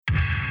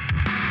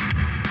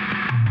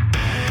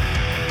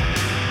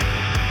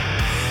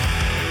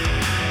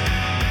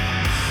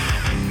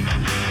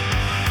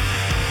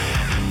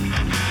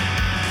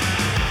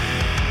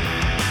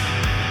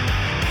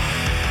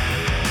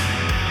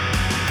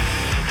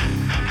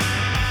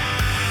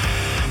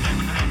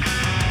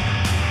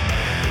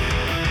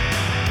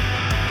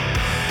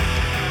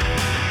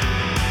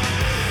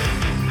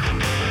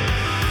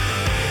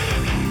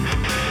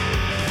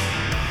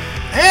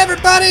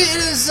everybody.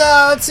 It is,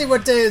 let's see,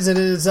 what day is it?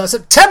 It is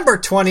September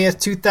 20th,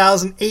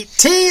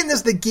 2018. This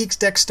is the Geeks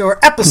Deck Store,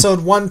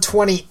 episode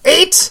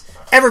 128.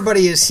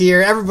 Everybody is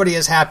here. Everybody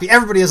is happy.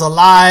 Everybody is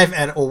alive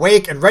and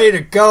awake and ready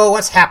to go.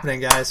 What's happening,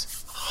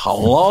 guys?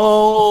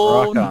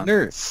 Hello,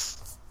 nurse.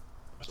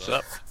 What's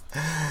up?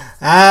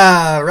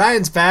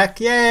 Ryan's back.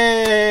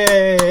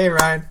 Yay! Hey,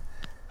 Ryan.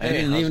 I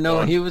didn't even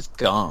know he was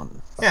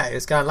gone. Yeah, he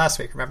was gone last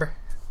week, remember?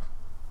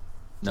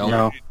 No.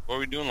 What were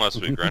we doing last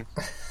week, Ryan?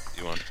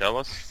 You want to tell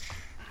us?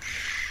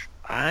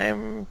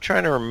 I'm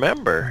trying to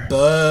remember.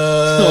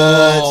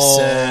 Butt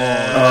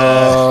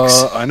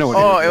sex. I know what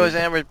Oh, it was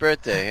Amber's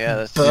birthday. Yeah,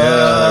 that's Butt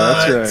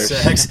that's right.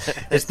 sex.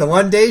 It's the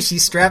one day she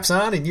straps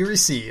on and you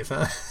receive,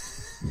 huh?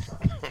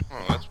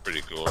 Oh, that's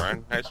pretty cool,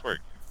 Ryan. Nice work.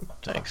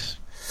 Thanks.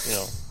 You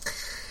know.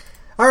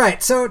 All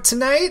right, so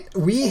tonight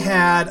we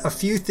had a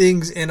few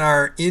things in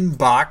our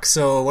inbox.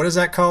 So what is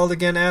that called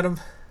again, Adam?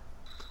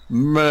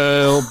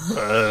 Mailbag.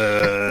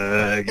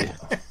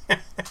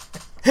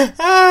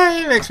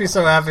 He makes me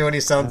so happy when he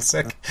sounds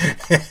sick.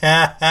 But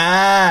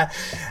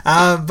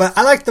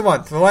I like the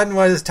one. The one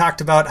was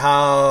talked about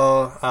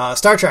how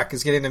Star Trek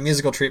is getting a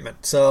musical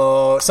treatment.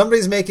 So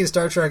somebody's making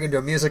Star Trek into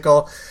a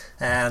musical,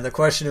 and the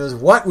question was,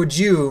 what would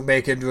you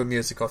make into a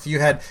musical? If you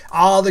had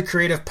all the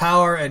creative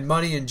power and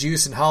money and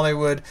juice in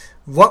Hollywood,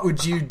 what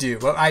would you do?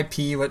 What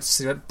IP, what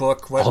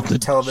book,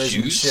 what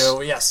television juice? show?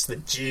 Yes, the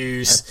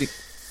juice.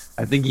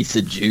 I think he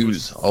said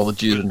Jews. All the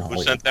Jews in Who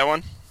Hollywood. sent that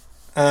one?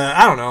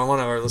 I don't know, one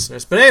of our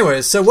listeners. But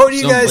anyways, so what do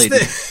you Some guys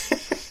lady.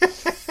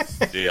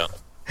 think? Yeah.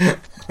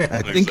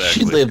 I think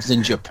she Exactly. lives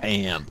in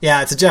Japan.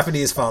 Yeah, it's a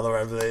Japanese follower,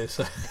 I believe.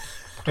 So.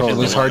 Oh, it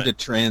was the hard one to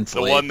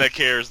translate. The one that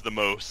cares the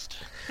most.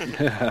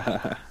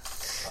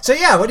 So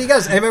yeah, what do you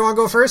guys? Anybody want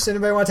to go first?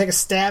 Anybody want to take a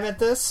stab at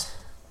this?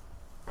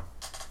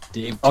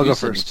 Dave, I'll go you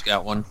said first. you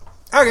got one.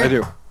 Okay. I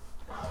do.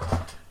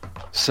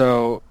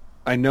 So,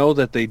 I know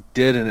that they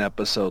did an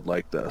episode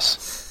like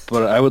this,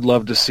 but I would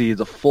love to see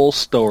the full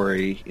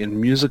story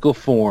in musical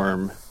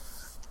form.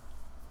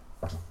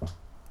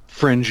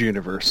 Fringe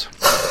Universe.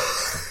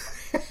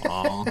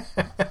 Aw.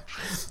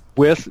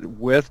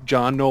 With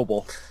John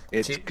Noble.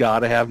 It's Gee. got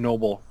to have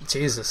Noble.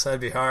 Jesus, that'd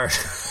be hard.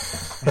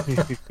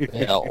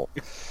 Hell.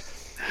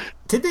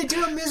 Did they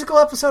do a musical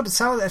episode?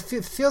 It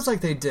feels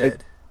like they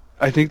did.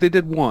 I think they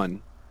did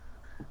one,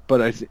 but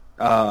with think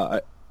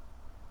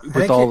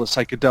all it- the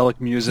psychedelic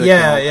music. and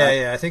Yeah, all that.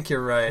 yeah. I think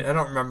you're right. I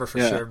don't remember for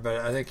Yeah. sure, but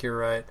I think you're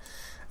right.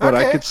 But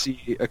Okay. I could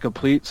see a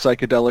complete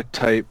psychedelic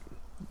type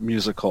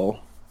musical.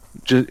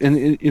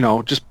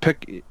 Just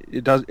pick it.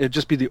 It'd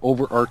just be the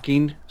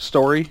overarching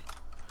story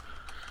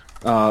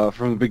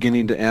from the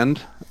beginning to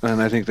end,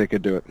 and I think they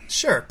could do it.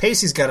 Sure.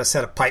 Pacey's got a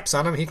set of pipes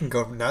on him. He can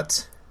go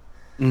nuts.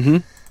 Mm-hmm.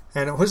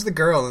 And who's the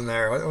girl in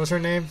there? What was her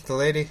name? The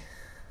lady?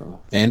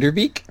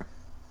 Vanderbeek?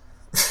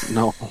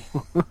 No.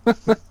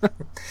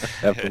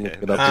 Have to look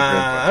it up again.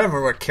 I don't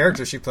remember what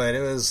character she played. It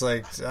was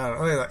like, I don't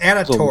know,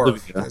 Anna It's Torv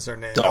Olivia. is her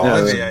name. Oh,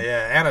 Olivia,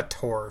 yeah, Anna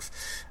Torv.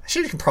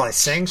 She can probably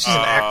sing. She's an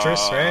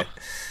actress, right?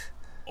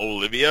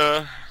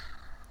 Olivia.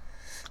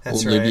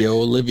 That's Olivia,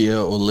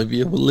 right.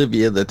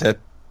 Olivia, the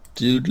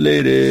tattooed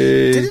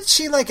lady. Didn't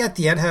she, like, at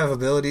the end have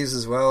abilities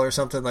as well or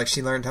something? Like,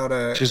 she learned how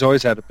to... She's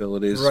always had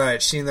abilities.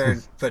 Right, she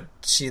learned, but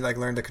she, like,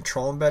 learned to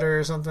control them better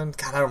or something?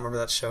 God, I don't remember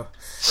that show.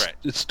 Right.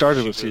 It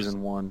started She with was-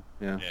 season 1.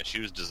 Yeah. Yeah, she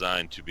was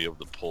designed to be able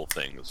to pull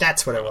things.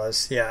 That's what it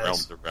was, yeah. Realm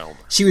to realm.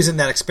 She was in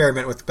that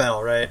experiment with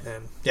Belle, right?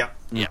 And yeah.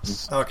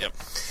 Yes. Okay. Yep.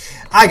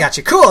 I got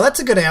you. Cool, that's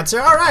a good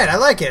answer. All right, I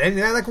like it.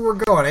 I like where we're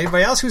going.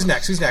 Anybody else? Who's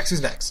next? Who's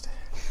next?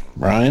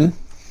 Ryan?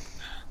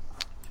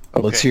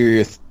 Let's hear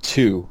your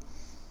two.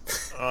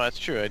 Oh, that's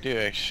true. I do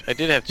actually. I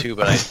did have two,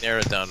 but I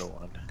narrowed it down to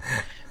one.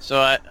 So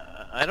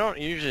I don't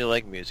usually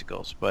like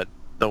musicals, but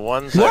the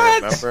ones I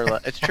What? remember,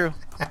 it's true.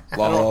 La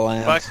I La don't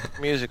Land. fuck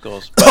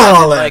musicals. But La La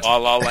I Land. like La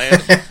La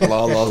Land.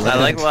 La La Land. I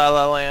like La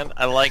La Land.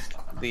 I liked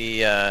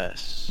the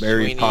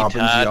Mary Sweeney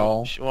Poppins, Todd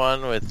y'all.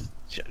 one with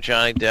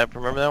Johnny Depp.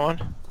 Remember that one?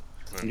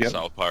 Mm-hmm. Yep.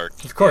 South Park.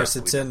 Of course,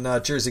 Yeah, it's in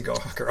Jersey Girl.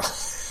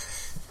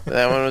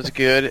 that one was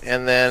good.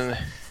 And then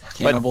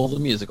Cannibal the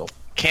Musical.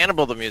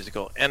 Cannibal the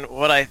Musical. And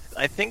what I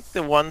think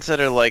the ones that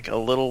are like a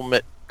little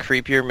bit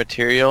creepier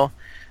material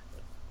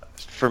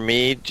for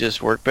me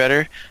just work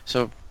better.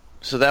 So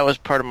that was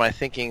part of my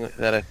thinking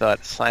that I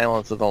thought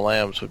Silence of the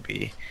Lambs would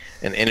be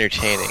an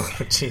entertaining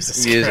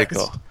Jesus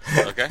musical.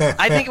 Christ. Okay.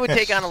 I think it would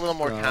take on a little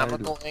more God.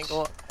 comical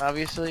angle,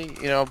 obviously,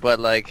 but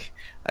like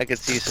I could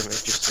see some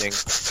interesting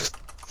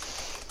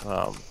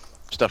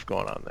stuff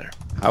going on there.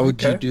 How would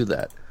Okay. you do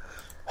that?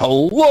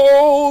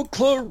 Hello,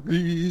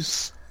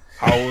 Clarice.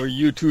 How are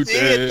you See,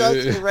 it does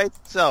today? it right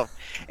itself.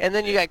 And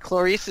then you got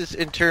Clarice's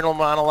internal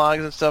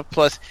monologues and stuff,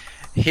 plus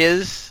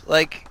his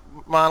like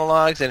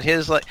monologues and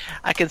his like.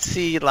 I can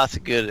see lots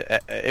of good.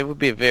 It would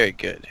be very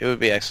good. It would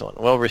be excellent,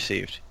 well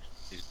received.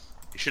 You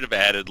should have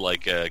added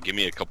give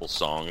me a couple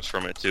songs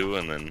from it too,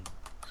 and then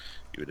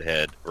you would have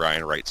had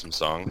Ryan write some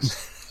songs,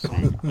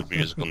 some of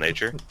musical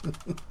nature.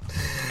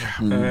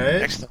 All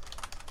right. Excellent.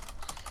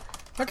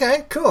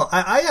 Okay, cool.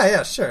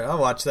 Yeah, sure. I'll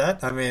watch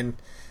that. I mean,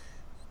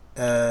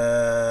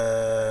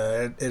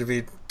 It'll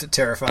be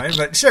terrifying,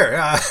 but sure.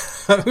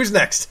 Who's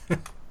next?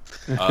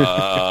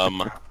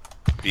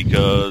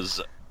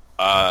 Because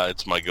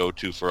it's my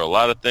go-to for a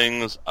lot of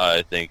things.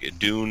 I think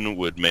Dune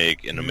would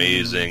make an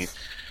amazing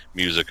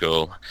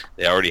musical.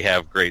 They already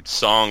have great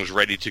songs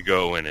ready to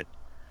go in it.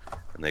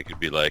 And they could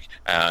be like,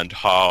 and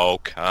how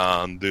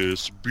can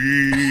this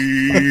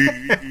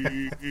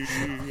be?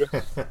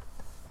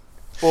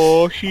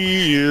 For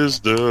he is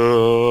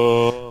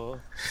the...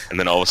 And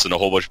then all of a sudden a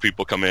whole bunch of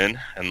people come in,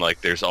 and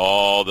like there's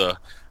all the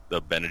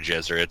Bene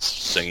Gesserits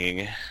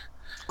singing.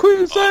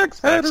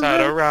 Quizzics That's how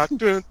to rock.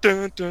 Dun,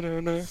 dun, dun,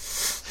 dun, dun.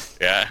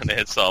 Yeah, and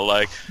it's all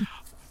like...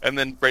 And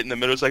then right in the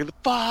middle it's like, the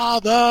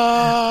Father,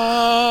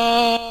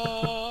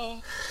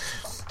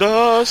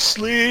 the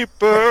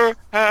sleeper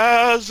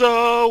has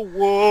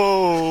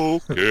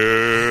awoken.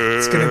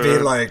 It's gonna be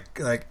like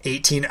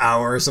 18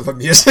 hours of a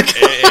music.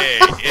 Hey,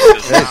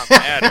 it does not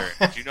matter.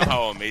 Do you know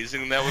how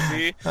amazing that would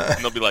be?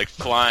 And they'll be like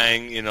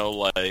flying,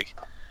 like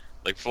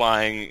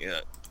flying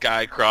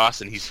guy across,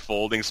 and he's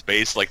folding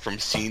space like from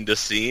scene to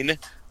scene.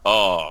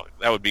 Oh,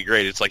 that would be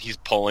great. It's like he's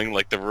pulling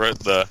like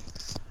the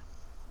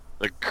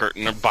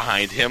curtain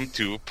behind him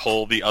to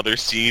pull the other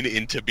scene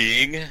into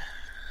being.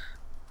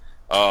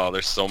 Oh,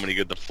 there's so many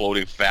good. The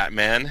floating fat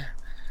man.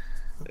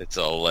 It's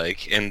all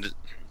like and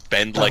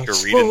bend like a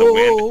reed in the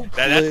wind.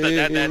 That's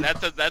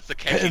the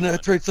catchy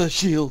Penetrates a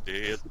shield.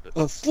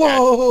 one. A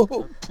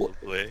slow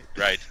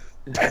Right.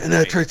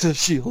 penetrates a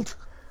shield.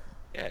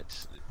 Yeah,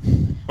 it's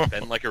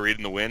bend like a reed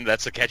in the wind.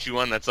 That's a catchy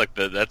one. That's the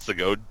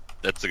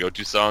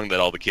go-to song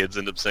that all the kids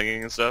end up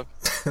singing and stuff.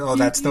 Oh,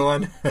 that's the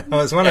one. I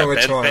was wondering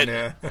which one.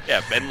 Yeah,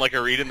 bend like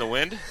a reed in the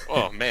wind.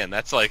 Oh man,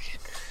 that's like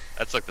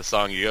the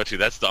song you go to.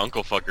 That's the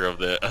uncle fucker of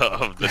the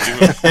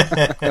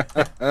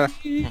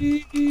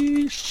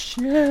Doom.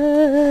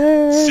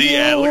 See,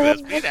 yeah, look at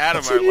this. Me and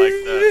Adam are like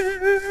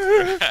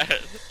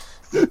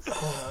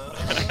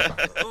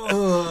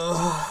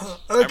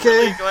I'm Okay.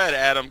 really glad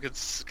Adam can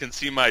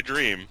see my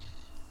dream.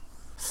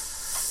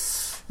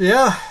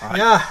 Yeah.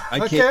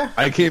 Okay.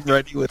 I came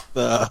ready with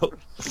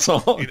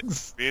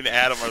songs. Me and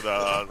Adam are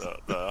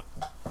the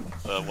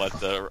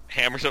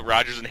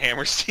Rogers and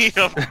Hammerstein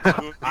of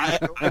Doom. I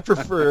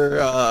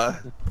prefer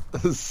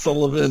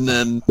Sullivan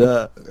and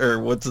or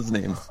what's his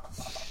name?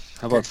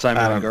 How about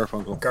Simon and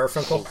Garfunkel?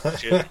 Garfunkel. Oh,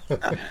 shit.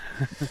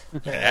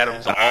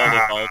 Adam's all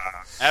the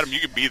Adam, you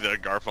could be the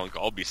Garfunkel.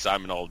 I'll be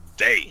Simon all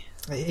day.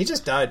 He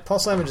just died. Paul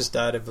Simon just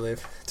died, I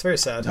believe. It's very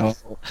sad. No,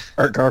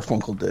 Art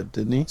Garfunkel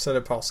didn't he? So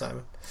did Paul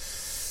Simon.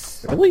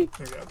 Really?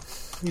 Yeah.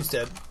 He's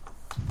dead.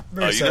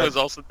 Very You know sad. who's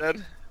also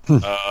dead?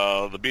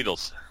 The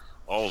Beatles.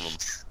 All of them.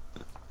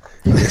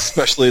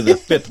 Especially the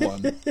fifth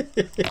one.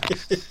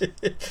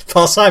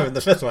 Paul Simon,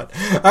 the fifth one.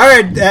 All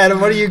right, Adam,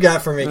 what do you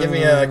got for me? Give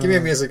me a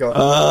musical.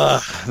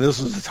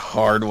 This was a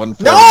hard one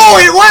for No,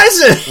 me. it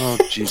wasn't. Oh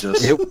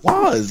Jesus!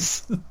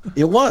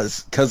 It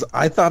was because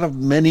I thought of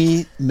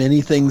many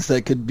things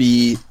that could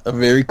be a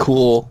very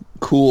cool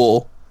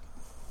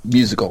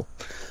musical.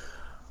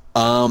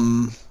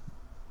 I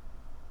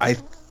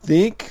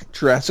think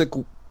Jurassic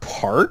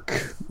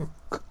Park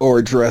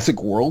or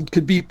Jurassic World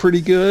could be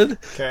pretty good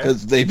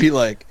because they'd be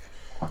like,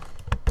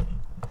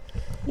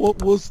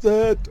 "What was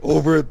that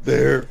over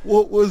there?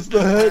 What was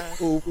that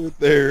over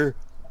there?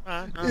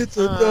 It's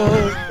a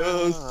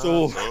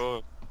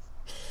dinosaur."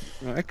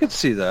 I could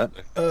see that.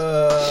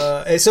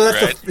 So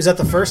that's Right. is that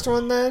the first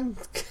one then?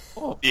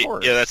 Oh, of Yeah,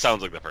 course. that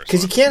sounds like the first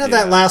Because one. you can't have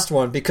that last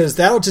one because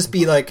that'll just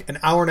be like an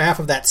hour and a half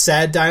of that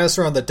sad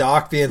dinosaur on the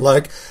dock being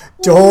like,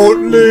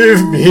 "Don't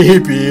leave me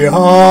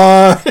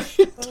behind."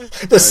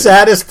 The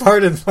saddest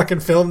part in fucking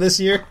film this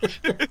year.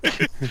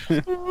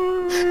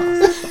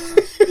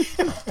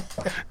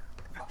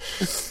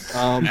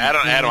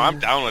 Adam, I'm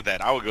down with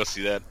that. I would go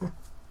see that.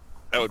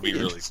 That would be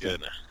really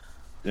good.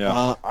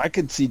 Yeah. I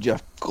could see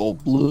Jeff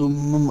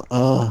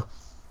Goldblum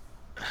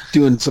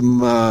doing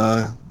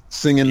some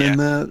singing in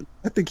that.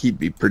 I think he'd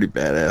be pretty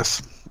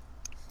badass.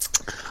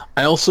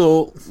 I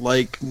also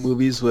like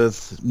movies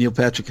with Neil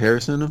Patrick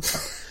Harris in them.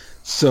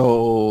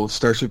 So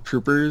Starship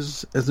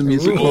Troopers as a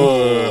musical.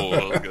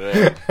 Oh, look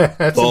at that.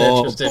 That's an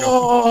interesting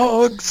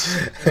one.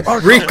 Dogs.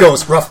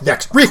 Rico's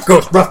Roughnecks.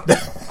 Rico's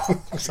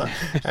Roughnecks.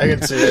 I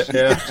can see it.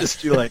 Yeah.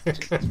 Just do like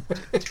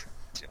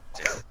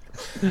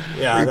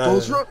Yeah.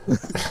 Rico's that-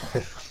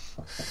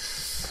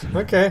 Rough.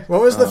 Okay.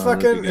 What was the that'd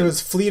be fucking? It good.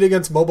 was Fleet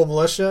Against Mobile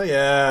Militia.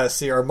 Yeah.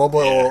 See, or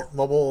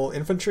mobile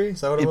infantry.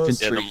 Is that what it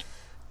was? Infantry.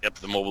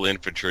 The mobile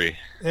infantry.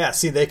 Yeah.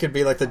 See, they could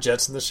be like the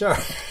Jets in the show.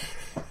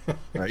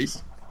 Right.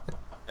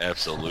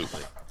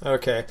 Absolutely.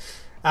 Okay.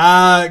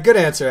 Good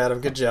answer, Adam.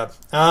 Good job.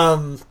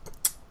 I'm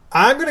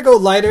going to go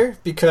lighter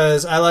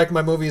because I like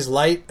my movies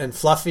light and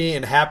fluffy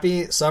and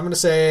happy. So I'm going to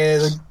say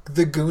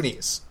the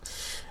Goonies.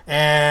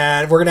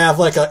 And we're going to have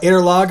like an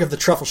interlog of the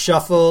Truffle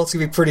Shuffle. It's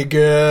going to be pretty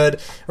good.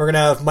 We're going to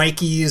have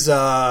Mikey's,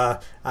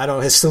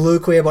 his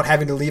soliloquy about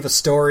having to leave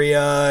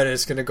Astoria. And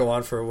it's going to go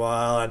on for a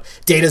while. And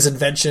Data's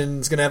Invention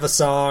is going to have a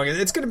song.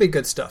 It's going to be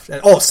good stuff.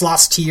 And,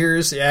 Sloth's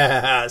Tears.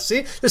 Yeah.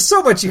 See? There's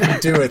so much you can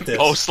do with this.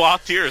 Oh,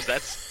 Sloth Tears.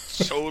 That's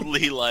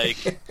totally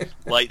like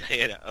like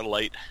his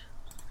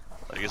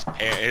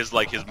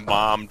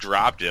mom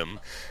dropped him.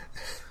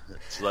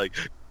 It's like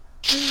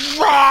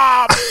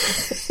drop.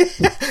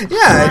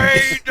 Yeah.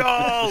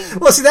 Cradle!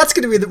 Well, see, that's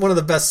going to be one of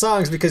the best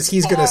songs because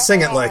he's going to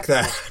sing it like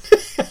that.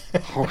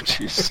 Oh,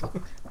 jeez.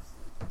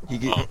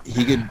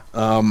 He could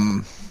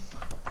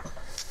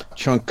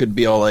Chunk could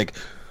be all like,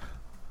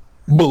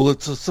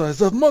 bullets the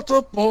size of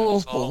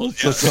motorballs,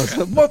 bullets the size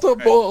of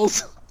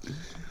motorballs.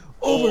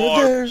 Over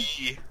there.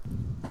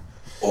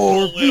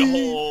 Or Bullet B.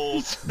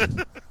 holes.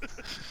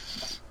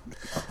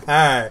 All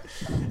right.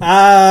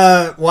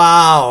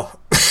 Wow.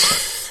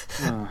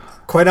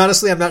 Quite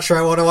honestly, I'm not sure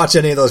I want to watch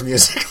any of those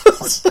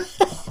musicals.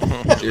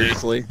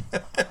 Seriously?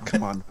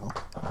 Come on now.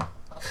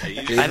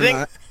 I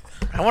think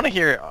I want to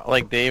hear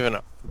like Dave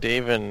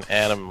and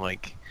Adam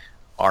like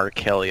R.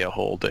 Kelly a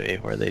whole day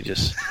where they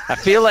just. I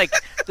feel like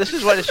this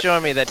is what it's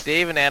showing me that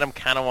Dave and Adam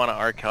kind of want to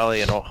R.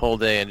 Kelly a whole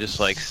day and just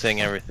like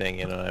sing everything.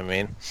 You know what I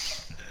mean?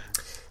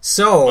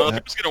 So, Well, if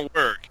it was gonna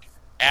work,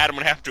 Adam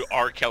would have to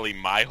R. Kelly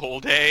my whole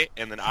day,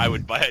 and then I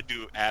would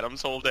do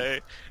Adam's whole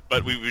day.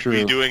 But we would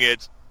be doing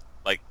it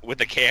like with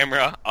the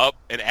camera up,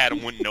 and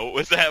Adam wouldn't know it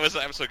was that.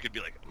 So it could be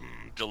like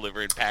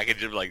delivering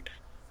package of like,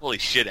 holy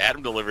shit,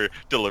 Adam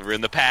delivering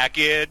the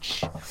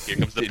package. Here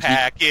comes the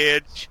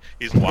package.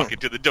 He's walking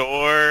to the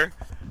door.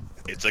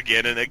 It's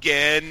again and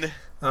again.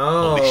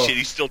 Holy shit,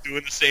 he's still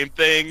doing the same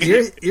thing.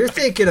 You're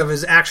thinking of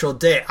his actual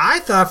day. I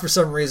thought for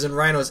some reason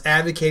Ryan was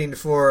advocating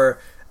for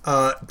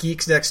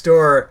Geeks Next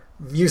Door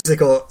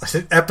musical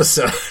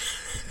episode.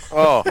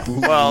 Oh,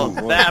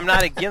 well, I'm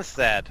not against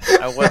that.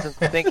 I wasn't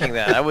thinking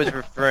that. I was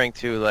referring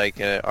to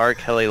like a R.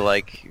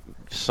 Kelly-like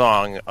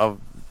song of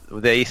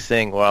they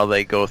sing while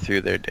they go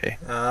through their day.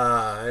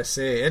 Ah, I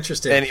see.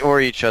 Interesting. Or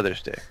each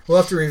other's day. We'll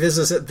have to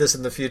revisit this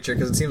in the future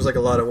because it seems like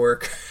a lot of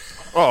work.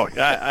 Oh,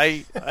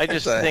 I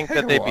just think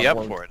that they'd be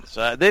up for it.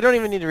 So they don't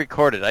even need to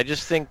record it. I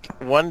just think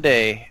one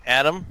day,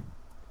 Adam,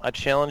 I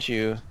challenge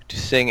you to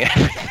sing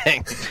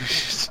everything.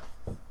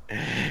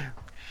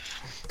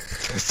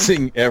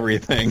 Sing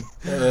everything.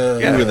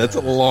 Yeah. Ooh, that's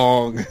a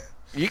long.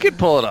 You could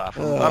pull it off,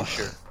 I'm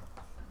sure.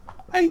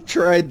 I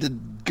tried to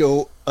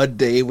go a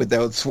day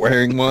without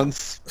swearing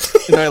once,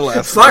 and I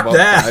lasted Fuck about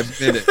that.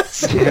 5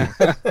 minutes.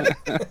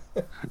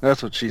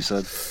 That's what she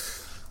said.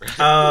 He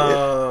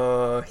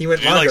went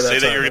Did you longer like say that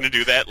that time. you're gonna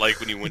do that? Like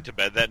when you went to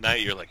bed that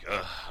night, you're like,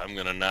 ugh, I'm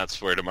gonna not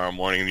swear tomorrow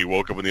morning, and you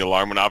woke up when the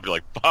alarm went off. You're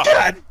like, fuck,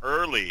 I'm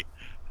early.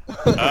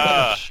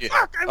 Shit.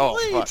 Fuck, I'm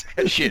late.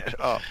 Fuck. Shit.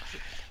 Oh.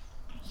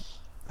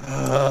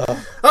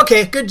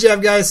 Okay, good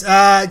job, guys.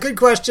 Good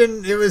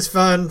question. It was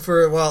fun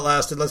for while it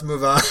lasted. Let's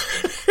move on.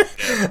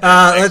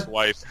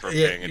 Ex-wife for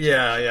paying attention.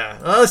 Yeah.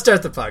 Well, let's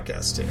start the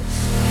podcast too.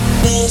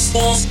 This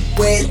is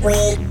when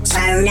we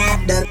turn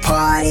up the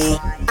party.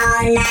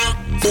 All night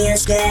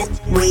feels good,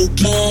 we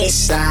can't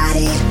decide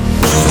it.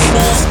 This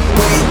is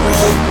when we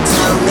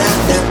turn up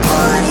the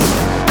party.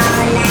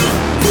 All night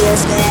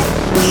feels good,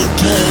 we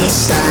can't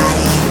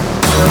decide it.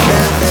 Turn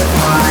up the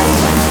party,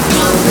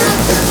 turn up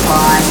the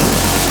party.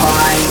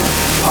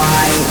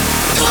 Party,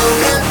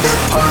 turn up the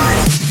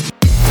party.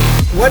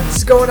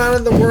 What's going on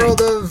in the world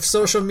of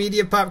social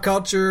media, pop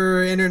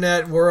culture,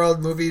 internet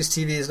world, movies,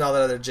 TVs, and all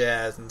that other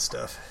jazz and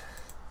stuff?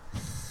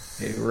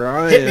 Hey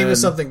Ryan, Hit me with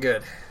something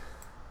good.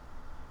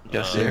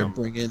 Yes,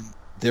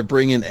 They're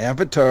bringing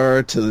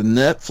Avatar to the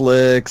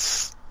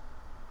Netflix.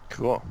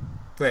 Cool.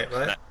 Wait,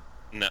 what?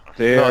 No.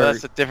 No,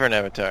 that's a different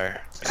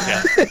Avatar.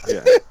 Yeah.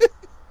 Yeah.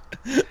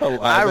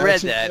 I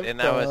read that,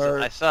 and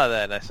I saw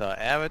that, and I saw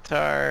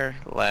Avatar: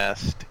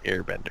 Last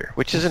Airbender,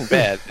 which isn't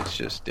bad. It's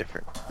just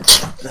different.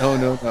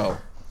 No.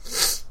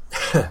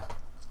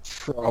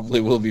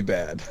 Probably will be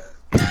bad.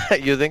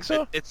 You think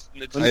so? It's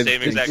the I same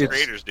think exact it's-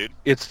 creators, dude.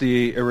 It's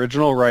the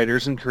original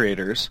writers and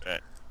creators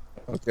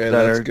Okay, that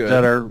that's are good.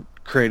 that are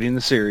creating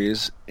the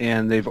series,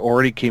 and they've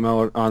already came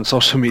out on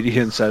social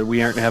media and said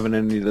we aren't having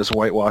any of this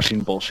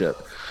whitewashing bullshit.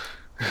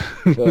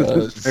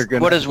 They're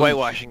gonna, What does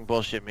whitewashing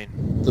bullshit mean?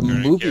 The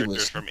Turning movie characters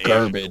was from Asian to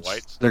garbage.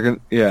 whites They're gonna,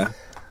 yeah.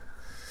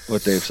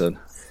 What Dave said.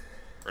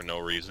 for no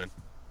reason.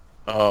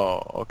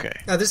 Oh, okay.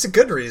 Now, there's a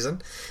good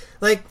reason.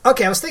 Like,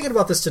 okay, I was thinking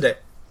about this today.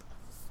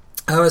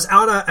 I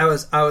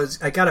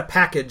got a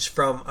package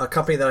from a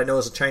company that I know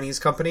is a Chinese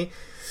company,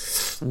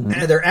 and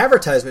their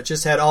advertisement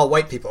just had all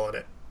white people in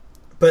it.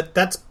 But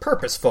that's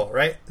purposeful,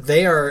 right?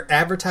 They are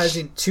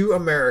advertising to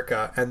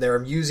America, and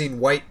they're using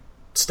white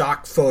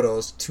stock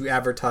photos to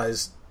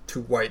advertise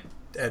to white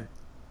and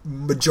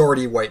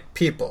majority white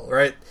people,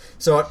 right?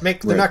 So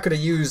they're not going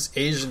to use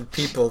Asian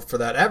people for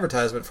that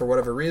advertisement for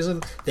whatever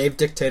reason. They've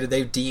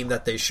deemed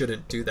that they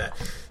shouldn't do that.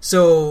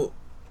 So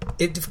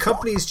if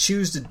companies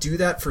choose to do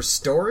that for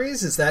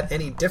stories, is that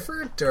any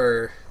different,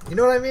 or you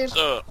know what I mean?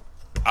 So,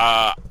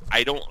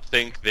 I don't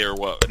think there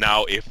was.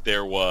 Now, if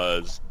there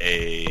was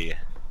if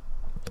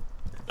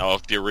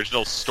the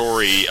original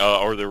story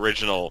or the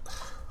original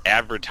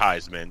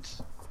advertisement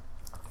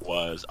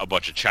was a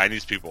bunch of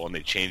Chinese people and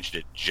they changed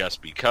it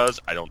just because,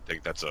 I don't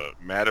think that's a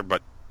matter.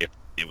 But if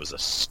it was a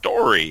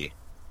story,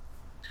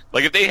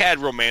 like if they had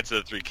Romance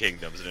of the Three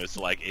Kingdoms and it's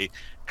like a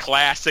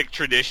classic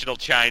traditional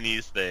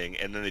Chinese thing,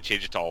 and then they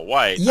change it to all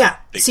white. Yeah,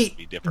 things see, would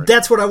be different.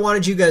 that's what I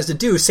wanted you guys to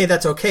do. Say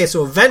that's okay,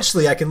 so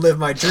eventually I can live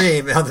my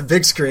dream on the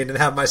big screen and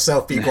have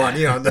myself be Guan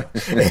Yu on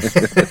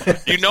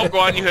the. You know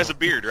Guan Yu has a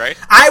beard, right?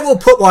 I will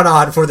put one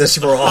on for this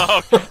role.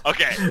 Oh,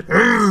 okay.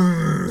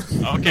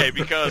 Okay,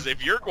 because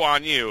if you're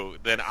Guan Yu,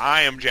 then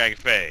I am Zhang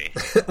Fei.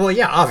 Well,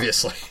 yeah,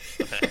 obviously.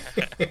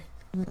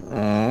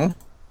 Aw.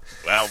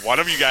 Well, one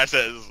of you guys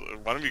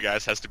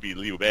has to be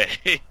Liu Bei.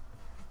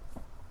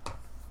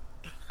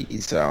 He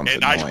sounds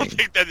And annoying. I don't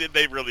think that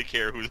they really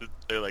care who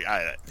they're like.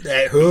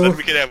 Hey, who? Then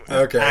we could have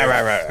Okay.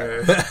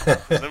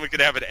 then we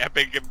could have an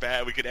epic.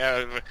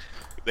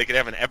 They could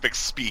have an epic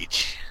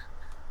speech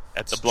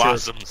at the It's true.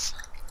 Blossoms,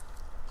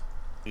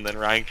 and then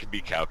Ryan could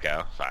be Cao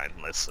Cao. Fine,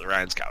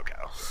 Ryan's Cao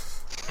Cao.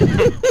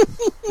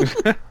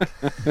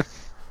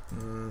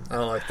 I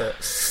don't like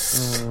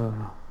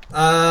that.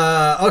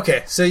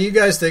 Okay, so you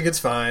guys think it's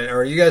fine,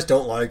 or you guys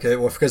don't like it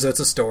because it's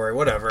a story,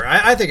 whatever.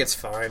 I think it's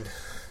fine.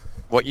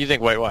 What you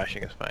think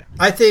whitewashing is fine?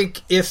 I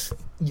think if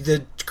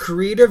the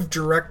creative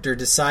director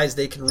decides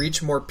they can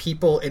reach more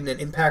people and then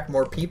impact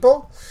more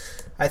people,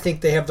 I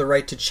think they have the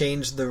right to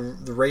change the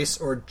race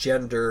or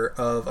gender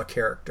of a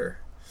character.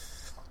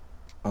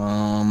 You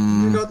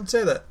go and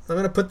say that. I'm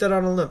going to put that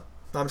on a limb.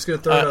 I'm just going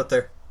to throw it out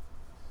there.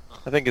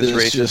 I think it's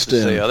This racist just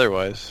to say in.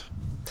 otherwise.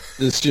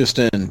 This just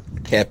in.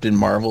 Captain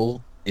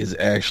Marvel is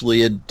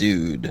actually a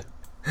dude.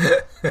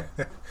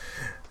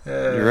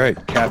 You're right.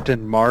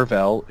 Captain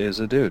Marvel is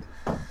a dude.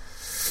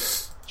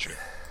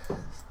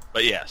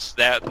 But yes,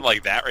 that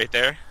right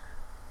there.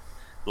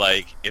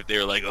 Like if they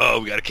were like, "Oh,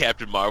 we got a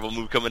Captain Marvel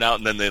movie coming out,"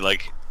 and then they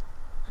like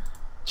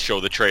show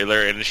the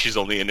trailer, and she's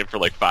only in it for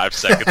like 5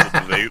 seconds,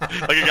 and then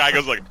like a guy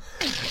goes like,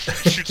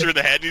 shoots her in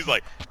the head, and he's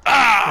like,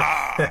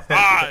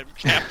 I'm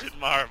Captain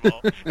Marvel,"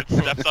 and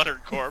steps on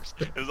her corpse.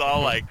 It's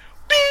all like,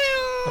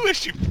 "Pew!"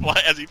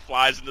 as he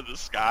flies into the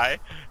sky.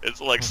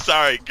 It's like,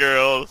 "Sorry,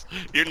 girls,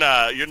 you're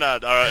not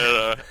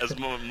as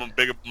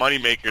big money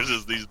makers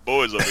as these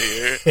boys over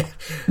here."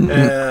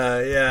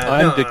 Yeah.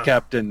 I'm no. the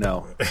captain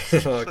now.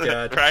 Oh,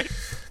 God. Right?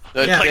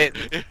 Yeah.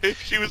 Like,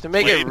 if she was To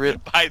make it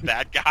played by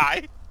that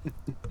guy.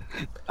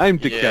 I'm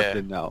the Yeah.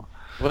 captain now.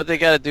 What they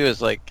got to do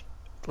is like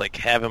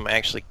have him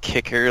actually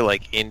kick her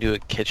like into a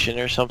kitchen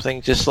or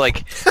something, just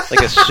like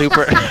a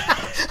super.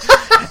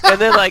 And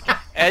then like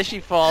as she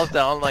falls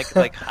down, like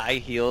high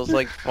heels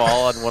like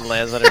fall and one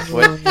lands on her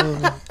foot.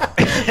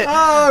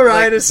 All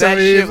right, Like, it's so that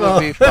shit evil. would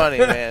be funny,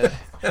 man.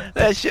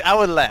 That shit, I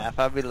would laugh.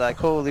 I'd be like,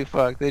 "Holy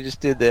fuck, they just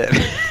did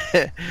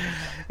that!"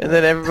 And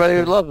then everybody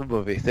would love the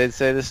movie. They'd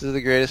say this is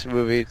the greatest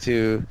movie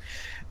to,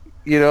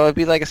 it'd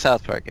be like a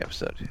South Park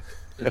episode,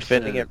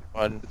 offending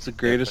everyone. It's the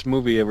greatest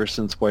movie ever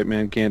since White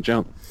Man Can't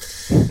Jump.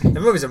 That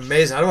movie's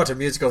amazing. I'd watch a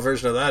musical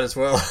version of that as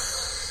well.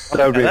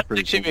 That would be That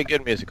pretty should be a cool.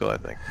 good musical, I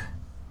think.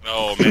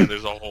 Oh man,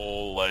 there's a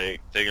whole like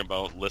thing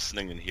about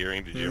listening and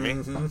hearing to Jimmy.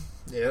 Mm-hmm.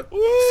 Yep.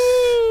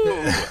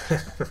 Woo!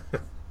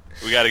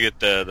 We got to get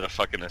the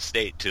fucking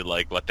estate to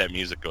like let that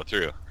music go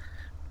through.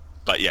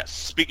 But yes,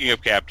 speaking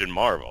of Captain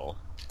Marvel,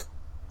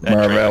 that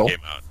trailer Marvel. came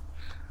out,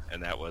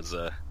 and that was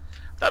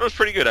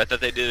pretty good. I thought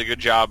they did a good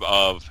job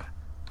of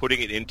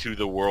putting it into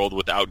the world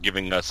without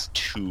giving us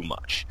too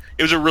much.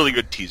 It was a really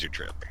good teaser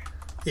trailer.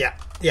 Yeah.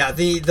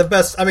 The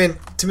best. I mean,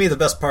 to me, the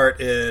best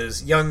part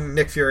is young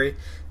Nick Fury,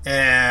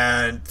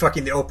 and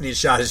fucking the opening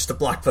shot is just a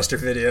Blockbuster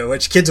video,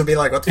 which kids will be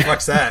like, "What the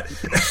fuck's that?"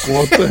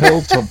 What the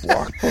hell's a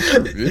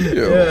blockbuster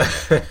video?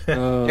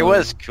 Yeah. It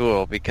was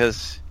cool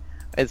because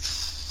it's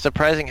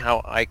surprising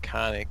how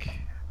iconic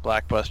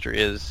Blockbuster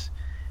is,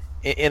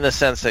 in the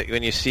sense that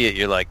when you see it,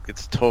 you're like,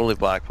 it's totally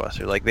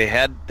Blockbuster. Like they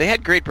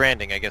had great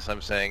branding, I guess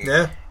I'm saying.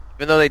 Yeah.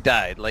 Even though they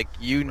died, like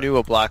you knew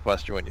a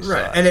Blockbuster when you saw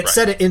Right, it. and it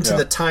set it into Yeah.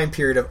 the time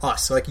period of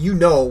us. Like, you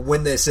know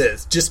when this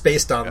is, just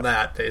based on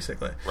that,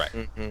 basically. Right.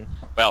 Mhm.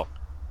 Well,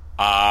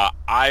 I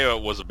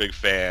was a big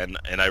fan,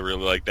 and I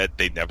really like that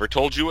they never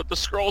told you what the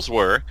scrolls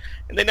were,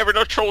 and they never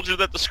told you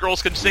that the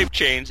scrolls can save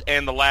chains,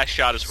 and the last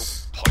shot is her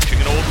punching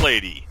an old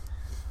lady.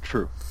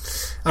 True. Oh,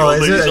 The old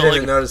is it? I lady's all didn't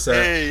like, notice that.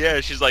 Hey, yeah,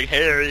 she's like,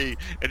 "Harry,"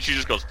 and she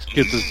just goes,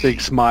 Gets this big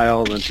smile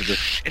and then she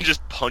just and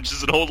just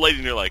punches an old lady,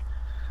 and you're like,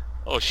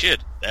 "Oh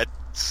shit,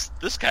 that's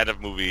this kind of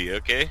movie,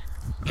 okay?"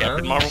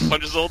 Captain Marvel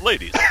punches old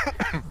ladies.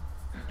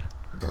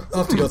 I'll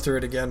have to go through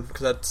it again,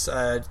 because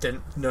I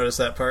didn't notice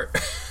that part.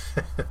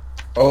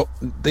 Oh,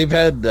 they've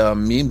had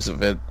memes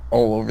of it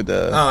all over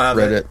the have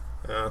they? Reddit.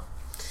 Oh.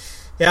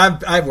 Yeah,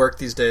 I work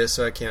these days,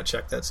 so I can't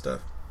check that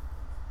stuff.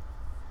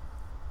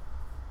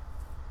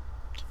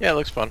 Yeah, it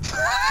looks fun.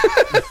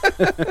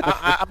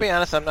 I'll be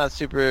honest, I'm not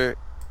super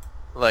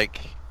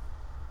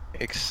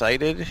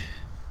excited,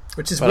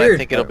 Which is but weird. I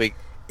think it'll be.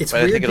 It's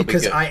but I think weird it'll be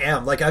because good. I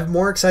am. Like, I'm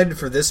more excited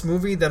for this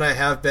movie than I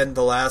have been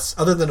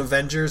other than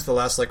Avengers, the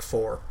last,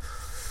 4.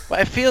 Well,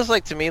 it feels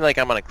like to me like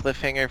I'm on a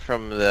cliffhanger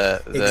from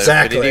the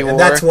Exactly, Infinity and War,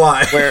 that's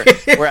why.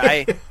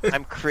 where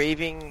I'm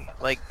craving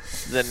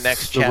the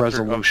next the chapter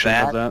resolution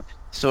of of that.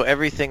 So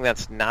everything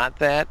that's not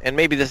that, and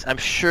maybe this, I'm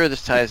sure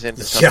this ties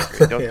into some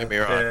degree, don't get me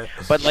wrong. Yeah.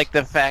 But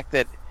the fact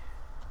that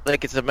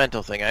like it's a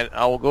mental thing.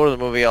 I will go to the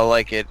movie, I'll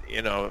like it,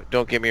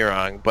 don't get me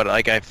wrong, but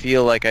like I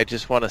feel like I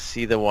just want to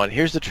see the one.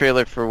 Here's the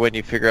trailer for when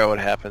you figure out what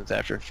happens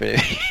after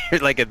Infinity.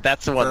 Like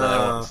that's the one that I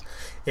want.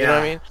 Yeah. You know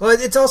what I mean? Well,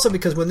 it's also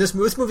because when this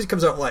movie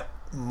comes out, what,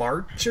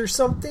 March or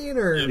something,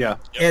 or Yeah.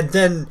 and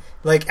then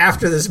like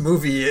after this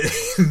movie,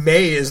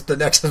 May is the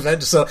next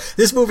Avengers. So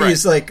this movie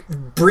is like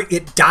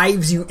it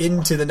dives you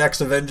into the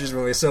next Avengers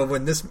movie. So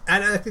when this,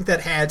 and I think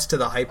that adds to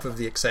the hype of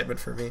the excitement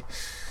for me.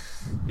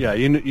 Yeah,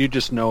 you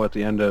just know at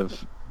the end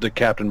of the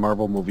Captain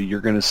Marvel movie,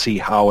 you're going to see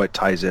how it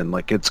ties in.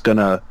 Like it's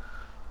gonna,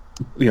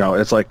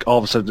 it's like all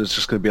of a sudden it's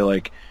just going to be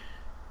like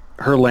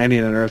her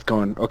landing on Earth,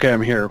 going, "Okay,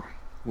 I'm here.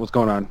 What's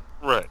going on?"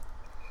 Right.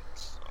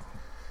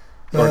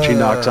 Or she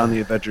knocks on the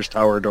Avengers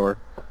Tower door.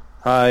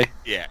 Hi.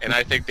 Yeah, and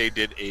I think they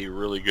did a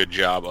really good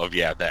job of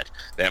that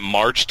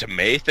March to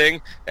May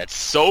thing. That's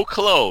so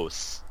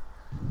close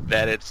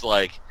that it's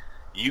like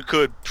you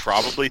could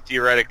probably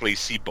theoretically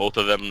see both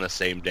of them in the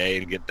same day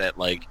and get that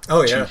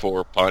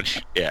 2-4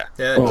 punch. Yeah.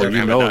 Yeah, Oh, They're you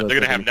gonna know have, that they're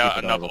gonna have they're gonna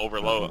keep it enough out.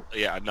 overload.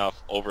 Yeah,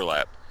 enough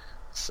overlap.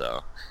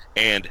 So,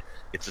 and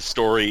it's a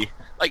story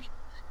like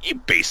you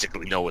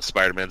basically know what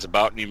Spider-Man's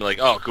about, and you're like,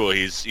 oh, cool.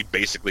 You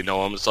basically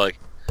know him. It's like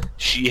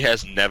she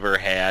has never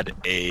had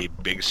a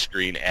big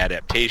screen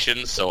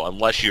adaptation, so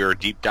unless you're a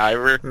deep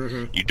diver,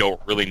 you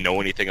don't really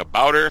know anything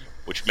about her,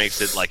 which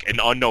makes it like an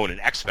unknown, an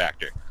X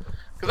factor.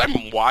 Because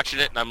I'm watching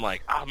it and I'm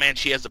like, oh man,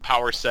 she has the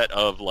power set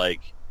of like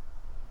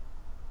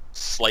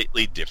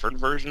slightly different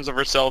versions of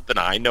herself than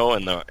I know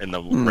in the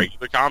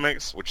regular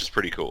comics, which is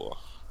pretty cool.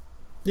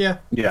 Yeah.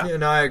 Yeah.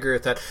 No, I agree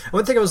with that.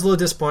 One thing I was a little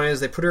disappointed is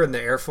they put her in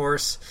the Air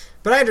Force,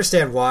 but I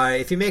understand why.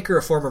 If you make her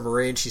a former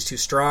Marine, she's too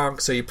strong,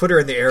 so you put her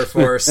in the Air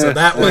Force, so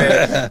that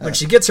way, when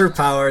she gets her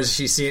powers,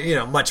 she's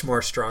much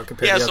more strong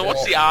compared Yeah, to so the what's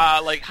others.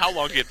 the how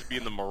long do you have to be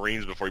in the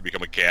Marines before you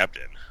become a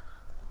captain?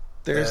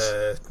 There's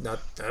I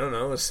don't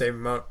know, the same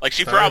amount. Like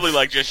she time.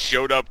 probably just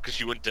showed up because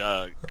she went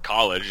to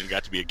college and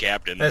got to be a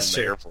captain That's in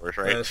true. the Air Force,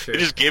 right? That's true. They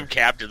just give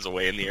captains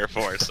away in the Air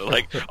Force. So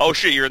oh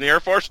shit, you're in the Air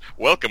Force?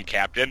 Welcome,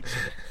 Captain.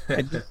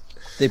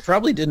 they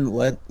probably didn't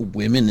let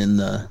women in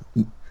the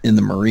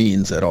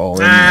Marines at all.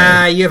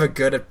 You have a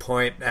good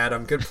point,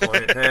 Adam. Good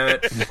point. Damn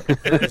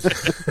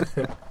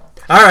it.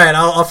 All right,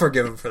 I'll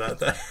forgive him for that.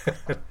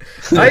 Then.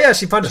 Oh yeah,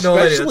 she punched an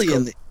old lady.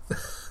 That's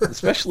cool.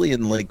 Especially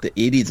in like the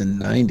 80s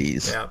and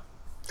 90s. Yeah.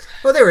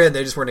 Well, they were in.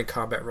 They just weren't in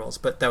combat roles,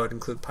 but that would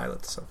include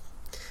pilots. So.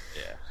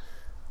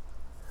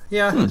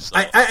 Yeah.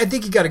 I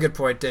think you got a good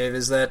point, Dave.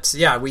 Is that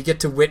we get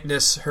to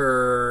witness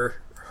her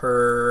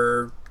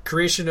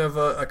creation of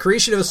a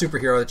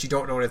superhero that you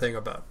don't know anything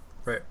about,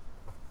 right?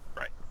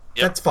 Right.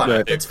 That's fun.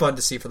 Right. It's fun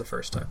to see for the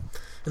first time,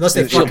 unless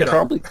they And fuck she'll it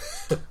Probably.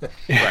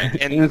 Right.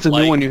 And it's a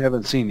new one you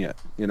haven't seen yet,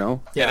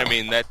 up. And I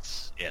mean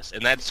that's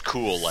and that's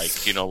cool.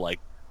 Like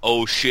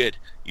oh shit,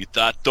 you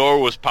thought Thor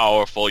was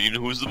powerful. You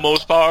know who's the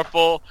most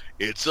powerful?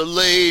 It's a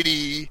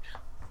lady.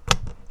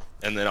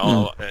 And then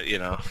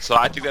so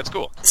I think that's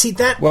cool. See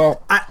that?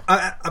 Well,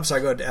 I'm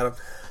sorry. Go ahead, Adam.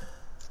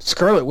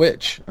 Scarlet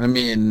Witch. I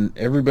mean,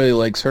 everybody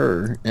likes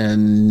her,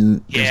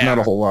 and there's Yeah. not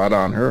a whole lot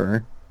on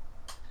her.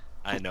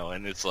 I know,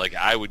 and it's like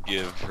I would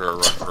give her a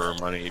run for her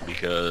money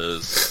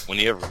because when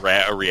you have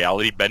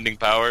reality bending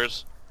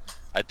powers,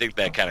 I think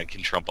that kind of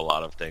can trump a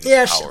lot of things.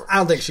 Yeah, Power. I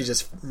don't think she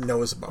just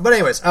knows about. But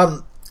anyways,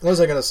 what was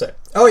I gonna say?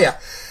 Oh yeah.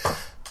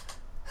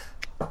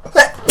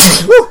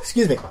 Woo,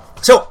 excuse me.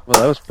 So,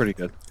 Well, that was pretty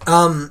good.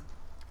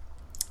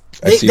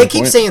 they see your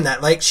keep point. saying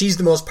that like she's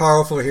the most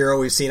powerful hero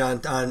we've seen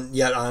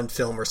on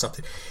film or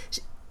something.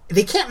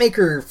 They can't make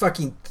her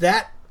fucking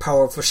that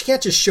powerful. She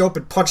can't just show up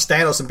and punch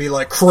Thanos and be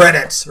like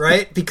credits,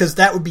 right? Because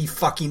that would be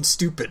fucking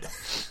stupid.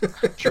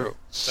 True.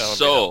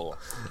 So,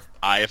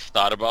 I've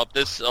thought about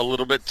this a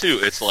little bit too.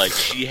 It's like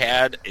she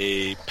had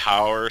a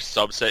power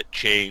subset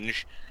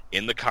change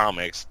in the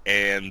comics,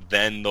 and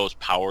then those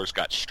powers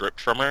got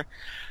stripped from her.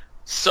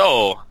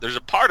 So, there's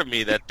a part of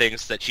me that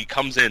thinks that she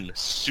comes in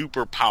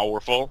super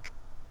powerful,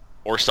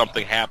 or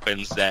something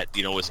happens that,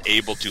 is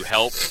able to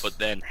help, but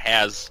then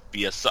has,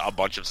 via a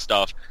bunch of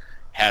stuff,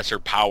 has her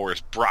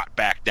powers brought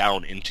back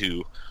down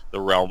into the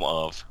realm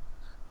of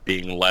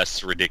being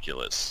less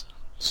ridiculous.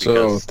 So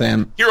Because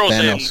heroes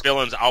and Thanos.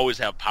 villains always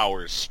have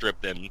powers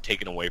stripped and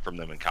taken away from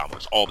them in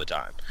comics all the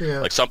time. Yeah.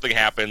 Like something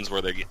happens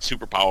where they get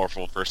super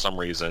powerful for some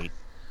reason,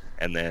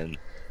 and then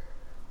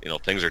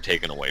things are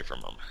taken away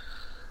from them.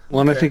 Well,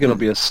 and I think it'll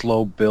be a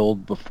slow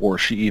build before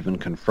she even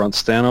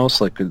confronts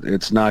Thanos. Like,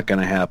 it's not going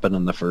to happen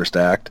in the first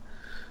act.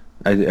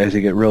 I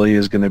think it really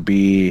is going to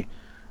be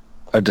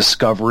a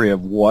discovery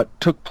of what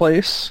took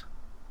place,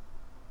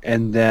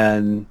 and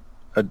then,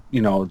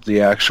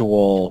 the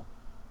actual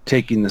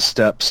taking the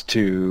steps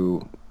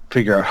to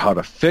figure out how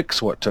to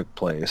fix what took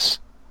place,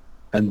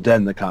 and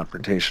then the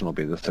confrontation will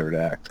be the third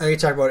act. Are you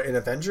talking about in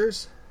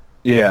Avengers?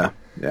 Yeah.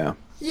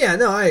 Yeah,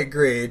 no, I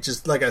agree.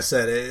 Just like I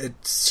said,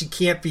 she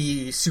can't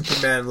be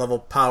Superman level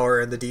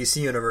power in the DC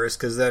universe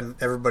because then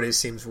everybody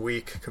seems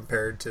weak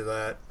compared to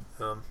that.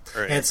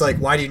 Right. And it's like,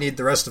 why do you need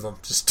the rest of them?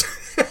 Just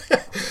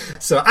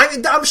so I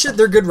mean, I'm sure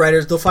they're good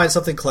writers. They'll find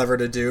something clever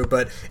to do,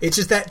 but it's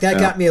just that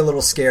got me a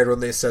little scared when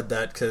they said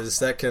that,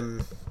 because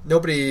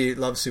nobody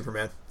loves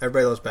Superman.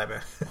 Everybody loves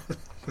Batman.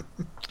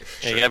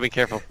 Yeah, you gotta be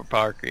careful for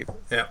power creep.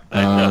 Yeah.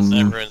 That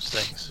ruins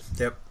things.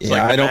 Yep. It's Yeah,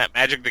 like I the don't.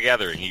 Magic the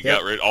Gathering. You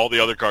got rid. All the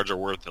other cards are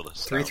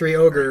worthless. 3/3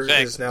 Ogre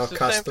Same. is now It's the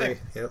cost same 3. thing.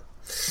 Yep.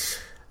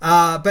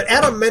 But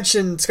Adam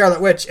mentioned Scarlet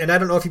Witch, and I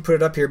don't know if you put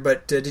it up here,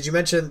 but did you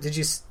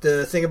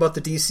the thing about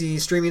the DC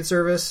streaming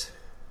service?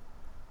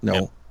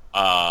 No.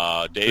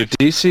 The Dave.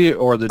 DC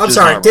or the I'm Disney?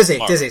 sorry,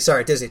 Marvel.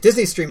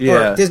 Disney stream or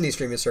Yeah. Disney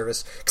streaming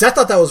service, because I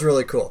thought that was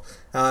really cool.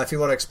 If you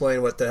want to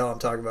explain what the hell I'm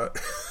talking about.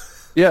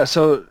 Yeah,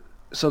 so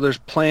there's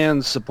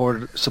plans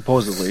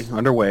supposedly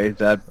underway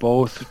that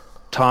both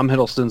Tom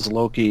Hiddleston's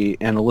Loki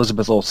and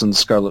Elizabeth Olsen's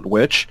Scarlet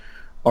Witch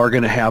are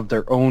going to have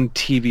their own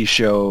TV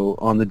show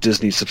on the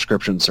Disney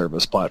subscription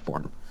service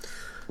platform.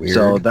 Weird.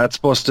 So that's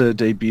supposed to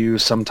debut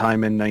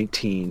sometime in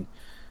 19.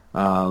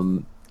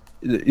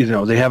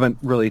 They haven't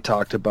really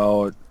talked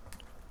about,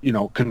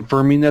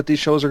 confirming that these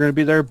shows are going to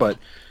be there, but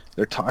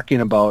they're talking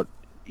about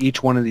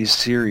each one of these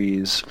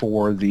series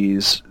for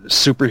these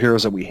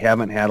superheroes that we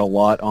haven't had a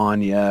lot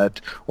on yet,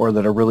 or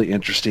that are really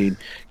interesting,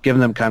 giving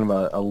them kind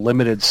of a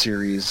limited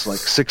series, like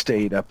 6 to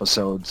 8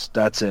 episodes.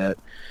 That's it.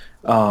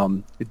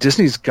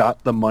 Disney's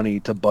got the money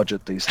to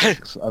budget these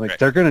things. I mean, Right.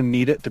 they're going to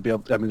need it to be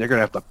able. They're going to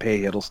have to pay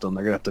Hiddleston.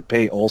 They're going to have to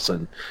pay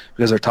Olsen,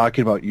 because they're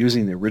talking about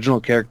using the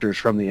original characters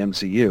from the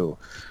MCU,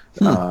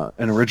 and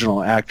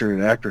original actor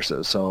and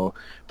actresses. So,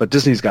 but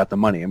Disney's got the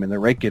money. I mean, they're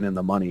raking in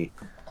the money,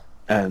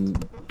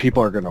 and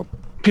people are going to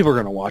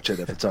watch it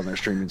if it's on their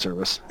streaming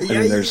service.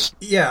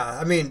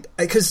 I mean,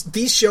 because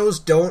these shows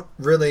don't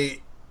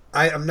really.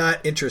 I'm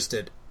not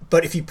interested.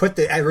 But if you put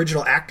the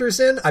original actors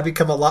in, I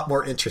become a lot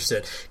more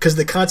interested, because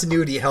the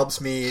continuity helps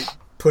me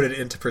put it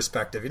into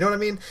perspective. You know what I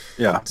mean?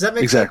 Yeah. Does that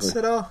make sense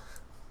at all?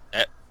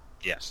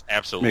 Yes,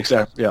 absolutely. Makes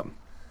sense. Yeah.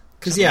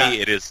 Because To me,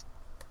 it is.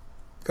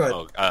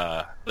 Go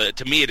ahead.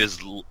 To me, it is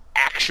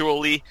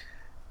actually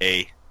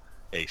a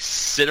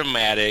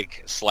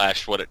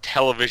cinematic / what a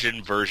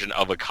television version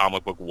of a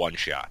comic book one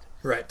shot.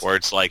 Right. Where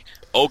it's like,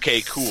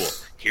 okay, cool.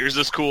 Here's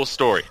this cool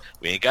story.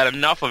 We ain't got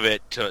enough of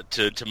it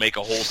to make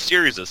a whole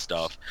series of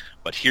stuff,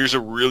 but here's a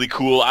really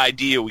cool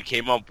idea we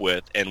came up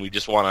with, and we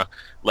just want to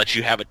let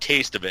you have a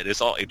taste of it.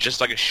 It's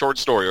just like a short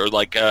story, or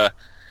like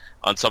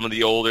on some of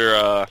the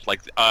older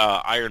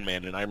Iron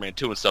Man and Iron Man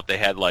 2 and stuff, they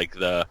had like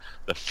the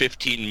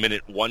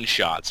 15-minute one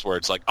shots where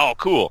it's like, oh,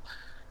 cool.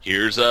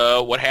 Here's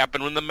what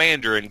happened when the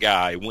Mandarin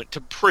guy went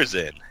to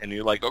prison, and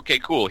you're like, okay,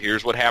 cool.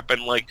 Here's what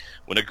happened like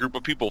when a group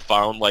of people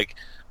found like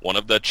one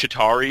of the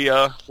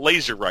Chitauri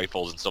laser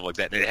rifles and stuff like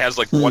that. And it has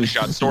like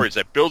one-shot stories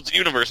that builds the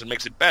universe and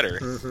makes it better.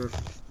 Mm-hmm.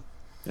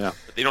 Yeah.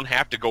 But they don't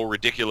have to go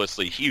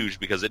ridiculously huge,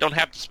 because they don't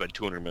have to spend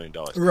 $200 million.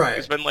 Right.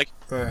 They spend like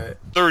Right.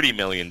 $30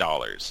 million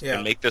Yeah.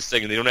 and make this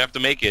thing, and they don't have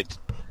to make it,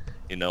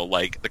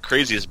 like the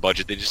craziest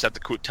budget. They just have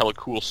to tell a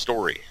cool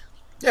story.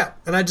 Yeah,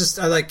 and I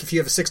like if you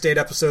have 6 to 8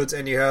 episodes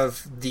and you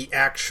have the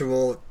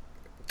actual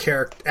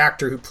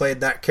actor who played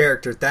that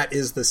character, that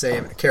is the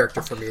same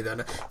character for me.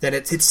 Then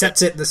it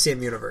sets it in the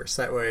same universe.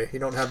 That way, you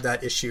don't have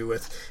that issue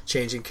with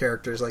changing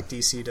characters like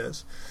DC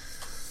does.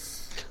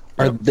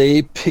 Are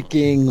they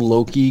picking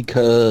Loki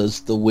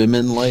because the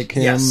women like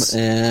him, Yes.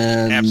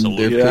 and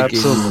Absolutely. they're Yeah, picking?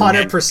 absolutely.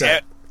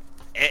 100%.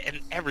 And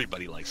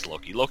everybody likes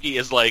Loki. Loki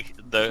is like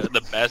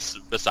the best,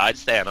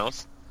 besides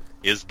Thanos,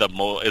 is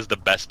the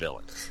best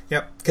villain.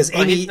 Yep, because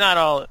Well, Amy. he's not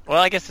all.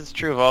 Well, I guess it's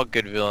true of all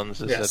good villains,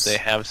 is Yes. that they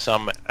have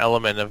some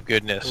element of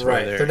goodness.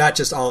 Right, Where they're not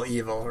just all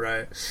evil,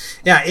 right?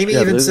 Yeah, Amy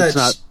Yeah, even it's said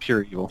not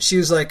pure evil. she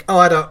was like, "Oh,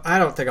 I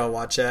don't think I'll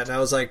watch that." And I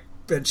was like,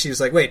 and she was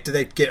like, "Wait, are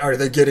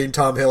they getting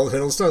Tom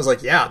Hiddleston?" I was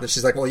like, "Yeah." And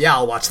she's like, "Well, yeah,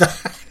 I'll watch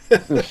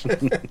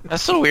that."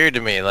 That's so weird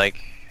to me. Like,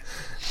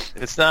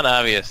 it's not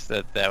obvious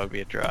that would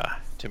be a draw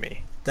to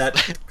me.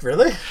 That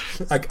really?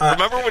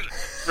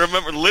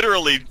 Remember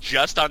literally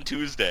just on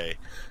Tuesday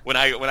when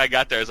I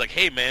got there, I was like,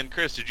 "Hey man,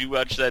 Chris, did you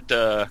watch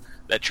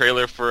that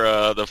trailer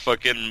for the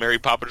fucking Mary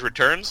Poppins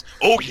Returns?"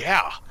 "Oh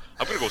yeah,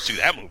 I'm gonna go see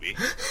that movie."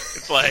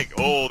 It's like,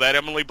 oh, that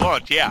Emily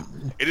Blunt, yeah.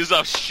 It is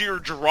a sheer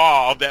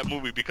draw of that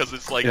movie, because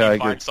it's like Yeah, I you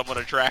agree. find someone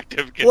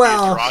attractive can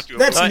Well, be a draw to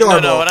that's a movie.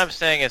 normal. No, what I'm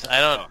saying is,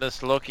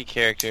 this Loki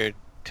character,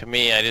 to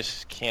me, I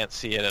just can't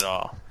see it at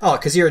all. Oh,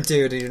 because you're a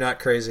dude and you're not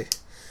crazy.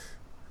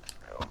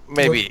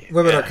 Maybe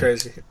Women yeah. are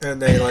crazy, and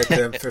they like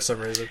them for some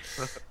reason.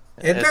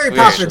 And That's Mary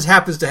weird. Poppins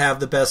happens to have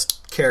the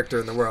best character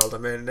in the world. I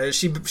mean,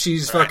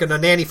 she's fucking a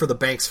nanny for the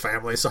Banks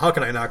family, so how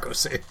can I not go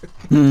see it?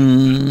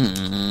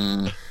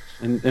 Hmm.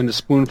 And a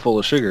spoonful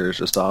of sugar is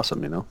just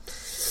awesome, you know.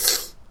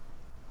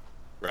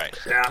 Right.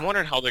 Yeah. I'm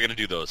wondering how they're gonna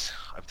do those.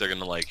 If they're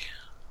gonna like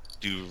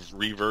do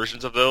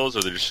reversions of those,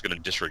 or they're just gonna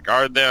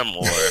disregard them,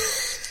 or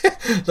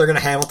They're gonna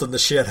Hamilton the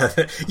shit out of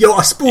it. Yo,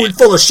 a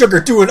spoonful of sugar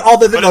doing all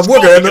the but it's sugar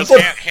cool and then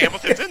because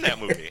Hamilton's in that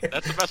movie.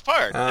 That's the best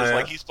part. Oh, It's yeah.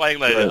 like he's playing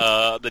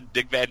the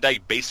Dick Van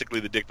Dyke, basically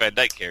the Dick Van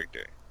Dyke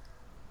character.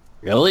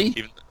 Really?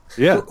 Even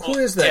Yeah. Who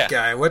is that Yeah.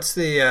 guy? What's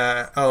the?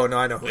 Oh no,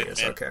 I know who he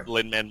is. Okay,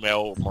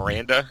 Lin-Manuel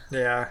Miranda.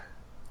 yeah.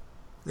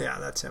 Yeah,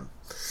 that's him.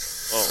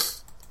 Oh,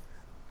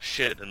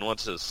 shit! And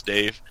what's this,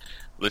 Dave?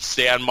 Let's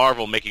stay on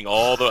Marvel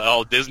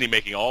Disney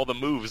making all the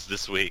moves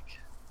this week.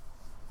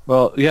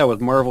 Well, yeah,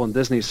 with Marvel and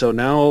Disney. So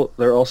now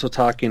they're also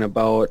talking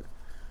about.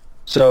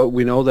 So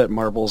we know that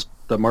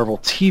the Marvel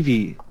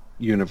TV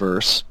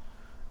universe.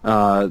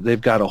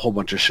 They've got a whole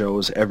bunch of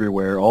shows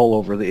everywhere, all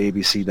over the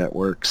ABC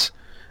networks.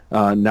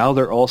 Now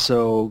they're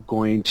also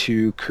going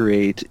to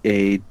create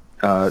a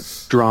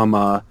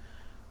drama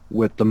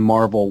with the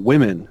Marvel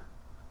women,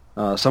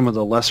 some of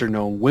the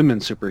lesser-known women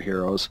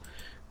superheroes.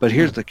 But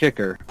here's the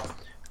kicker.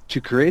 To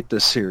create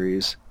this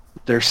series,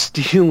 they're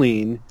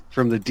stealing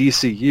from the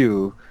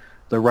DCU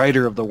the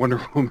writer of the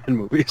Wonder Woman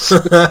movies.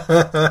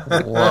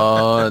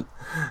 What?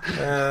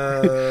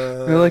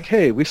 They're like,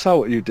 hey, we saw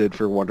what you did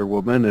for Wonder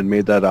Woman and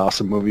made that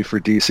awesome movie for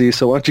DC,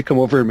 so why don't you come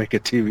over and make a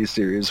TV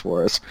series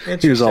for us?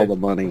 Here's all the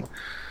money.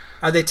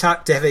 Have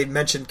they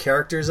mentioned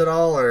characters at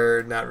all,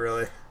 or not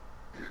really?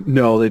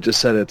 No, they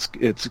just said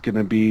it's going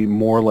to be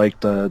more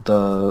like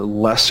the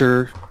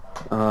lesser,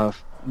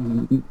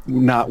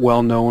 not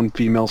well-known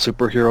female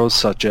superheroes,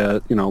 such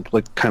as,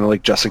 kind of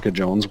like Jessica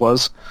Jones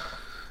was.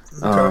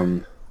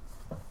 Okay.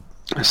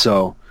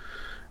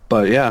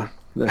 But yeah,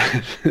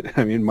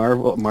 I mean,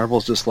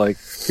 Marvel's just like,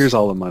 here's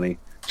all the money.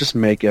 Just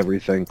make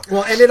everything.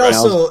 Well, and it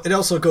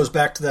also goes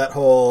back to that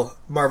whole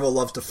Marvel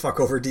loves to fuck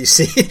over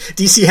DC.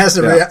 DC has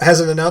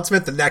an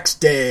announcement, the next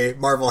day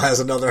Marvel has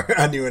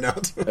a new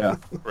announcement. Yeah,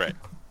 right.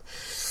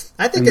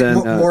 I think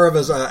more of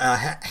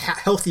a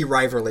healthy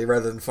rivalry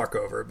rather than fuck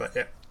over, but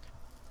yeah.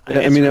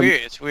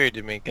 It's weird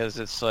to me because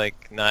it's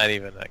like not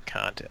even a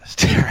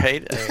contest,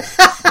 right?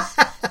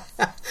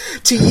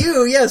 To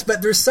you, yes,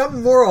 but there's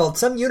some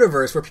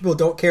universe where people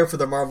don't care for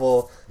the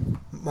Marvel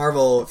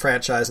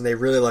franchise and they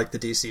really like the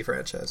DC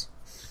franchise.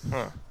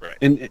 Huh.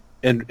 Right.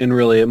 And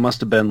really, it must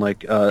have been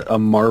like a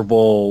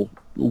Marvel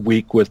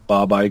week with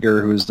Bob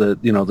Iger, who's the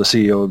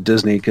CEO of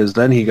Disney, because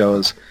then he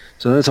goes.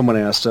 So then someone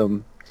asked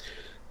him,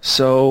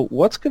 so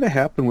what's going to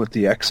happen with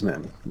the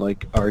X-Men?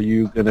 Like, are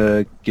you going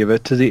to give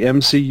it to the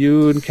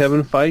MCU and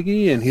Kevin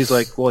Feige? And he's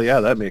like, well, yeah,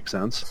 that makes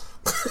sense.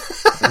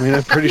 I mean,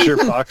 I'm pretty sure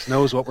Fox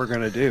knows what we're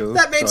going to do.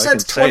 That made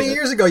sense 20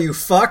 years ago, you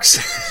fucks.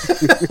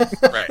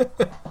 Right.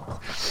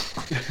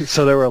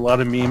 So there were a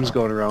lot of memes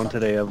going around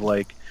today of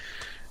like,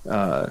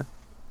 what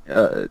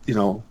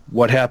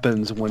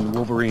happens when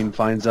Wolverine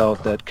finds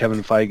out that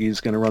Kevin Feige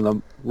is going to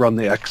run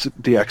the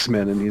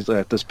X-Men, and he's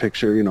at this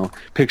picture of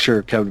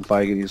Kevin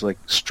Feige, and he's like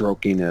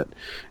stroking it,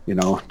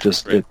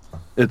 right.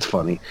 It's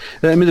funny.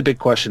 I mean, the big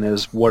question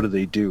is, what do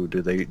they do?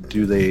 Do they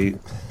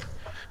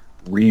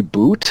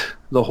reboot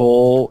the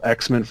whole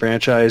X-Men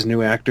franchise,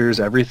 new actors,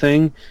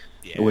 everything?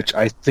 Yeah. Which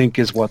I think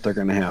is what they're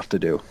going to have to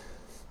do.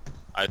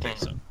 I think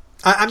so.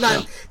 I'm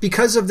not,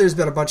 because there's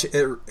been a bunch of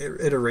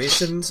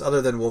iterations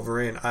other than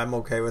Wolverine. I'm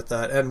okay with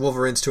that, and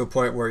Wolverine's to a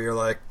point where you're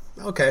like,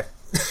 okay,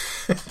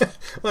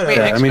 whatever.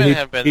 Yeah, I mean,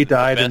 he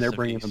died, and they're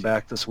bringing him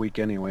back this week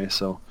anyway.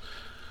 So,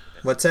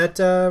 what's that,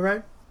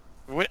 Ryan?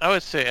 I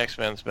would say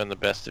X-Men's been the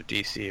best of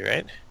DC,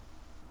 right?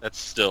 That's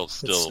still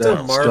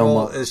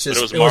Marvel. It's just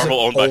it was Marvel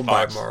owned by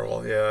Fox.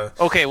 Marvel, yeah.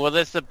 Okay, well,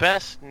 that's the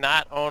best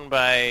not owned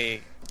by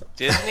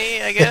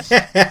Disney, I guess.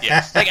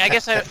 Yes.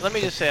 Let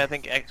me just say, I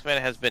think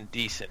X-Men has been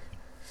decent.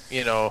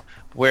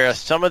 Whereas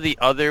some of the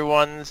other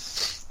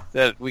ones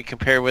that we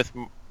compare with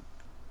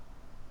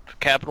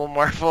Capital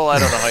Marvel, I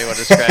don't know how you want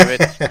to describe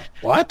it.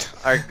 What?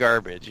 Are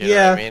garbage. You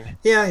know what I mean?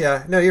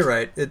 Yeah. No, you're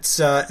right. It's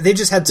they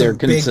just had some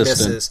big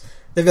misses.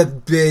 They've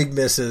had big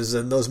misses,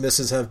 and those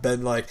misses have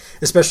been like,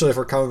 especially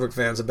for comic book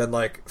fans, have been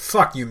like,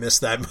 "Fuck, you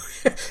missed that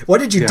movie. What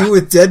did you do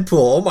with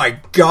Deadpool? Oh my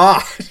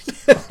god!"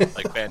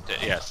 like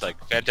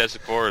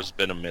Fantastic Four has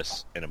been a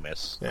miss, and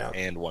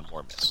one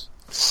more miss.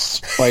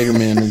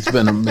 Spider-Man has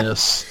been a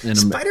miss.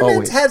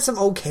 Spider-Man's had some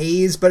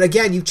okays, but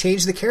again, you've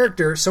changed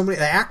the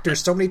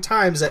actors so many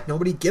times that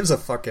nobody gives a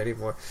fuck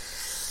anymore.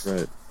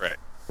 Right.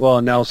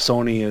 Well, now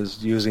Sony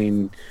is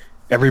using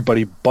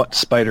everybody but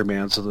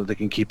Spider-Man so that they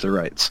can keep the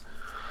rights.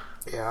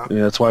 Yeah.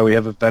 That's why we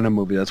have a Venom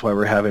movie. That's why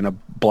we're having a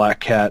Black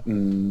Cat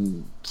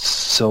and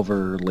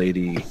Silver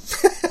Lady.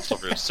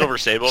 Silver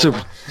Sable.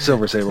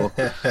 Silver Sable.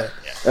 I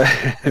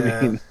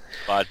mean,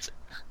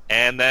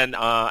 and then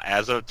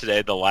as of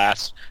today, the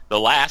last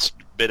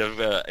bit of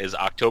is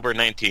October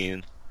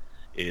 19th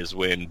is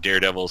when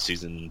Daredevil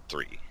season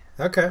 3.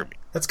 Okay,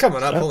 that's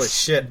coming up. Holy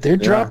shit! They're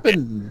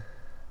dropping.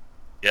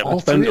 Yeah, all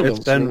three of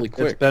those really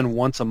quick. It's been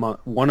one a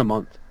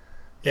month.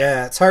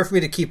 Yeah, it's hard for me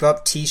to keep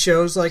up T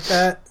shows like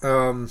that,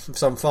 so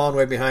I'm falling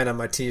way behind on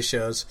my T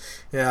shows.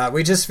 Yeah,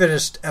 we just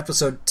finished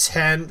episode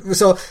 10.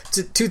 So,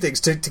 two things.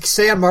 To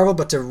stay on Marvel,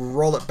 but to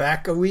roll it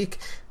back a week,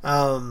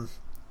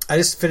 I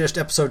just finished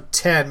episode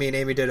 10, me and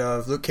Amy did,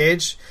 of Luke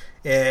Cage,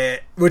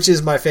 which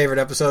is my favorite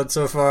episode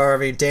so far. I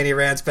mean, Danny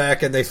Rand's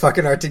back, and they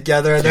fucking are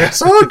together, and they're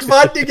so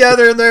fun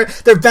together, and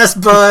they're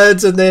best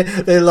buds, and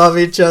they love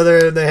each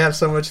other, and they have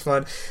so much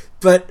fun.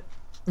 But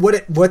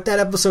what that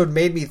episode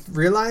made me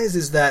realize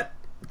is that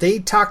they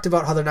talked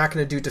about how they're not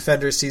going to do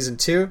Defenders Season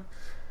 2.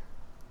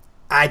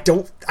 I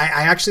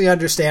actually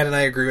understand and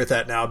I agree with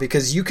that now,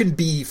 because you can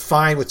be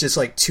fine with just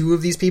like 2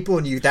 of these people,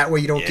 and that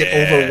way you don't get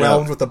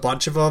overwhelmed with a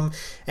bunch of them,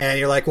 and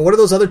you're like, well, what are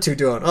those other 2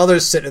 doing? Oh, they're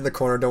sitting in the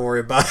corner, don't worry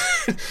about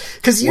it.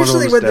 Because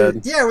usually when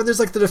there's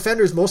like the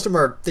defenders, most of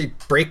them they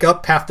break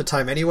up half the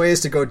time anyways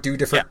to go do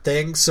different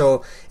things.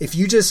 So if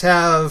you just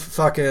have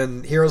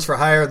fucking Heroes for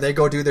Hire and they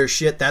go do their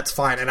shit, that's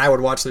fine, and I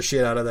would watch the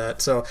shit out of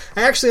that. So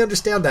I actually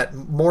understand that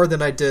more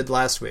than I did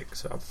last week.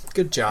 So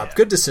good job,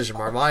 good decision,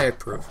 Marvel. I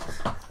approve.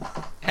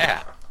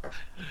 Yeah.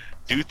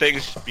 Do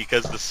things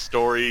because the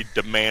story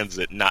demands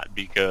it, not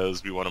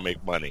because we want to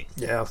make money.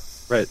 Yeah.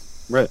 Right.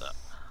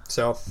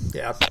 So,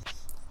 yeah.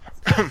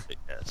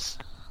 Yes.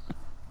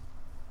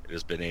 It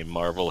has been a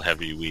Marvel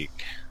heavy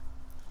week.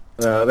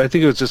 I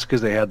think it was just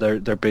because they had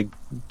their big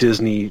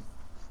Disney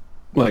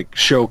like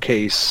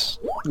showcase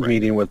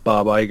meeting with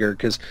Bob Iger,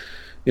 because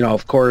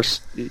of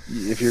course,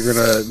 if you're going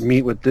to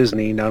meet with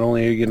Disney, not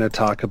only are you going to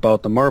talk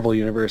about the Marvel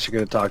universe, you're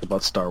going to talk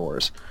about Star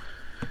Wars.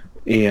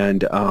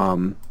 And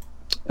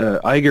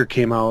Iger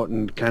came out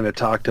and kind of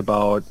talked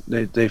about,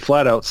 they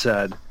flat out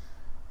said,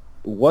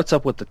 what's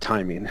up with the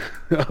timing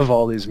of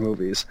all these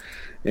movies?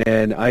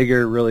 And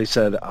Iger really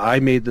said, I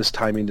made this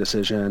timing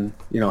decision,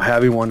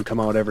 having one come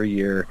out every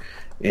year.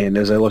 And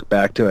as I look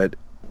back to it,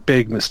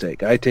 big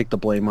mistake. I take the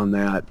blame on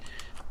that.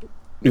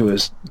 It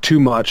was too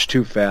much,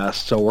 too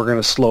fast, so we're going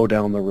to slow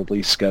down the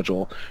release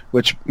schedule,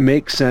 which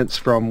makes sense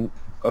from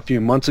a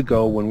few months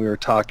ago when we were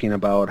talking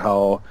about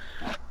how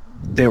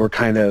they were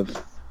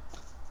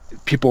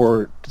people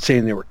were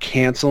saying they were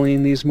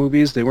canceling these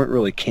movies. They weren't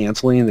really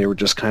canceling, they were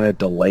just kind of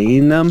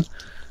delaying them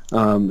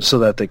so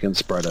that they can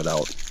spread it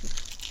out.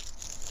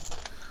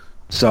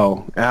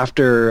 So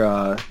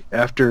after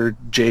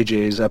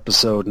JJ's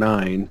episode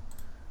 9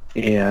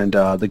 and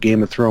the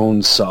Game of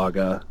Thrones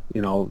saga,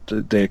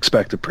 they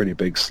expect a pretty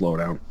big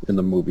slowdown in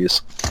the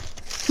movies.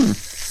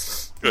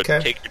 Good. Okay.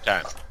 Take your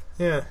time.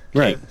 Yeah.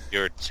 Right. Take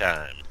your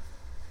time.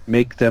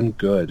 Make them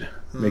good.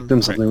 Make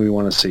them something we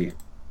want to see.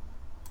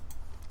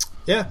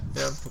 Yeah,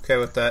 I'm okay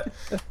with that.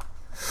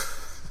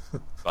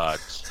 But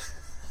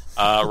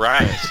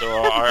Ryan, so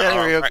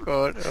That real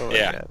quote. Oh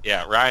my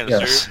God. Ryan, Yes.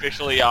 so you're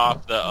officially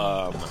off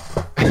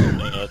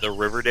the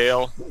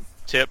Riverdale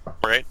tip,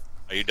 right?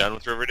 Are you done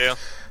with Riverdale?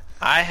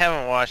 I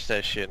haven't watched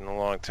that shit in a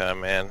long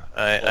time, man.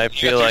 I You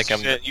feel got like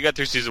through you got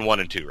through season 1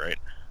 and 2, right?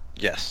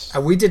 Yes.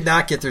 We did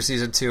not get through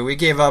season 2. We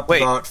gave up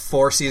Wait. about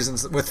 4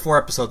 seasons with 4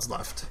 episodes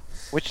left.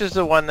 Which is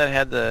the one that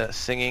had the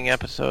singing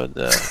episode?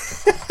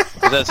 Was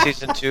that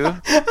season 2?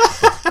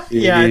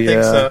 Yeah, I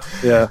think so.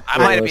 Yeah, I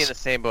might be in the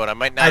same boat. I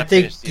might not. I have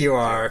think finished season you 2.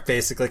 are,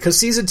 basically, because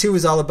season 2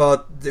 is all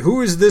about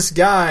who is this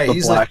guy?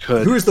 The Black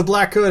Hood. Who's the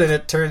Black Hood? And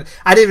it turned.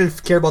 I didn't even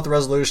care about the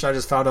resolution. I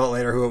just found out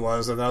later who it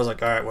was, and I was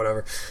like, all right,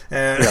 whatever.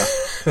 And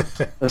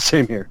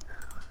Same here.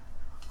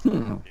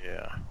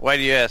 Yeah. Why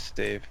do you ask,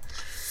 Dave?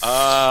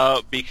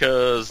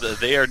 Because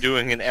they are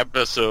doing an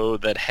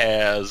episode that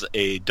has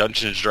a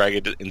Dungeons &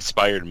 Dragons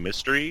inspired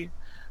mystery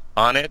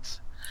on it.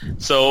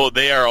 So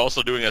they are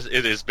also doing it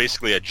is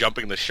basically a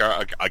jumping the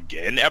shark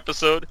again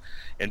episode,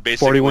 and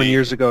basically 41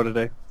 years ago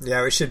today.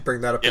 yeah, we should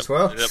bring that up as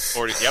well.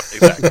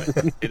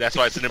 Exactly. That's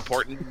why it's an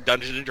important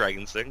Dungeons and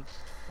Dragons thing.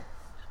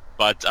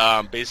 But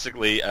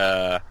basically,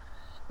 the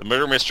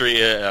murder mystery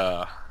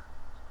that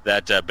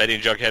Betty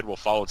and Jughead will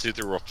follow suit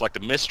to reflect a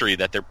mystery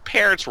that their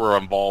parents were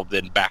involved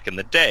in back in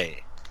the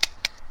day.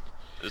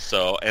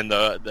 So, and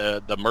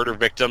the murder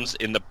victims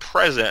in the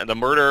present,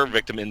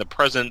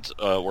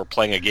 were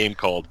playing a game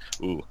called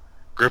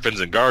Griffins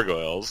and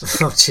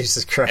Gargoyles. Oh,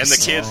 Jesus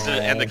Christ!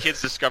 And the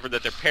kids discovered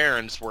that their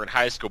parents were in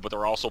high school, but they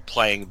were also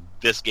playing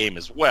this game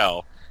as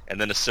well.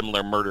 And then a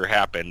similar murder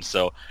happened.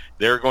 So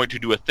they're going to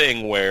do a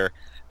thing where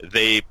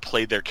they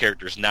played their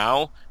characters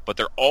now, but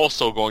they're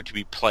also going to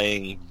be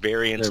playing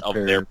variants of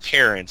their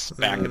parents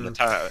back in the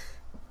time.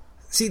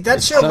 See, that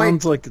It show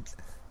sounds might. like it's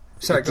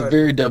Sorry, a go ahead.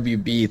 very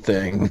WB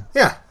thing.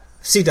 Yeah,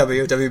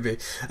 CW,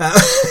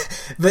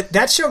 WB. But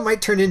that show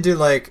might turn into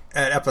like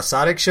an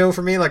episodic show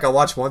for me. Like I'll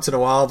watch once in a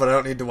while, but I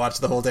don't need to watch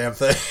the whole damn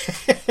thing.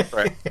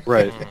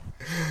 Right.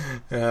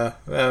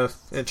 Yeah,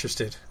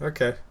 interesting.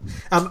 Okay.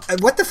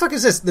 What the fuck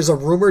is this? There's a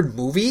rumored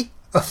movie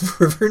of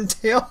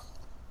Riverdale?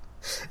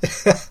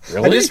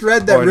 Really? I just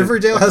read that Oh, I didn't-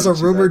 Riverdale I has a didn't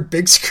see rumored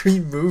big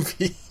screen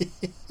movie.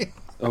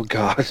 Oh,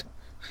 God.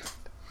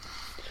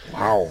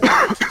 Wow.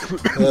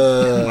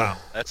 Wow,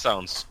 that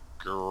sounds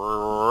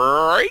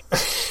great.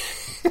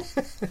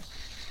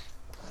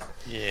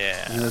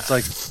 Yeah. And it's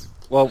like,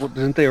 well,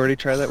 didn't they already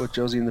try that with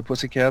Josie and the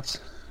Pussycats?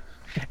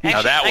 Actually,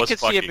 Now that I was could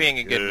see it fucking being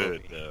a good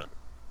movie. though.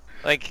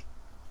 Like,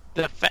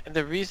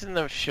 the reason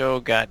the show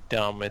got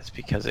dumb is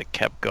because it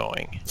kept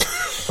going.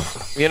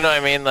 You know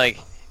what I mean? Like,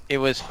 it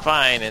was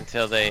fine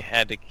until they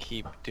had to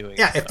keep doing.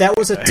 Yeah, if that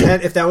was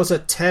a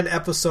 10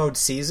 episode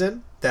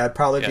season, that'd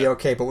probably be Yeah.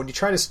 okay. But when you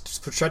try to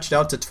stretch it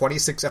out to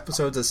 26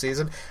 episodes a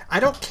season, I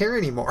don't care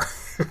anymore.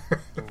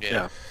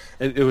 Yeah.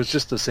 It was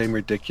just the same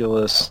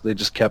ridiculous. They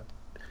just kept.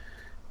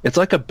 It's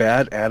like a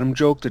bad Adam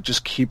joke that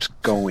just keeps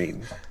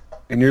going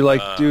And you're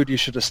like, dude, you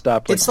should have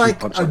stopped. It's two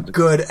like a punchlines.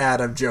 good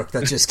Adam joke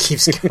that just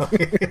keeps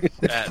going.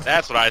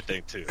 That's what I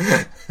think too.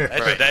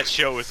 That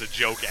show is a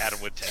joke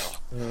Adam would tell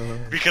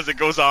because it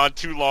goes on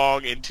too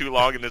long, and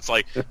it's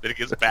like then it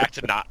gets back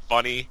to not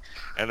funny,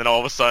 and then all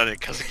of a sudden,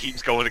 because it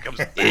keeps going, it comes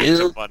back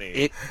to funny.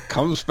 It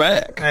comes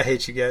back. I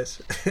hate you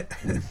guys.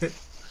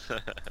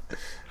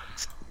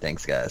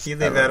 Thanks, guys. You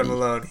leave Adam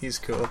alone. He's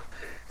cool.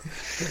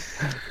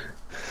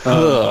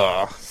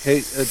 Hey,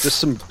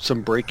 just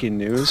some breaking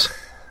news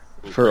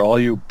for all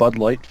you Bud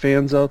Light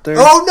fans out there.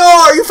 Oh no!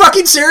 Are you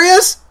fucking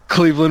serious?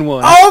 Cleveland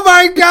won. Oh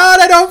my god!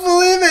 I don't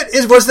believe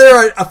it. Was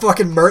there a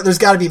fucking murder? There's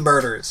got to be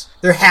murders.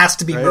 There has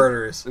to be Right?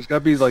 murders. There's got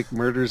to be like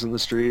murders in the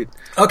street.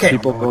 Okay.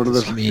 People going to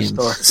the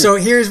store. So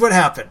here's what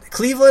happened.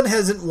 Cleveland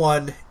hasn't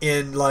won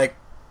in like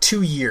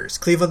 2 years.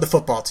 Cleveland, the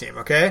football team.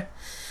 Okay.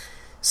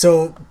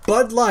 So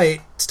Bud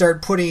Light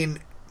started putting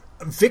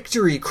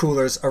victory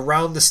coolers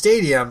around the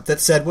stadium that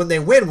said when they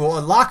win, we'll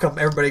unlock them.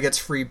 Everybody gets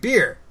free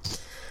beer.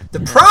 The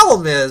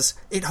problem is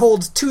it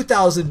holds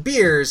 2,000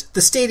 beers.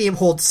 The stadium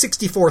holds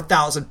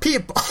 64,000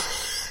 people.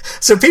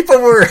 So people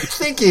were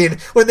thinking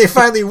when they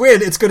finally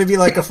win, it's going to be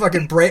like a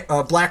fucking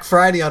Black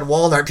Friday on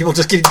Walmart. People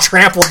just getting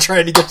trampled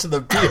trying to get to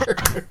the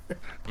beer.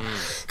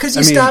 Because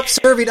you stopped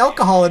serving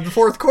alcohol in the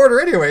fourth quarter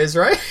anyways,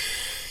 right?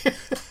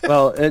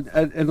 Well,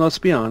 and let's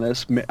be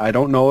honest. I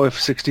don't know if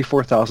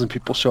 64,000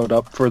 people showed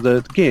up for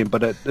the game,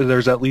 but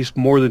there's at least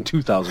more than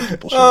 2,000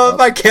 people showed up.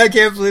 I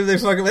can't believe they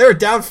were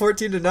down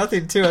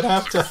 14-0 too at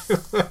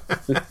halftime.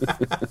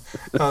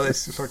 Oh,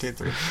 it's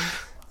 14-3.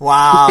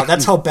 Wow,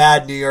 that's how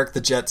bad New York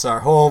the Jets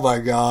are. Oh my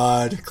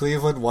God,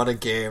 Cleveland won a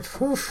game.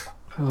 Whew.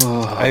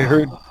 I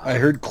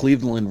heard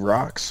Cleveland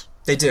rocks.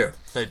 They do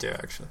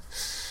actually.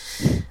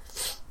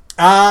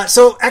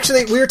 So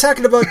actually, we were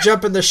talking about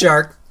jumping the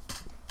shark.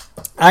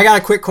 I got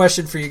a quick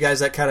question for you guys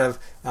that kind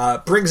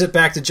of brings it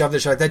back to Jump the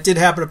Shark. That did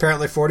happen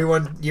apparently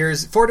 41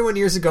 years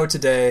ago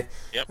today.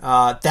 Yep.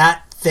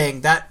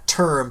 That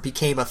term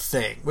became a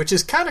thing, which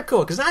is kind of cool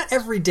because not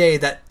every day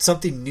that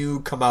something new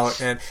come out,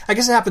 and I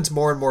guess it happens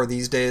more and more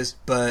these days,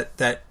 but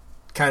that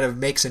kind of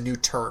makes a new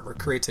term or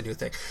creates a new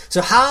thing.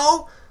 So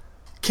how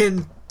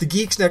can the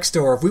Geeks Next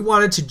Door, if we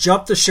wanted to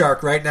jump the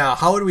shark right now,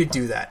 how would we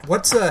do that?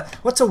 What's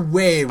a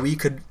way we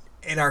could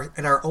in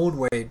our own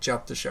way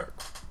jump the shark?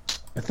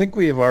 I think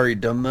we have already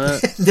done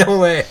that. No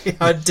way.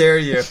 How dare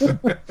you?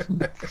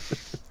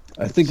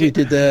 I think we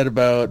did that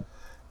about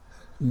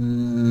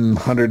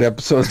 100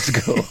 episodes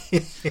ago.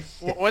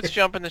 What's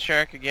jumping the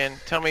shark again?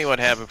 Tell me what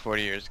happened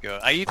 40 years ago.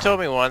 You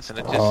told me once, and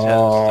it just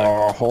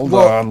Hold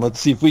on. Let's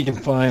see if we can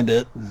find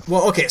it.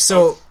 Well, okay,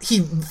 so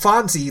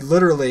Fonzie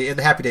literally in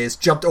the Happy Days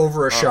jumped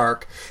over a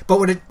shark, but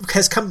what it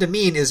has come to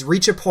mean is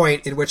reach a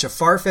point in which a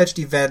far-fetched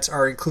events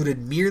are included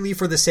merely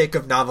for the sake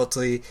of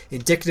novelty,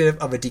 indicative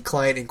of a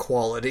decline in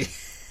quality.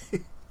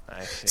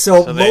 I see.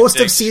 So they most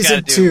of just season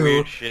gotta do 2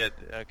 weird shit.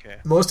 Okay.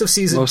 Most of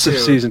season Most of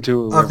season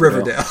 2 of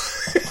Riverdale.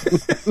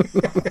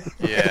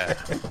 Yeah.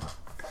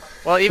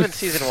 Well, even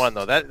season 1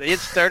 though, that it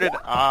started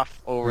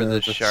off over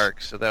the shark,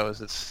 so that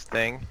was its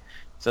thing.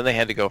 So they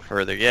had to go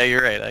further. Yeah,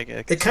 you're right.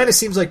 I It kind of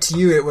seems like to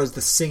you it was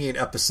the singing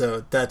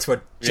episode. That's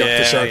what jumped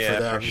the shark for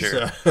them. For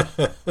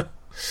sure.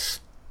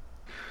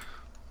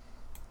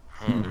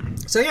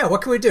 So yeah,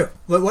 what can we do?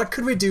 What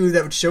could we do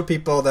that would show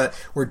people that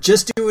we're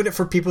just doing it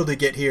for people to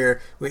get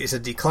here? It's a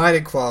decline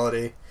in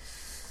quality.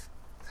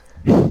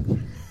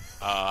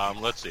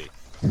 Let's see.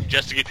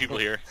 Just to get people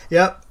here,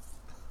 Yep.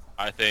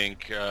 I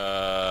think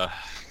Ryan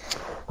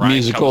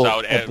Musical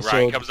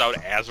Ryan comes out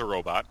as a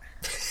robot.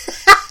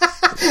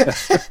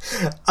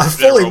 I'm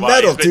fully robot.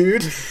 metal, He's been-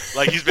 dude.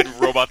 Like he's been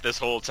robot this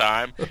whole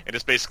time, and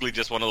it's basically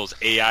just one of those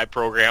AI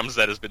programs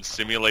that has been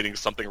simulating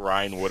something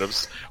Ryan would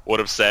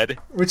have said.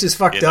 Which is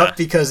fucked Yeah. up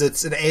because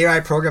it's an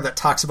AI program that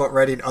talks about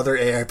writing other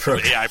AI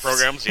programs. AI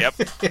programs, yep.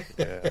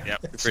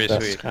 Yep. Pretty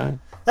sweet.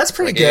 That's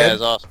pretty Yeah, good.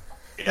 it's awesome.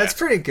 Yeah. That's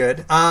pretty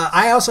good.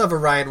 I also have a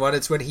Ryan one.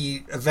 It's when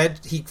he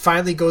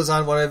finally goes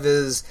on one of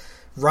his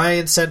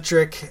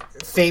Ryan-centric,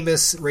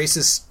 famous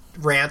racist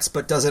rants,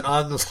 but does it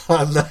on the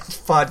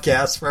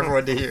podcast for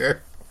everyone to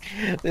hear.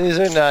 These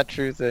are not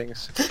true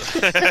things.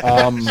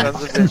 Um,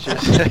 Sons of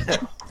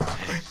bitches.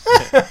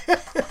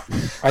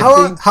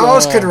 How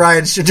else could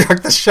Ryan should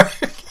drug the shark?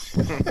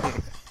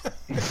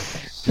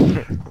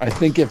 I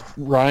think if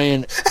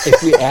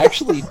we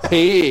actually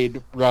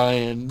paid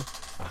Ryan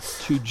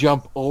to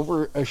jump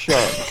over a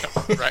shark,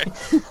 Right.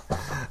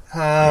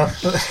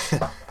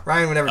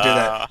 Ryan would never do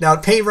that. Now,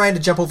 paying Ryan to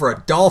jump over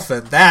a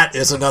dolphin, that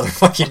is another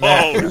fucking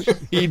matter. Oh,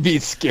 he'd be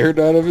scared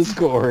out of his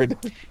gourd.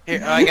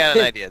 Here, I got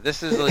an idea.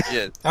 This is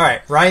legit. All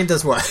right, Ryan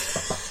does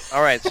what?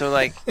 All right, so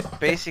like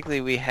basically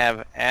we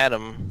have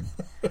Adam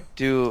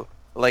do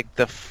like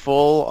the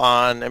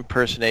full-on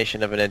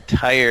impersonation of an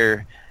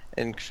entire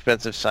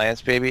Expensive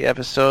Science Baby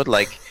episode,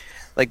 like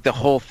the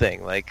whole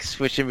thing, like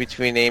switching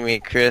between Amy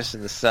and Chris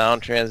and the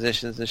sound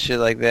transitions and shit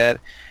like that,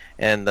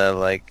 and the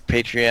like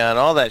Patreon,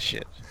 all that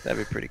shit. That'd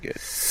be pretty good.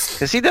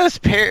 Because he does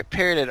parrot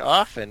it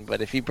often,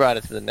 but if he brought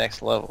it to the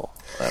next level,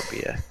 that'd be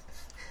a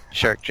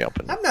shark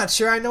jumping. I'm not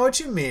sure I know what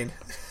you mean.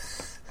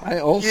 I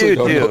also You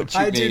don't do. know what you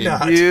I mean. do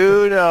not.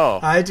 You know.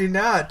 I do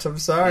not. I'm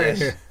sorry.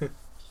 Yes.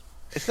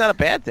 It's not a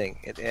bad thing,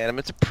 Adam.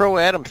 It's a pro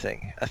Adam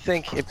thing. I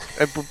think it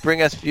would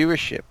bring us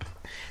viewership.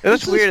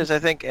 What's weird is I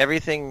think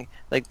everything,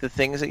 like the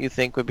things that you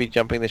think would be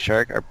jumping the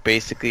shark, are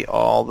basically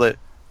all the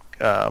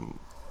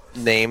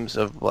names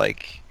of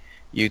like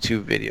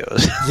YouTube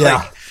videos.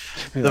 Yeah.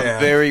 The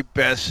very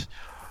best,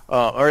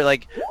 or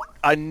like,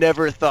 I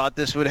never thought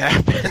this would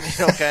happen.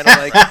 Kind of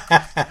like,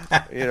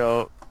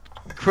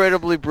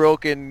 incredibly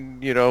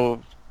broken.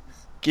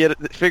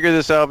 Figure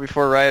this out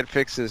before Riot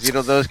fixes.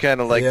 Those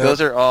kind of like those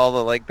are all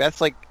the like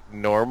that's like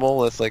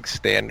normal. That's like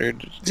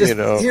standard.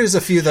 Here's a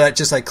few that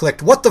just like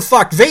clicked. What the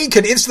fuck? Vayne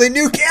can instantly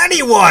nuke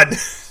anyone.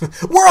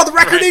 World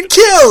record in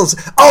kills.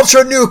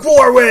 Ultra nuke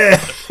Warwick.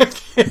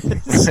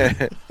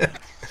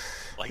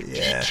 Like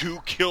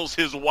D2 kills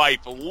his wife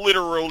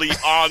literally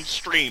on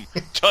stream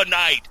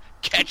tonight.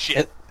 Catch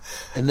it.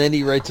 And then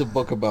he writes a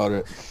book about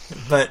it.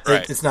 But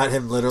Right. it's not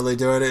him literally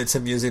doing it. It's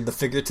him using the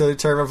figurative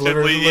term of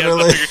Simply,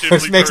 literally, the figuratively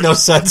which makes no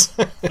sense.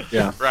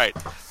 Yeah. Right.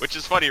 Which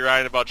is funny,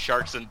 Ryan, about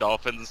sharks and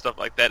dolphins and stuff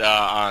like that.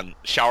 On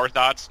shower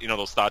thoughts,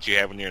 those thoughts you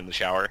have when you're in the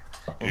shower.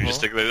 You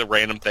just think of the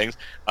random things.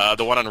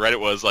 The one on Reddit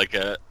was like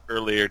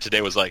earlier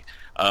today was like,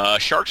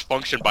 sharks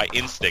function by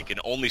instinct and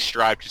only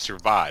strive to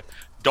survive.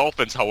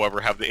 Dolphins,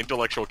 however, have the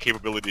intellectual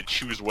capability to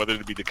choose whether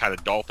to be the kind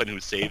of dolphin who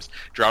saves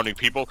drowning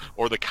people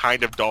or the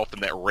kind of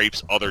dolphin that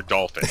rapes other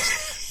dolphins.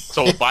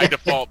 So by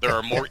default, there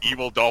are more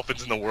evil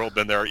dolphins in the world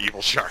than there are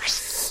evil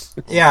sharks.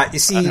 Yeah, you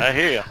see, I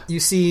hear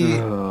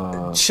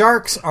you.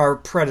 sharks are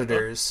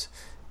predators.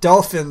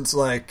 Dolphins,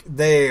 like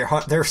they're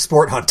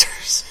sport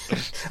hunters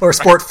or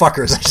sport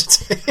fuckers, I should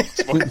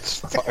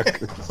say.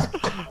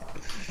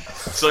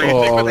 So you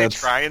think when they that's-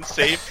 try and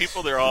save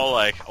people, they're all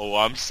like, "Oh,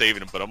 I'm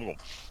saving him, but I'm gonna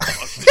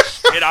fuck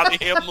the shit out of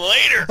him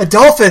later." A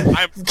dolphin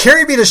I'm-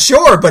 carry me to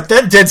shore, but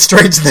then did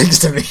strange things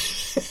to me.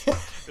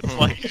 It's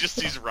like he just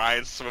sees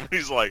Ryan swim, and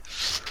he's like,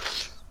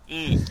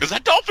 "Is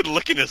that dolphin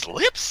licking his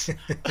lips?"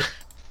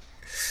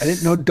 I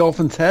didn't know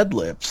dolphins had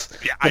lips.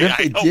 Yeah, But if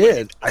I they know,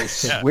 did, but- I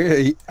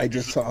swear I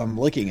just saw him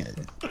licking it.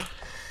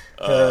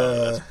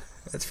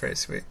 That's very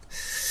sweet.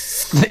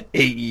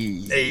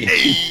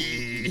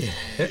 Hey.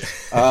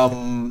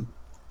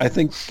 I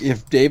think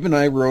if Dave and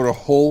I wrote a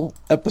whole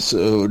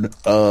episode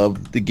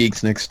of The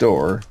Geeks Next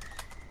Door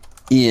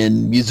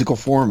in musical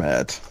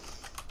format,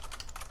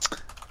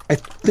 I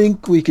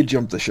think we could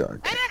jump the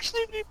shark. That'd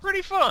actually be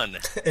pretty fun.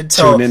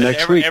 Until Tune in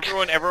next week.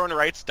 Everyone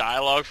writes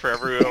dialogue for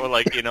everyone.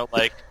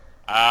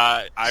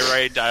 I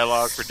write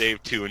dialogue for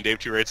Dave 2, and Dave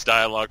 2 writes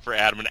dialogue for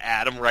Adam, and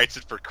Adam writes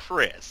it for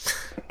Chris,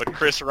 but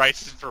Chris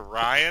writes it for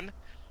Ryan.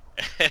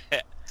 that'd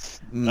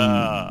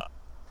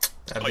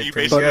But be you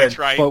pretty basically good.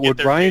 try and But get would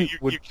their, Ryan- you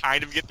would-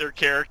 kind of get their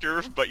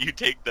character, but you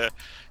take the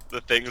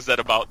things that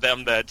about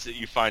them that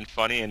you find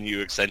funny and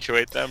you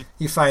accentuate them.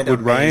 You find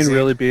Would Ryan amazing.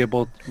 really be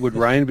able? Would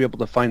Ryan be able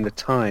to find the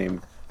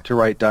time to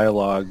write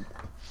dialogue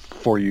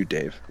for you,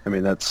 Dave? I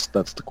mean, that's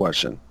the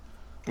question.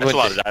 That's a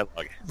lot of dialogue.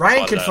 That's a Ryan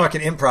lot can of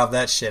fucking improv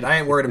that shit. I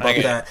ain't worried about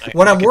can- that. I-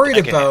 What I I'm can- worried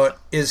I can- about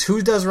is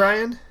who does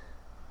Ryan?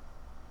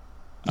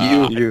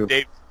 You.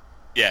 Dave,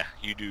 yeah,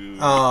 you do.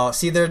 Oh,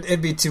 see,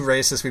 it'd be too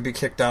racist. We'd be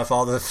kicked off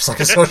all the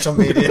fucking social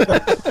media.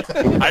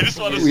 I just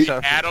want to see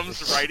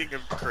Adam's writing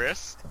of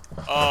Chris.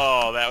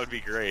 Oh, that would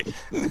be great.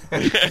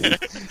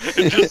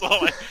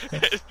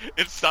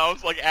 It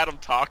sounds like Adam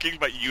talking,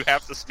 but you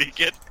have to speak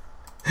it.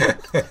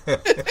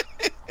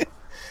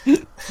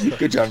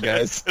 Good job,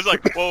 guys. It's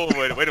like, whoa,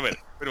 wait a minute.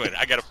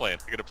 I got a plan.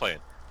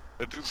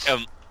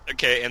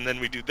 Okay, and then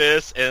we do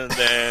this, and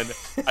then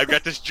I've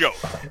got this joke.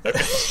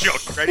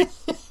 Ready?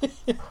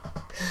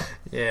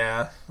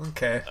 Yeah.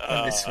 Okay.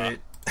 That'd be sweet.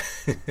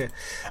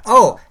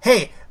 Oh,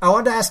 hey, I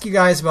wanted to ask you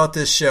guys about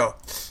this show.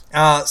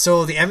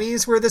 So the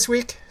Emmys were this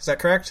week. Is that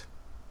correct?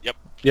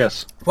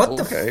 Yes. What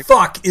Okay. the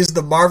fuck is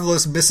the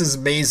marvelous Mrs.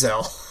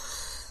 Maisel?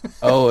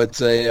 Oh,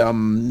 it's a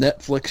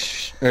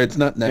Netflix. Or it's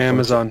not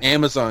Netflix.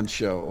 Amazon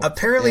show.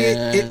 Apparently,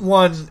 it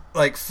won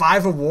like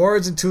 5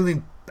 awards,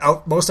 including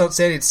most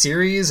outstanding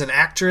series, an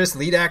actress,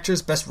 lead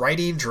actress, best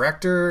writing,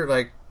 director.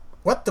 Like,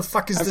 what the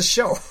fuck is this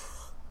show?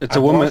 It's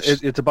I've a woman.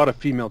 watched- it's about a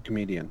female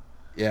comedian.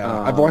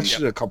 Yeah, I've watched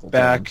it a couple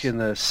Back times. in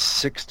the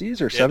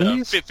 60s or Yeah, no,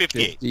 70s?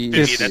 58. 50s.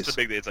 58. That's the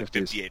big. It's like 50s.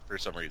 58 for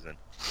some reason.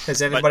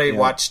 Has anybody yeah.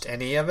 watched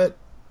any of it?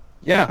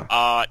 Yeah,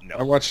 No.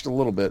 I watched a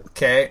little bit.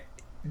 Okay.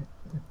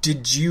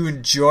 Did you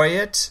enjoy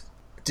it?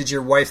 Did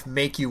your wife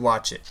make you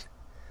watch it?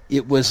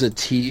 It was a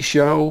tea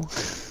show.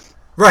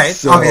 Right,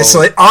 So-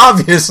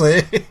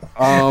 obviously.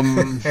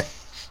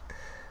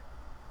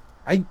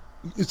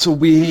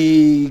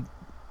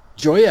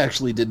 Joy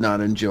actually did not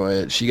enjoy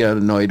it. She got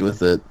annoyed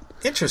with it.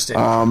 Interesting.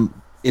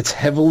 It's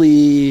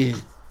heavily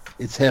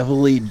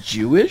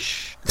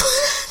Jewish.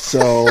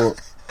 So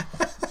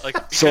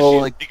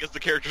Because the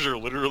characters are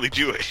literally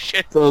Jewish.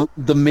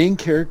 the main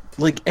character,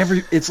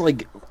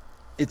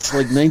 it's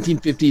like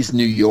 1950s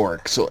New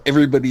York, so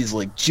everybody's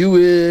like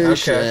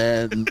Jewish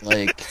and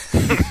like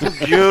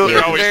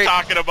They're always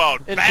talking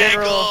about in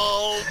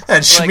bagels And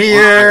like,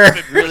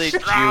 schmear. really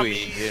pastrami.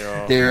 Jewy, you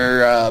know.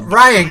 they're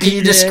Ryan, can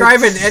you describe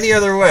it any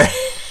other way?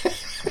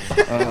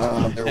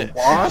 they're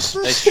wasps.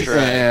 Nice try.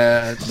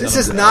 And, This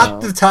is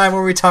not the time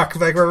where we talk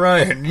like we're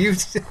Ryan. You.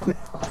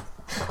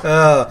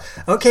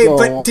 Okay, So-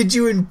 but did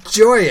you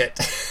enjoy it?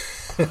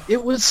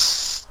 It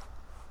was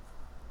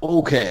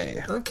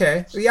okay.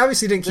 Okay, we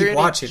obviously didn't Is there keep any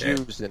watching it.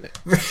 Jews in it?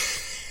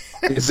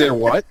 Is there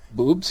what?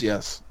 Boobs?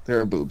 Yes, there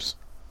are boobs.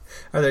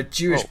 Are there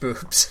Jewish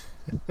boobs?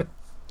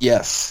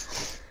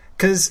 Yes.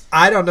 Because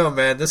I don't know,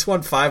 man. This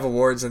won 5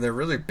 awards, and they're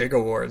really big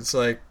awards.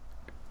 Like,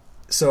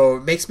 so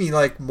it makes me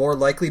like more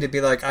likely to be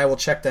like, I will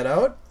check that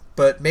out.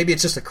 But maybe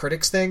it's just a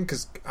critics thing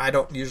because I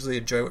don't usually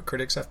enjoy what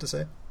critics have to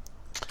say.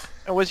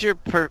 And was your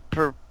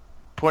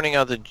pointing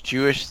out the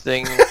Jewish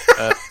thing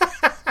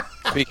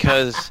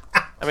because,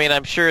 I mean,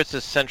 I'm sure it's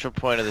a central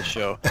point of the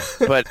show,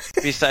 but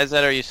besides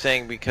that, are you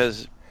saying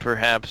because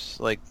perhaps,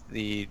 like,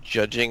 the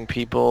judging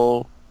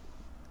people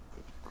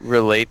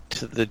relate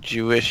to the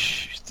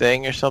Jewish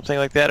thing or something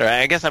like that? Or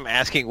I guess I'm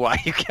asking why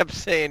you kept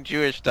saying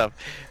Jewish stuff.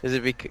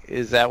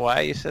 Is that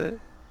why you said it?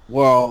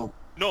 Well,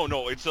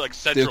 No, it's like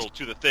central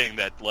to the thing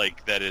that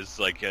is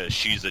like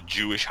she's a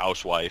Jewish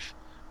housewife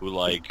who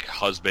like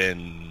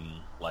husband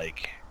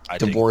like I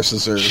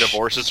divorces her. think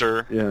divorces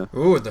her. Yeah.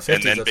 Ooh, in the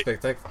 50s, then that's a ba- big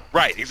thing.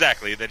 Right,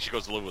 exactly. Then she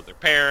goes to live with her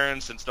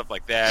parents and stuff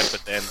like that.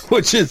 But then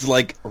Which is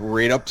like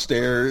right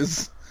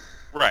upstairs.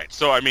 right,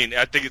 so I mean,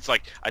 I think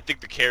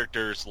the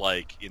characters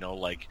like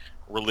like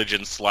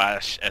religion /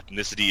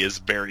 ethnicity is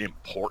very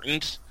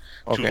important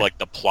Okay. to like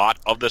the plot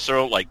of the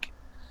show. Like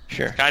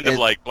Sure. kind of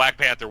like Black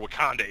Panther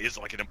Wakanda is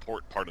like an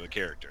important part of the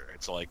character.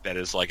 It's like that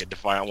is like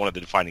one of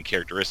the defining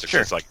characteristics. Sure.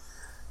 It's like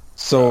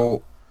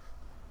So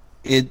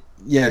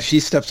she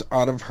steps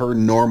out of her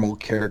normal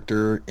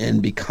character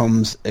and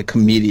becomes a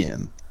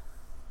comedian.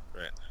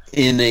 Right.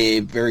 In a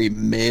very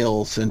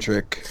male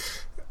centric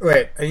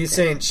Wait, are you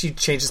saying she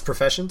changes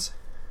professions?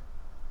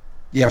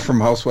 from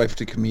housewife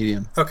to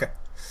comedian. Okay.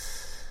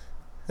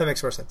 That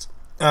makes more sense.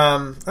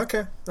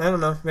 Okay. I don't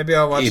know. Maybe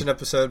I'll watch an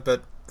episode,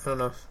 but I don't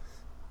know.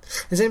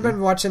 Is anybody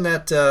watching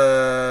that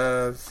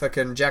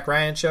fucking Jack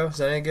Ryan show? Is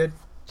that any good?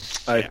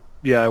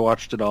 I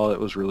watched it all. It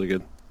was really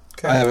good.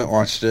 Okay. I haven't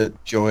watched it.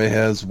 Joy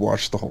has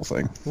watched the whole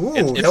thing. Ooh,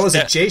 It's that was a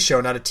that- J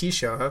show, not a T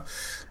show, huh?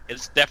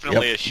 it's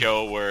definitely a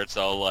show where it's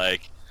all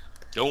like,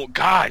 "Don't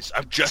guys,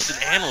 I'm just an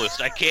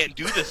analyst. I can't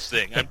do this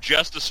thing. I'm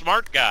just a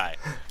smart guy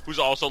who's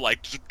also like."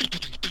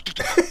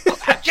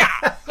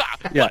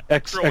 Yeah,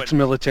 throwing-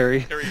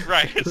 ex-military.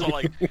 Right. It's all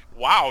like,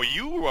 wow,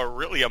 you are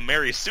really a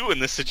Mary Sue in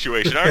this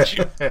situation, aren't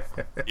you?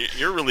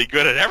 You're really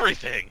good at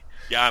everything.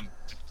 Yeah, I'm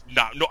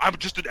not. No, I'm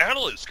just an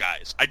analyst,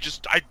 guys.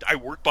 I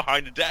work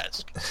behind a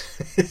desk.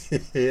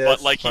 Yeah,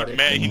 But like funny.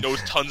 he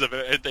knows tons of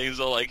things.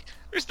 So like,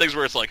 there's things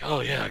where it's like,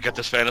 oh yeah, I got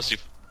this fantasy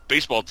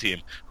baseball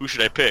team. Who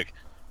should I pick?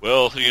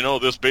 Well,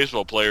 this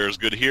baseball player is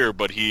good here,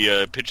 but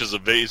he pitches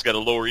he's got a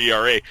lower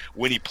ERA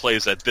when he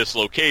plays at this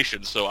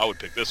location, so I would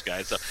pick this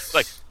guy. So it's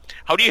like,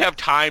 how do you have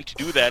time to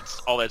do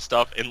all that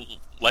stuff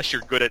unless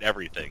you're good at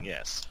everything?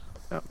 Yes.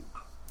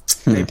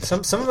 Hey,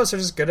 some of us are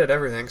just good at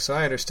everything, so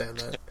I understand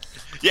that.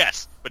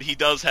 Yes, but he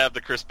does have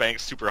the Chris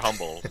Banks super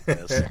humble,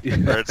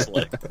 where it's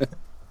like,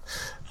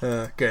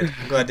 Good.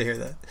 I'm glad to hear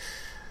that.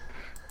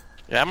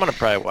 Yeah, I'm gonna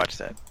probably watch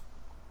that.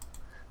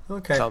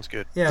 Okay. Sounds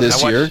good. Yeah,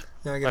 This I year? watched-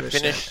 yeah, I'll give I it a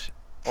shot. finished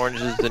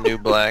Orange is the New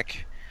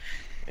Black,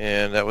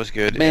 and that was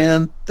good.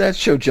 Man, that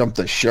show jumped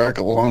the shark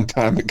a long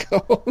time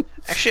ago.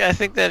 Actually, I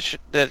think that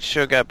that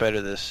show got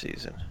better this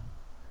season.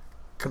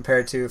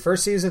 Compared to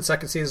first season,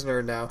 second season,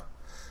 or now?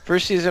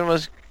 First season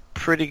was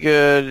pretty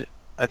good.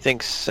 I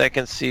think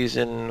second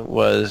season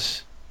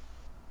was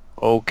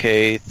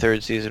okay.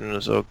 Third season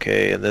was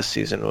okay, and this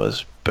season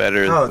was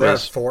better. Oh, there are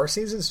Was- 4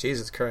 seasons?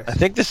 Jesus Christ. I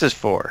think this is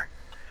 4.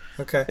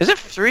 Okay. Is it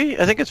 3?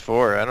 I think it's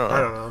 4. I don't know. I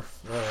don't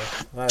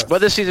know. But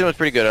this season was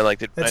pretty good. I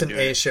liked it. That's I an knew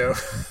A it. show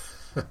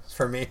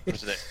for me.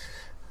 what's the-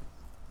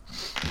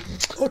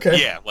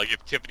 Okay. yeah, like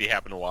if Tiffany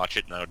happened to watch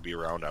it and I would be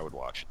around, I would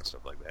watch it and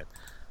stuff like that.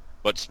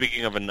 But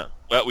speaking of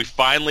we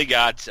finally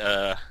got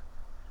a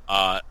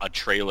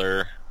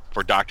trailer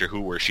for Doctor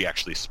Who where she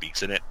actually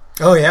speaks in it.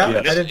 Oh yeah, Yeah.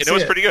 I didn't And see it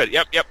was it. pretty good.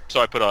 Yep. So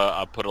I put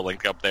a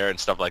link up there and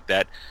stuff like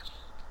that.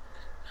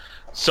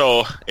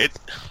 So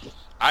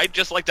I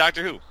just like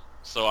Doctor Who,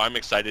 so I'm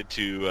excited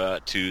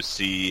to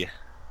see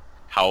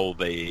how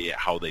they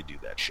do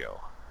that show.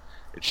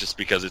 It's just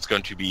because it's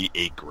going to be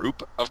a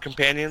group of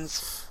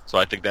companions, so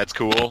I think that's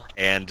cool.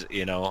 And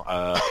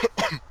I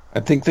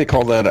think they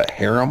call that a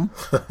harem.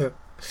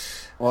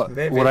 Well,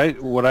 Maybe.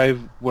 what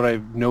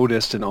I've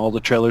noticed in all the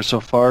trailers so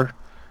far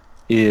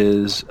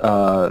is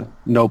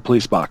no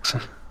police box.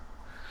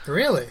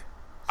 Really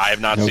I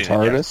have not No seen it yet.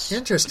 TARDIS.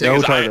 interesting.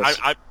 No Because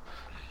TARDIS.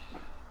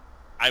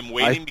 I'm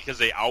waiting because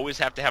they always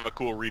have to have a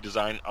cool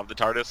redesign of the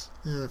TARDIS.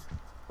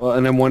 Well,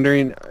 and I'm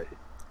wondering,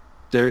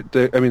 there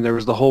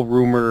was the whole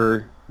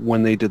rumor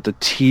when they did the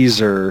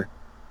teaser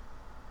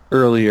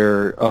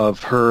earlier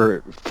of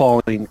her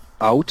falling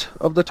out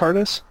of the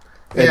TARDIS,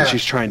 and Yeah.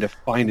 she's trying to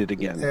find it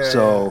again. Yeah,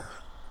 So,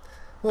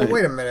 Well,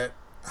 wait a minute.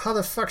 How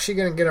the fuck's she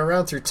gonna get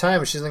around through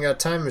time if she hasn't got a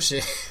time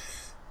machine?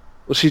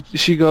 well,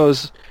 she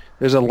goes.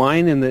 There's a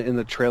line in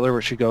the trailer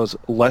where she goes,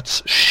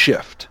 "Let's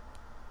shift,"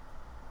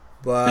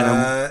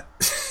 But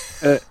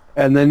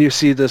and then you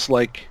see this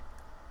like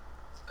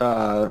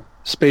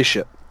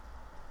spaceship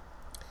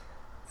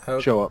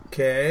show up.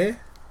 okay,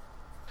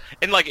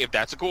 And like, if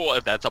that's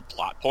a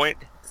plot point,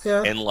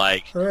 yeah, and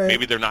like All right.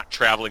 maybe they're not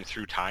traveling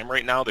through time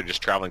right now, they're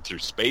just traveling through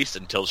space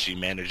until she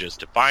manages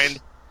to find,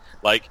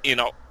 like,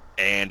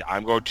 and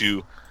I'm going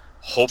to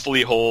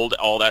hopefully hold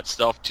all that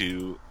stuff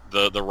to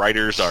the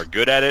writers are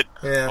good at it.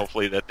 Yeah.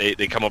 Hopefully that they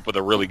come up with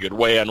a really good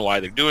way on why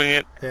they're doing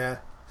it. yeah.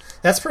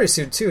 That's pretty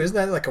soon too. Isn't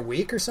that like a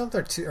week or something?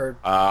 Or two, or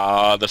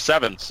The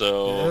 7th,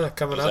 so Yeah,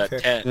 coming was up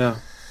that here. 10, Yeah,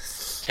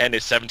 10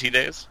 is 17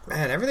 days.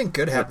 man, everything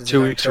good happens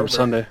 2 in weeks from October.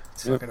 Sunday.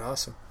 It's Yep. fucking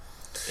awesome.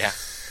 Yeah,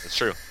 that's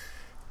true.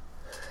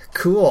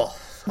 Cool.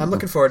 I'm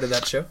looking forward to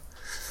that show.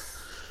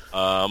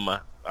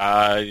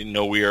 I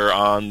know we are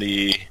on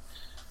the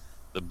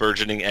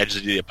burgeoning edge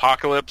of the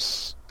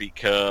apocalypse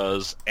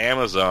because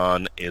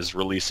Amazon is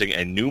releasing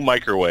a new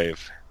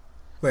microwave.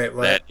 Wait,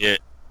 what?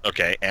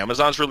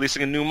 Amazon's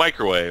releasing a new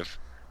microwave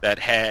that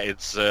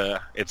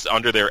it's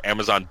under their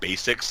Amazon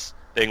Basics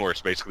thing, where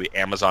it's basically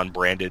Amazon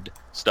branded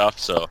stuff.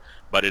 So,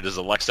 but it is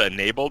Alexa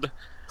enabled,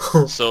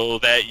 so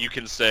that you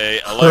can say,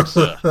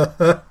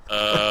 Alexa,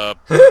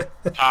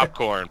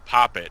 popcorn,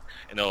 pop it,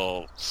 and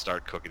it'll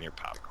start cooking your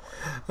popcorn.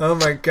 Oh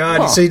my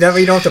god! Huh. So that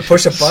way you don't have to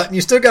push a button.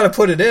 You still got to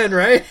put it in,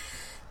 right?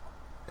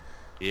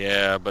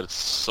 Yeah, but it's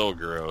so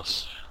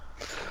gross.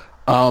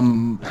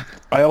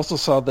 I also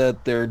saw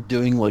that they're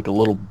doing like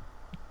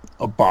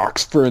a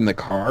box for in the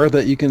car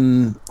that you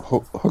can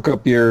hook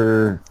up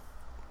your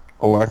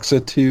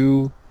Alexa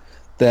to.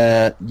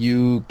 That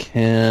you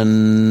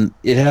can.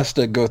 It has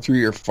to go through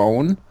your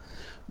phone,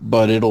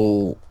 but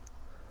it'll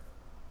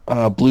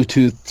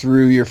Bluetooth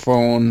through your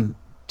phone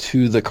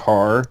to the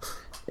car,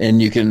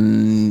 and you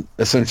can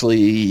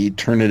essentially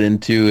turn it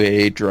into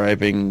a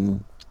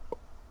driving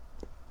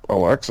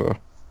Alexa.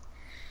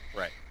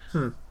 Right.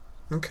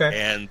 Okay.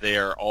 And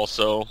they're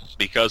also,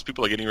 because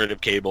people are getting rid of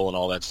cable and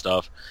all that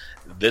stuff,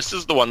 this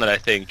is the one that I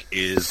think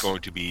is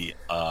going to be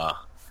a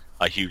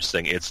huge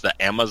thing. It's the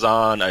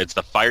Amazon, it's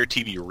the Fire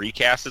TV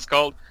Recast, it's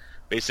called.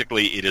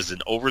 Basically, it is an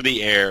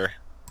over-the-air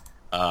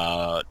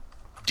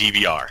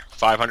DVR.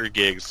 500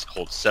 gigs,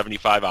 holds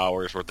 75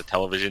 hours worth of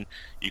television.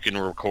 You can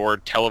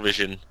record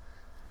television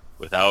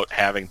without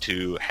having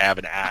to have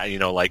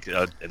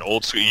an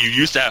old school. You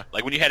used to have,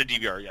 like when you had a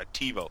DVR, you had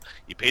TiVo.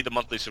 You paid the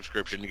monthly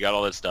subscription, you got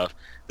all that stuff.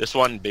 This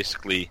one,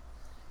 basically,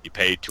 you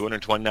pay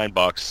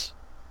 $229,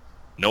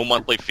 no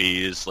monthly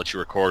fees, lets you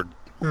record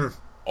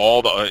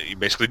all the. You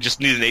basically just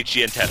need an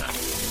HD antenna.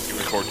 You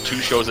record 2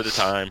 shows at a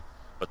time,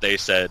 but they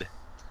said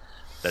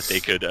that they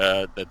could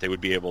that they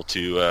would be able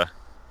to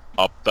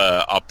up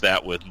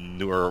that with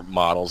newer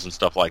models and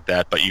stuff like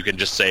that. But you can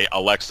just say,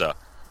 Alexa,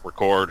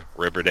 record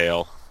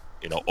Riverdale.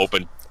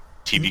 Open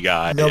TV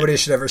Guide. Nobody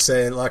should ever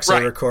say Alexa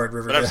Right. record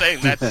Riverdale. But I'm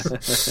saying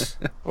that's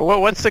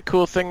Well, what's the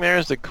cool thing there?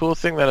 Is the cool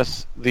thing that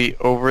is the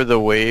over the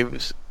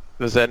waves?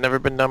 Has that never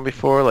been done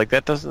before? Like,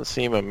 that doesn't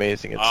seem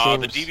amazing. It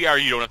seems the DVR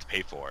you don't have to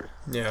pay for.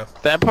 Yeah.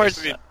 that part's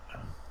Basically,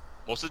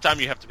 most of the time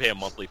you have to pay a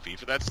monthly fee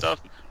for that stuff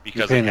You're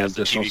because paying it an has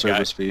the additional TV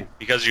service guide. fee.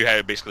 Because you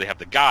basically have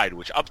the guide,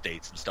 which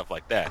updates and stuff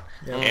like that.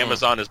 Yeah.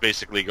 Amazon is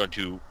basically going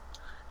to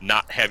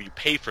not have you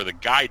pay for the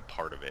guide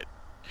part of it.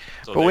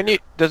 So But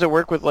does it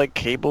work with like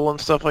cable and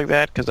stuff like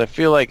that? Because I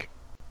feel like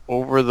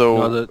over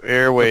the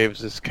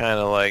airwaves is kind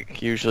of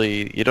like you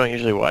don't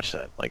usually watch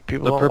that. Like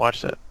people don't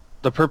watch that.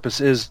 The purpose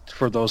is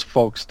for those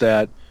folks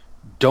that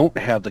don't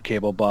have the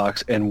cable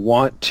box and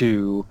want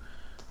to,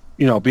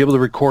 be able to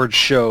record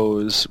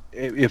shows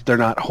if they're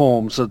not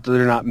home, so that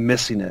they're not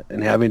missing it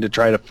and having to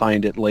try to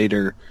find it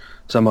later,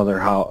 some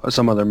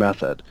other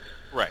method.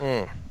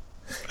 right.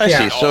 I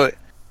Yeah. see. So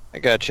I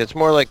got you. It's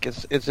more like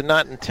it's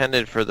not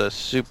intended for the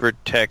super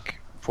tech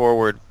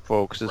forward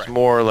folks. It's Right.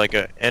 more like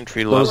a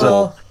entry Those level.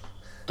 Well,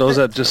 Those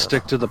that just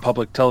stick to the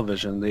public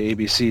television, the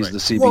ABCs, Right. the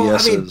CBSs. well,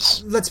 I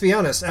mean, let's be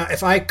honest.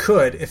 If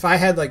I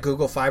had like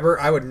Google Fiber,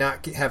 I would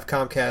not have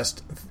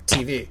Comcast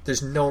TV.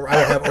 I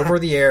would have over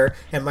the air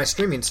and my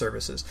streaming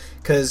services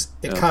because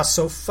it costs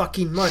so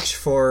fucking much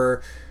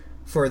for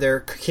their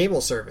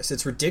cable service.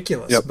 It's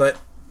ridiculous. Yep. But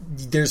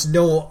there's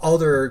no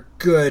other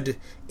good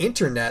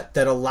internet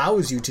that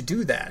allows you to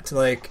do that.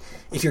 Like,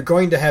 if you're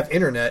going to have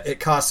internet, it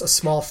costs a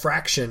small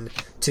fraction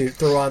to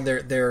throw on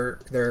their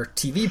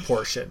TV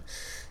portion.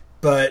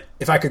 But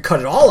if I could cut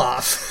it all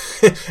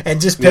off and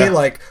just pay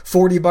like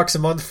 $40 a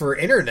month for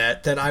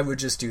internet, then I would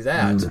just do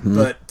that. Mm-hmm.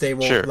 But they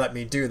won't Sure. let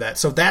me do that.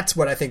 So that's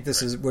what I think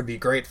this would be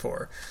great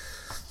for.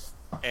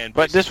 And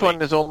But this basically-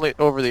 one is only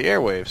over the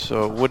airwaves,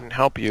 so it wouldn't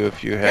help you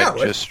if you Yeah, had it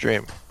would. just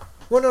stream.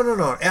 Well,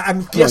 no. I'm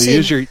No, guessing. you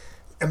use your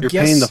You're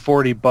paying the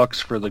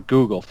 $40 for the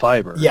Google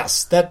Fiber.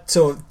 Yes,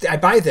 so I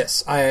buy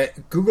this.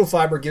 Google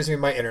Fiber gives me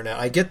my internet.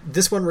 I get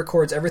this one,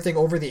 records everything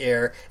over the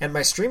air, and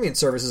my streaming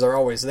services are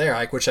always there,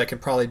 which I can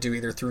probably do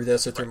either through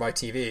this or through my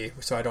TV.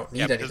 So I don't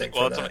need anything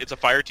for that. It's a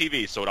Fire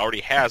TV, so it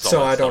already has all so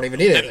that I don't stuff even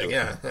need built anything.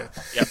 into it. Yeah.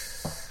 Yep.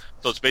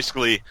 So it's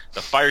basically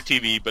the Fire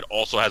TV, but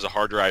also has a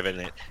hard drive in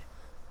it,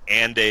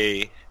 and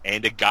a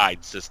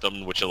guide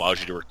system which allows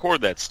you to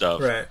record that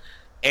stuff. Right.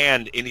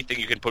 And anything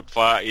you can put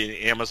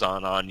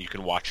Amazon on, you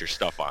can watch your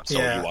stuff on. So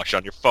you watch it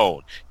on your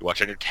phone, you watch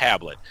it on your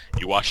tablet,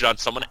 you watch it on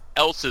someone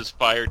else's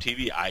Fire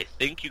TV. I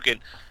think you can,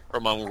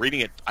 from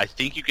reading it, I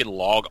think you can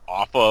log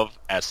off of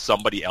as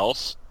somebody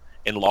else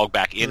and log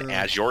back in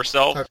as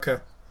yourself. Okay.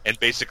 And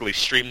basically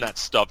stream that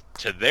stuff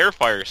to their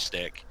Fire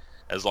Stick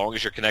as long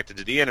as you're connected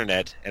to the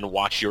internet and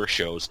watch your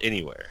shows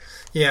anywhere.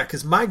 Yeah,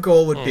 because my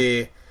goal would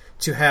be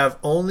to have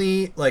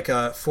only like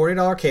a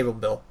 $40 cable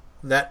bill.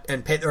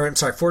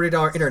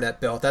 $40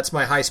 internet bill. That's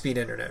my high-speed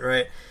internet,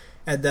 right?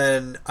 And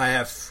then I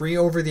have free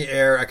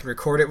over-the-air. I can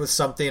record it with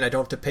something. I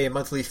don't have to pay a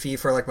monthly fee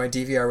for like my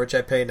DVR, which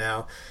I pay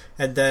now.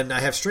 And then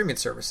I have streaming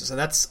services, and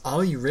that's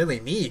all you really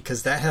need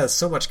because that has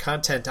so much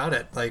content on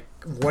it. Like,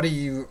 what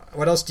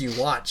else do you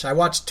watch? I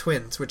watch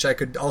Twins, which I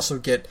could also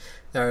get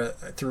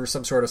through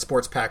some sort of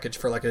sports package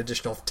for like an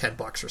additional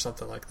 $10 or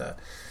something like that.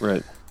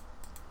 Right.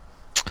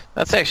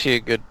 That's actually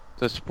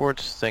the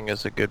sports thing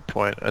is a good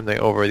point, and the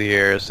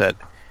over-the-air is that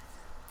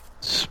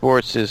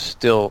sports is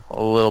still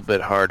a little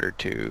bit harder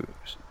to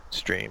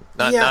stream.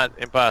 Not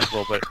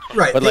impossible, but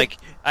right. But like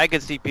I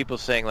could see people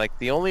saying like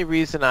the only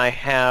reason I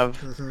have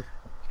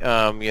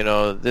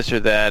this or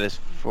that is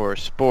for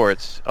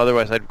sports.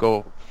 Otherwise, I'd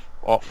go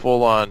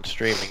full on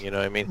streaming. You know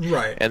what I mean?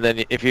 Right. And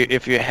then if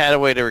you had a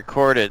way to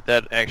record it,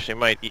 that actually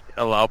might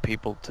allow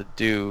people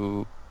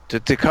to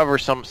cover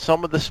some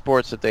of the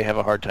sports that they have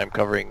a hard time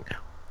covering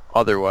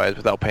otherwise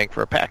without paying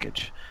for a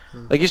package.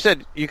 Like you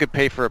said, you could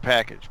pay for a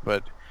package,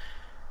 but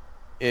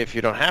if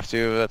you don't have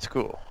to, that's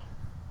cool.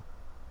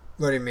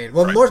 What do you mean?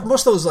 Well,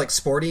 most of those like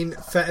sporting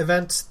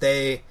events,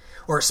 like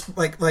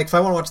if I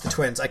want to watch the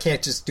Twins, I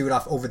can't just do it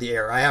off over the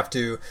air. I have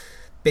to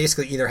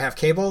basically either have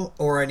cable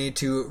or I need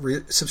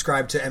to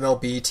subscribe to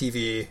MLB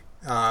TV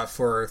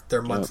for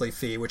their monthly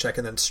fee, which I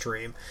can then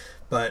stream.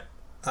 But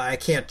I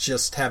can't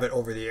just have it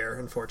over the air,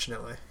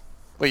 unfortunately.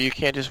 Well, you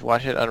can't just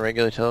watch it on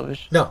regular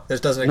television? No,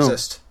 this doesn't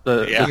exist.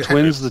 The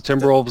Twins, the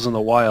Timberwolves, and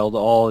the Wild,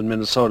 all in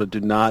Minnesota,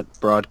 do not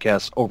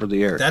broadcast over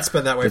the air. That's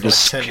been that way for like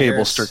 10 cable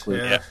years. strictly.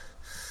 Yeah.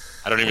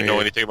 I don't even know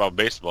anything about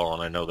baseball,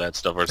 and I know that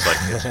stuff. Where it's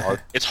like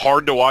it's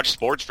hard to watch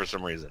sports for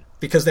some reason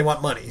because they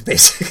want money,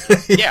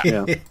 basically.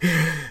 Yeah.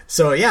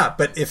 So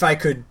but if I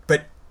could,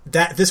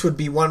 this would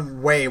be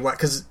one way.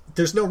 Because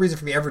there's no reason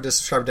for me ever to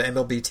subscribe to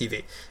MLB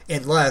TV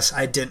unless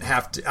I didn't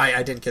have to.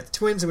 I didn't get the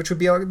Twins, which would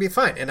be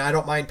fine, and I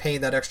don't mind paying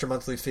that extra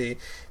monthly fee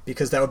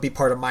because that would be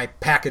part of my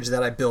package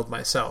that I build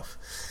myself,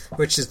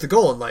 which is the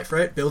goal in life,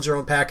 right? Build your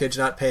own package,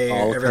 not pay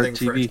everything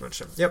for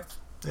expansion. Yep.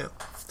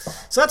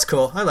 So that's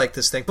cool. I like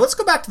this thing. But let's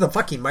go back to the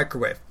fucking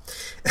microwave.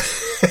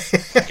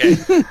 Okay.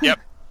 Yep.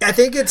 I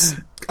think it's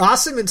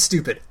awesome and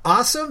stupid.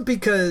 Awesome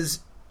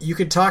because you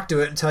can talk to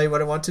it and tell you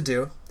what it wants to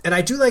do. And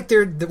I do like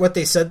what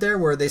they said there,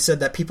 where they said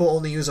that people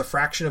only use a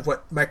fraction of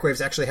what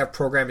microwaves actually have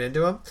programmed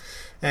into them.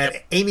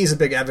 And Amy's a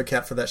big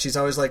advocate for that. She's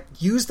always like,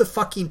 use the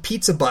fucking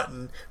pizza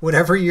button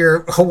whenever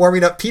you're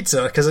warming up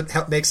pizza because it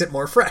makes it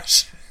more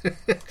fresh.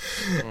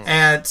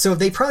 And so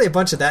they probably a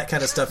bunch of that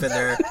kind of stuff in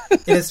there.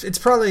 And it's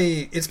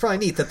probably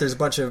neat that there's a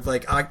bunch of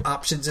like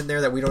options in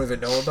there that we don't even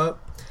know about.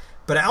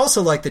 But I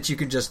also like that you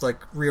can just like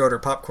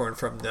reorder popcorn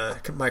from the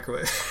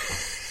microwave.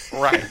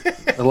 Right.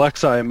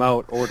 Alexa, I'm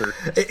out. Order.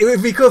 It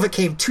would be cool if it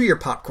came to your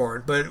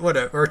popcorn, but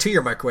whatever, or to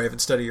your microwave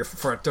instead of your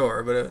front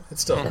door. But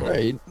it's still cool.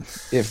 Right.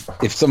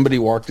 If somebody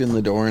walked in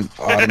the door and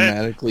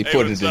automatically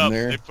put it in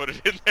there, they put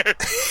it in there.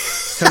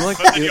 Kind of like,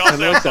 But then you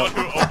also have someone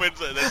who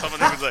opens it, and then someone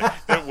who's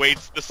like that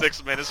waits the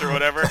 6 minutes or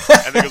whatever,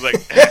 and then goes like,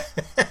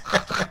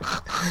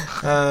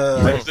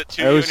 brings it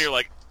to you, and you're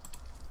like,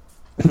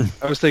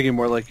 I was thinking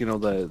more like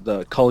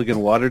the Culligan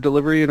water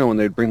delivery. When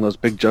they'd bring those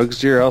big jugs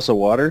to your house of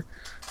water.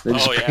 They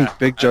just bring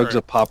big jugs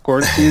of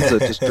popcorn seeds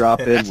that just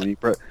drop in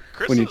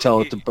when you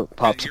tell it to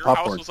pop some your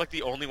popcorn. house was like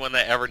the only one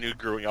that I ever knew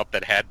growing up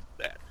that had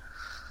that.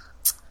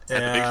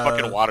 Had the big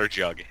fucking water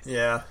jug.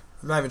 Yeah.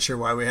 I'm not even sure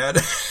why we had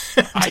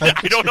I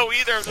don't know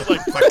either. I'm just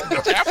like,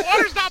 tap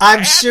water's not I'm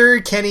bad. sure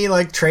Kenny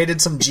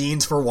traded some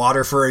jeans for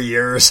water for a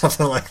year or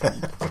something like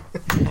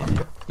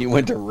that. he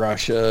went to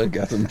Russia,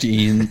 got some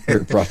jeans,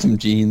 or brought some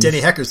jeans. Denny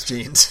Hecker's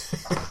jeans.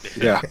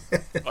 Yeah.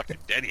 Fucking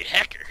Denny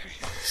Hecker.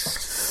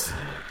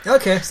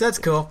 Okay, so that's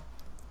cool.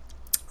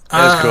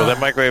 That is cool.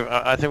 That microwave,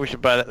 I think we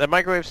should buy that. That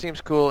microwave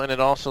seems cool, and it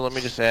also, let me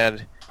just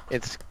add,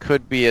 it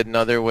could be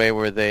another way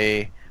where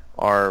they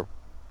are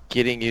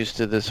getting used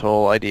to this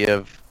whole idea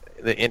of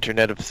the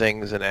Internet of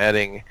Things and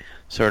adding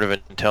sort of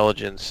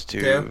intelligence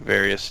to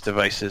various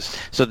devices.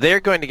 So they're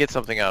going to get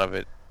something out of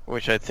it,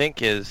 which I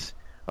think is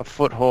a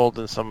foothold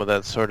in some of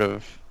that sort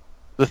of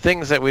the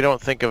things that we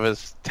don't think of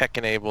as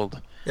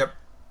tech-enabled. Yep.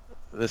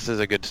 this is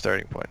a good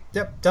starting point.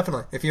 Yep,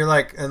 definitely. If you're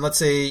like, and let's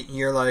say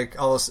you're like,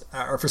 or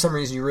for some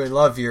reason you really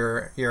love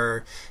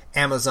your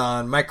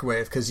Amazon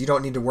microwave because you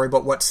don't need to worry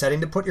about what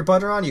setting to put your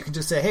butter on. You can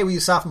just say, hey, will you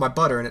soften my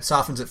butter? And it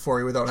softens it for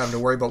you without having to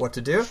worry about what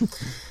to do.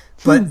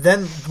 But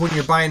then when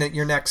you're buying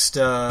your next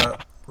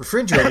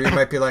refrigerator, you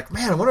might be like,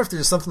 man, I wonder if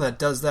there's something that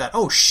does that.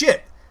 Oh,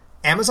 shit.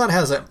 Amazon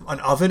has an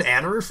oven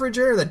and a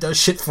refrigerator that does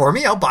shit for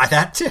me. I'll buy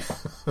that too.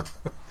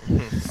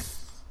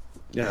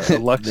 Yeah,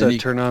 Alexa,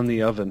 turn on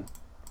the oven.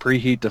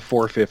 Preheat to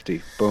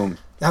 450. Boom.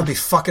 That would be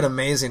fucking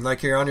amazing.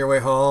 Like you're on your way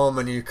home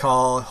and you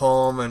call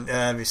home and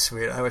that'd be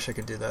sweet. I wish I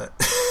could do that.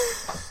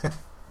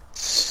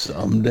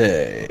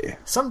 Someday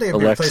it'll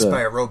be replaced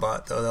by a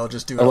robot, though. They'll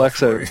just do it.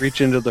 Alexa,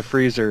 reach into the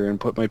freezer and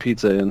put my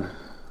pizza in.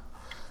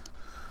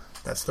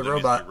 That's the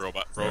robot.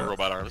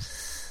 Robot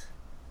arms.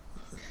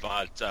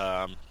 But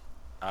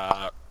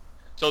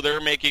so they're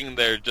doing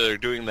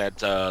that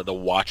the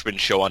Watchmen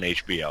show on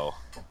HBO.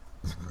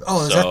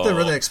 Oh, is that the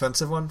really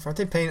expensive one? Aren't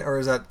they paying, or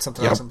is that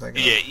something else?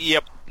 Yeah,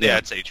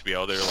 it's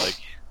HBO.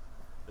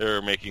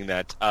 They're making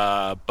that,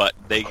 but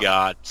they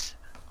got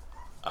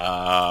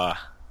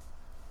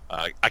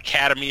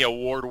Academy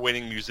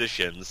Award-winning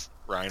musicians.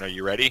 Ryan, are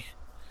you ready?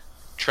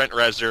 Trent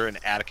Reznor and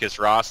Atticus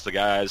Ross, the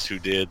guys who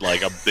did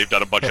they've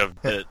done a bunch of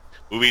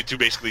movies to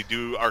basically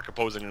are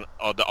composing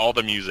all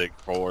the music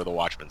for the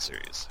Watchmen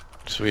series.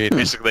 Sweet.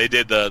 Basically, they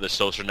did the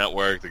Social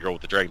Network, The Girl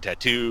with the Dragon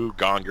Tattoo,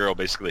 Gone Girl.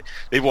 Basically,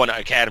 they've won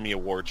Academy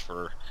Awards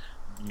for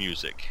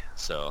music.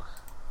 So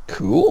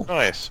cool.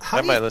 Nice.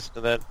 I might listen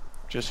to that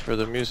just for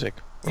the music.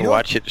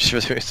 Watch it just for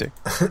the music.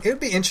 It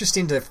would be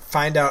interesting to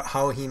find out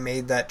how he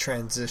made that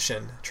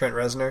transition, Trent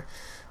Reznor,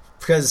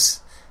 because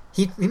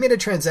he made a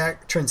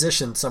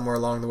transition somewhere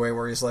along the way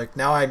where he's like,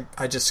 now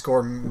I just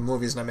score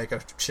movies and I make a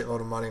shitload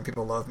of money and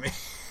people love me.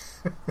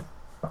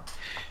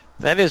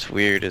 That is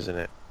weird, isn't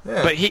it?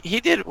 Yeah. But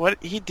he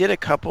did a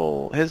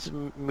couple. His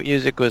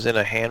music was in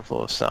a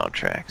handful of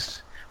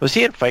soundtracks. Was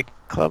he in Fight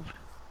Club,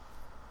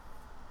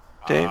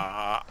 Dave?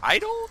 I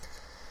don't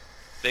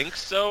think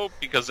so,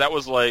 because that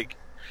was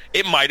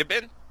it might have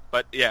been,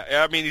 but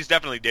yeah, I mean, he's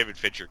definitely a David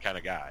Fincher kind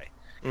of guy.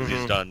 Mm-hmm.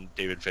 He's done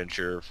David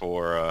Fincher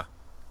for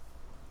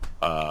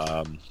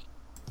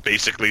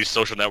basically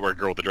Social Network,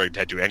 Girl with the Dragon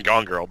Tattoo, and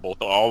Gone Girl,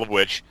 all of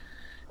which,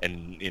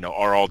 and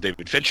are all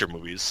David Fincher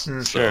movies.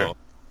 So. Sure.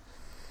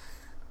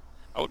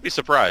 I would be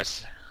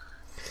surprised.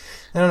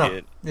 I don't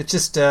know. It's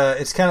just,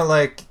 it's kind of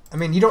like, I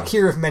mean, you don't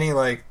hear of many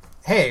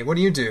hey, what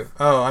do you do?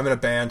 Oh, I'm in a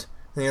band.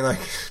 And you're like,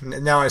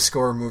 now I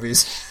score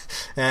movies.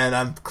 And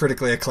I'm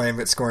critically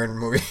acclaimed at scoring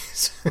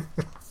movies.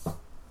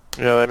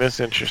 Yeah, that is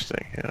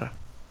interesting, yeah.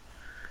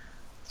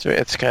 So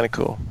it's kind of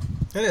cool.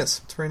 It is.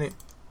 It's pretty neat.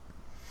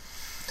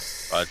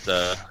 But,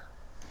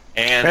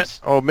 and...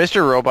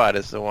 Mr. Robot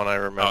is the one I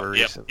remember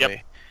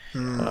recently.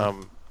 Yep.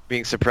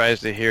 Being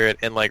surprised to hear it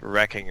and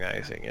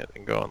recognizing it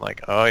and going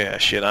oh yeah,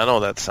 shit, I know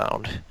that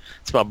sound.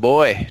 It's my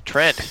boy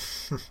Trent.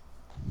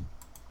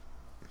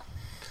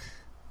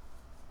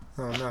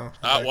 Oh no.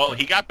 Well,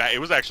 he got back. It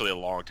was actually a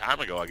long time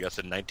ago. I guess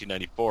in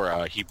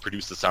 1994, he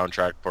produced the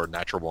soundtrack for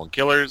Natural Born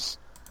Killers,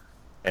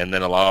 and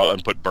then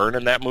put Burn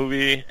in that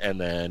movie,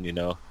 and then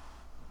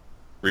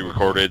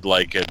re-recorded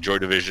Joy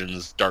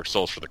Division's Dark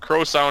Souls for the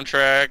Crow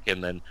soundtrack,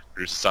 and then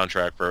produced the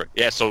soundtrack for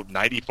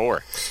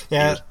 94.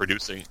 Yeah, he was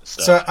producing.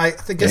 So I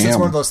guess it's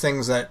one of those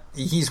things that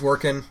he's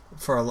working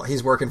for a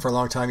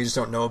long time. You just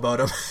don't know about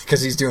him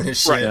because he's doing his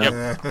shit.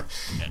 Right,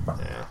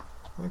 yeah.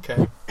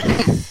 Okay.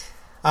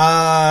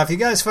 Have you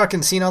guys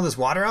fucking seen all this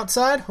water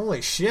outside?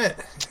 Holy shit!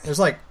 There's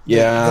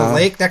the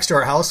lake next to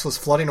our house was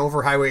flooding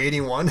over Highway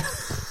 81.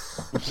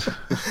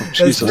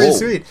 It's pretty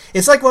sweet.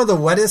 It's like one of the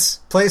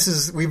wettest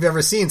places we've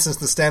ever seen since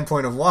the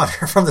standpoint of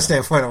water. From the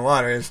standpoint of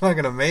water, it's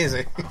fucking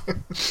amazing.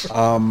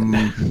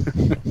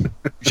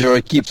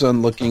 Joy keeps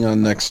on looking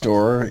on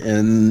Nextdoor,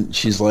 and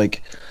she's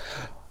like,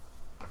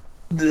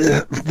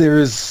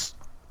 "There's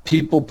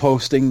people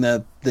posting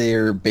that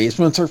their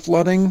basements are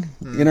flooding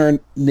in our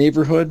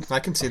neighborhood." I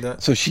can see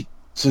that. So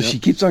she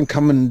keeps on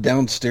coming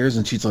downstairs,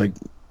 and she's like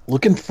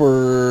looking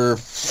for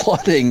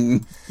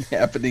flooding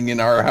happening in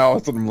our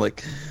house, and I'm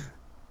like,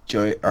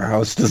 Joy, our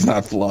house does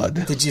not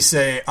flood. Did you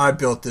say, I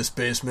built this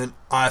basement,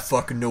 I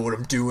fucking know what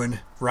I'm doing,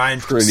 Ryan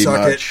can Pretty suck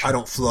much. it, I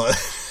don't flood?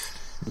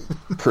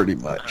 Pretty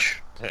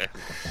much. Okay.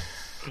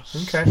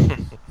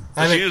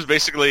 She was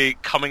basically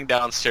coming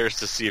downstairs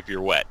to see if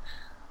you're wet.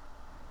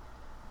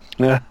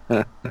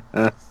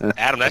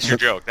 Adam, that's your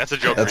joke. That's a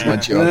joke. That's for my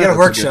you. joke. You gotta That's a good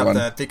workshop one.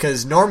 that,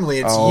 because normally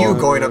it's you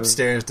going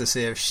upstairs to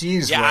see if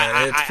she's wet.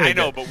 I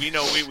know, but we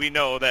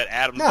know that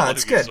Adam's No, the one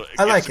it's who good. gets,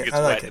 I like gets it. I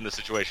like wet it. in the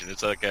situation.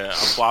 It's like a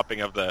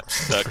flopping of the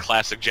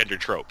classic gender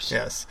tropes.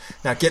 Yes.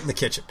 Now get in the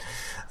kitchen.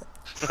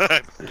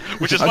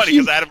 Which is funny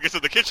because Adam gets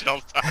in the kitchen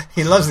all the time.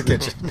 He loves the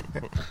kitchen.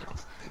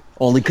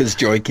 Only because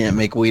Joy can't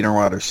make wiener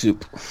water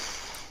soup.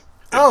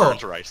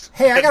 Burns rice.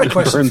 Hey, I got a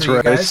question Burns for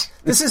you guys. rice.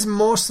 This is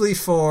mostly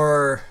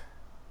for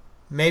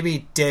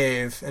maybe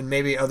Dave and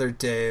maybe other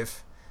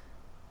Dave.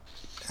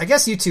 I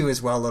guess you two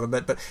as well a little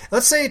bit, but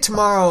let's say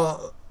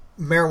tomorrow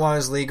marijuana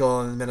is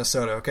legal in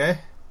Minnesota, okay?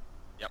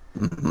 Yep.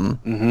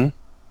 Mm-hmm.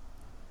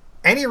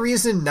 any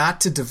reason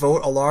not to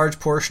devote a large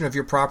portion of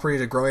your property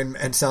to growing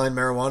and selling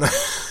marijuana?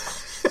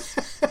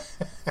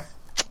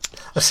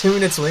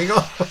 Assuming it's legal?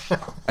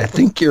 I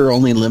think you're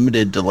only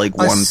limited to like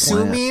one plant.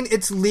 Assuming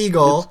it's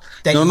legal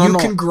that you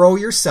can grow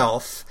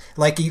yourself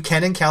like you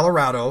can in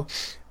Colorado,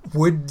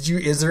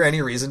 is there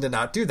any reason to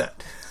not do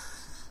that?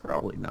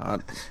 Probably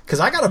not. Because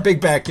I got a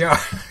big backyard.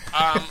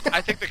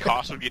 I think the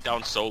cost would get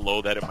down so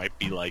low that it might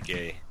be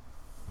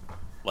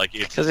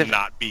it's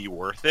not be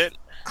worth it.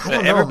 I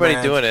don't know, everybody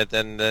man. doing it,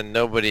 then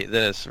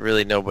it's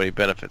really nobody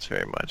benefits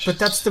very much. But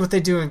that's what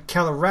they do in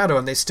Colorado,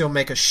 and they still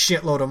make a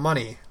shitload of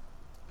money.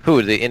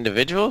 Who, the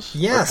individuals?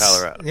 Yes,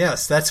 Or Colorado?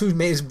 yes, that's who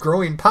makes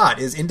growing pot,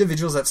 is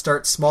individuals that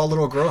start small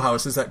little grow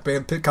houses that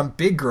become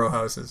big grow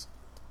houses.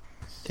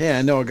 Yeah,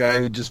 I know a guy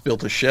who just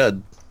built a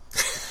shed.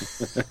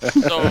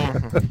 So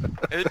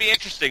it'd be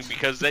interesting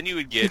because then you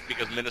would get,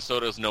 because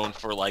Minnesota is known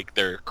for like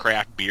their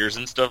craft beers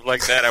and stuff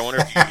like that. I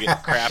wonder if you could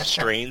get craft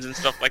strains and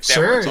stuff like that.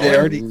 Sure, where it's all they like,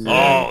 already-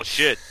 oh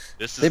shit,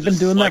 They've been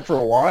doing that for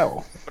a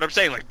while. But I'm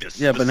saying like this.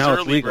 Yeah, is but the now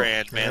it's Surly legal.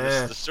 brand, man. Yeah.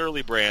 This is the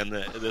Surly brand.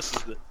 This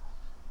is the.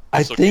 I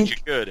This will get you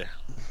think good.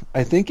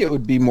 it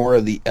would be more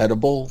of the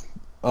edible.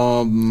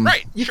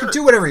 Right. You sure. can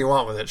do whatever you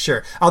want with it,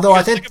 sure. Although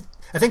I Because think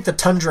think the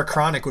Tundra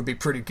Chronic would be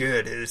pretty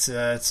good. It's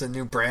a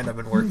new brand I've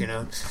been working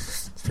on.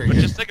 It's pretty But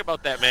good. just think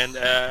about that, man.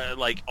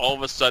 Like all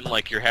of a sudden,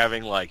 like you're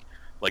having like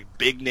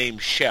big name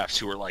chefs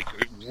who are like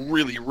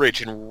really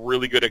rich and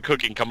really good at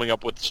cooking, coming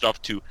up with stuff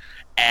to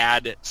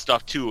add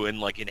stuff to and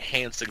like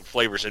enhancing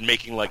flavors and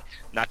making like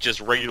not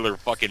just regular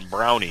fucking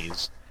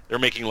brownies. They're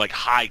making like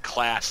high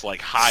class,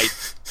 like high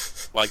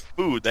like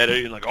food that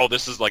are like, oh,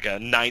 this is like a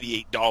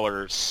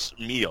 $98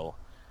 meal.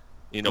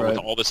 You know, with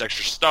Right. all this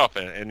extra stuff,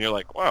 and you're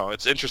like, wow,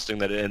 it's interesting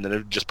that, and then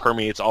it just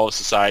permeates all of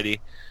society.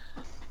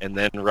 And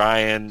then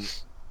Ryan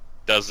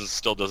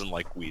still doesn't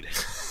like weed.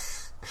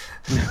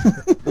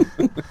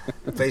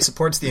 But he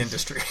supports the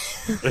industry.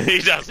 He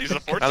does. He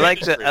supports. I like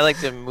the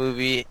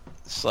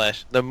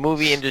the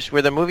movie industry,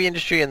 where the movie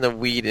industry and the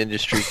weed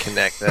industry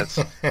connect. That's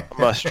I'm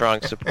a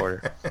strong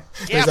supporter. Yeah,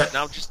 There's but that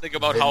now just think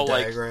about Venn how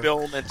like diagram.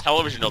 film and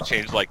television will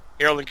change. Like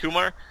Harold and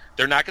Kumar,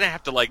 they're not going to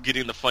have to like get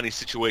in the funny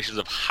situations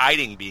of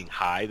hiding being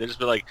high. They just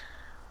be like,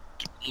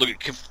 look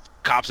at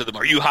cops at them.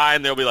 Are you high?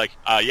 And they'll be like,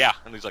 yeah.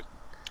 And he's like,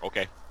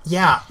 okay.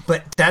 Yeah,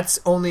 but that's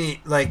only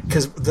like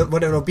because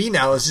what it'll be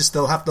now is just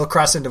they'll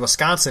cross into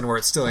Wisconsin where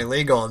it's still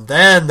illegal, and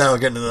then they'll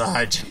get into the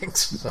hijinks.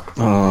 So.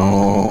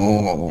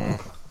 Oh.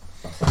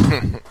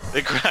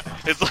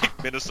 It's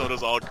like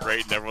Minnesota's all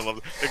great and everyone loves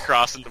it. They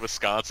cross into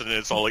Wisconsin and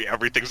it's all like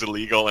everything's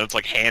illegal and it's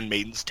like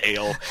Handmaiden's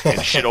Tale and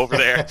shit over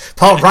there.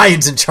 Paul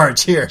Ryan's in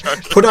charge here.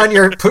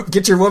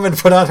 Get your woman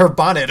put on her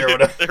bonnet or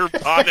whatever. Their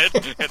bonnet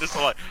and it's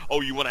like,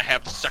 oh, you want to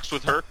have sex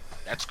with her?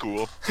 That's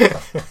cool.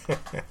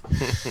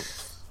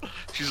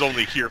 She's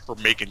only here for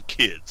making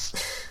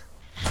kids.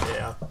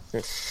 Yeah.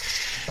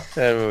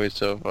 That movie's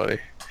so funny.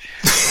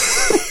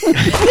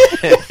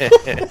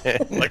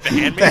 Like the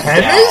The Handmaid's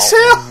Handmaid's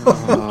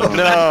Tale?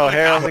 No,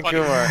 Harold and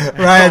Kumar.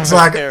 Ryan's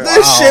like,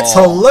 this shit's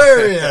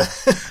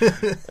hilarious.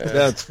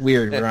 That's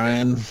weird,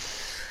 Ryan.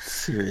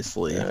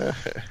 Seriously. All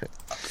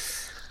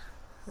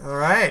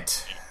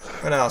right.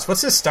 What else?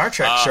 What's this Star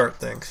Trek short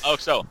thing? Oh,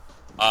 so,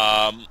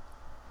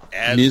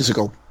 as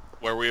Musical.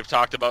 where we have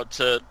talked about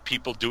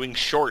people doing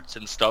shorts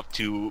and stuff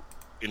to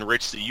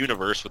enrich the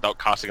universe without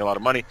costing a lot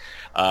of money.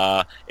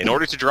 In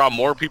order to draw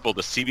more people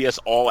to CBS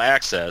All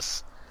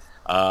Access,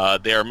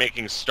 they are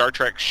making Star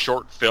Trek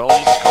short films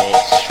called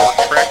Short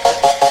Trek,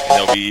 and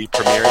they'll be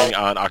premiering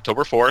on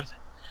October 4th.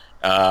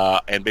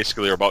 And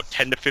basically they're about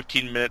 10 to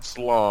 15 minutes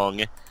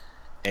long,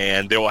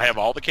 and they will have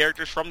all the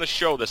characters from the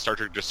show, the Star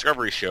Trek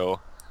Discovery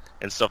show,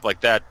 and stuff like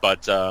that.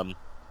 But and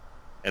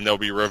they'll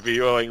be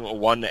reviewing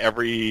one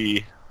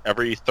every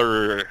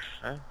third,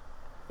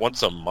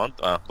 once a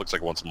month. Looks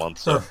like once a month.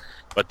 So,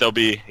 but they'll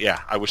be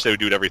I wish they would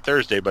do it every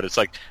Thursday, but it's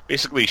like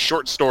basically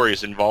short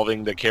stories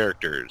involving the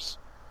characters.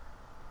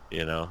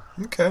 You know,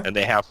 Okay. and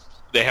they have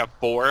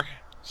 4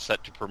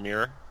 set to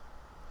premiere.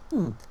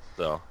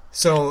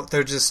 So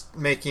they're just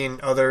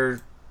making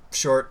other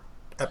short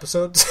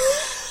episodes?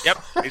 Yep,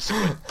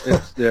 basically.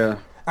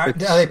 Are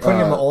they putting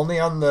them only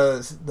on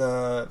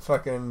the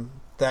fucking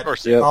that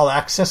course, yeah. all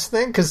access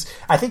thing? Because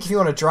I think if you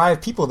want to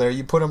drive people there,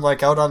 you put them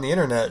like out on the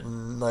internet,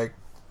 and like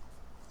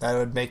that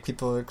would make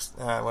people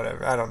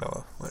whatever. I don't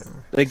know.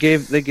 Whatever. They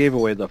gave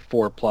away the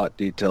 4 plot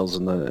details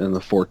and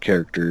the 4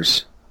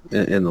 characters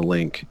in the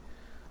link.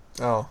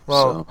 Oh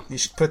well, So- you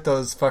should put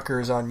those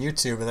fuckers on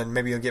YouTube, and then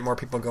maybe you'll get more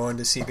people going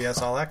to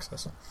CBS All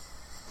Access.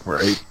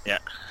 Right. Yeah.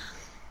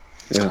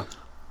 Yeah.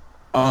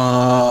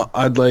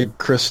 I'd like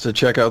Chris to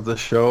check out the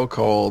show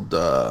called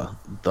The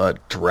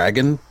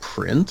Dragon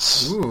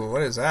Prince Ooh,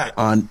 what is that?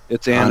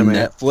 It's on anime.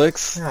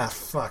 Netflix. Ah,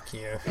 fuck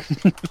you.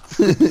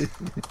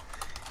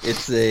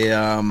 It's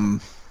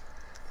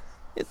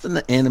it's an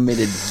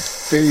animated,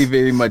 very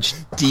very much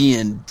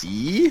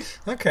D&D.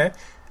 Okay.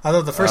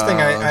 Although the first thing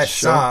I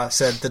show. saw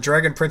said the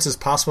Dragon Prince's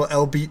possible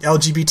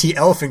LGBT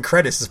elf in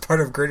credits is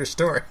part of a greater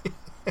story.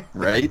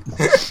 Right.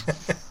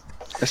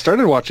 I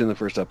started watching the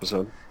first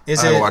episode.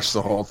 Is I it? watched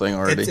the whole thing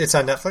already. It's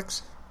on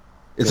Netflix.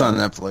 It's on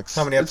Netflix.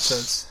 How many It's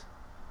episodes?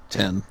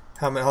 10.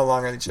 How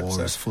long are each War is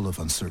episode? full of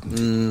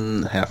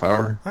uncertainty. Half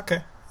hour.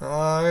 Okay.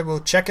 I will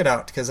check it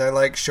out because I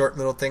like short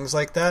little things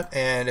like that.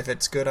 And if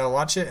it's good, I'll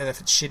watch it. And if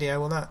it's shitty, I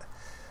will not.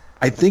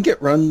 I think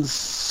it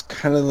runs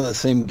kind of the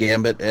same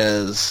gambit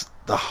as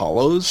The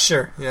Hollows.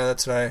 Sure. Yeah,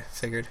 that's what I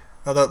figured.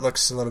 Although it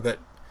looks a little bit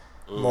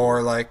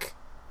more like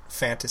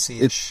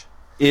fantasy-ish.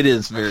 It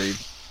is very...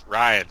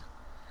 Ryan,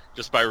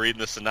 just by reading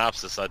the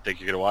synopsis, I think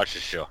you're going to watch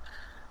this show.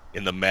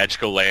 In the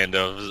magical land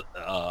of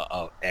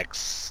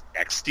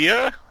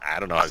Extia? I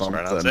don't know how to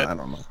pronounce it. I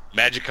don't know.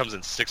 Magic comes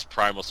in 6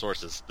 primal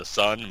sources: the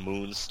sun,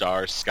 moon,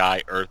 stars,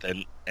 sky, earth,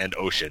 and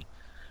ocean.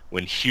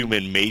 When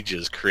human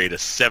mages create a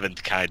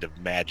 7th kind of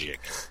magic.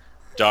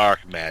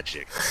 Dark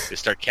magic. They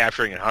start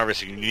capturing and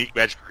harvesting unique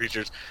magical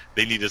creatures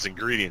they need as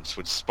ingredients,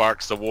 which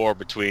sparks the war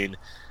between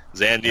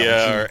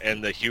Zandia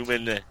and the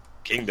human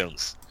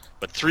kingdoms.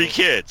 But 3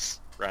 kids,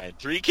 Ryan,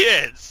 3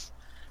 kids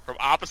from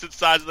opposite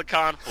sides of the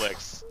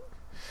conflicts.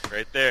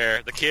 Right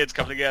there, the kids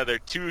come together.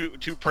 Two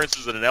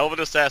princes and an elven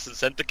assassin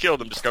sent to kill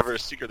them discover a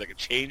secret that could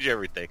change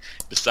everything.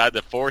 Decide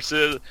to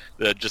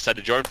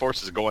join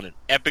forces and go on an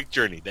epic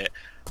journey.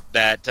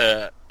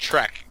 That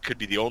trek could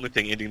be the only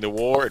thing ending the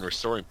war and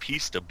restoring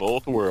peace to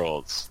both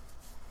worlds.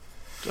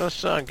 Does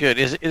sound good.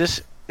 Is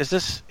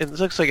this? It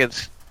looks like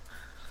it's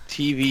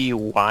TV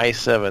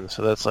Y7,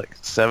 so that's like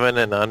 7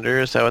 and under.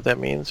 Is that what that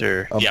means,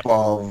 or Yep.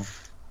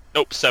 Above...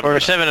 Nope, 7 or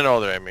and 7 and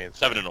older? I mean,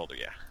 7 and older,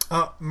 yeah.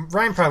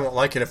 Ryan probably won't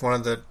like it if one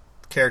of the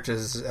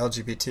characters is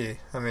LGBT.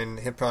 I mean,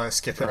 he'll probably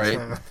skip it.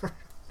 Right.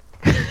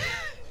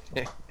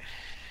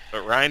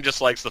 But Ryan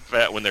just likes the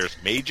fact when there's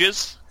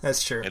mages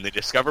That's true. and they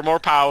discover more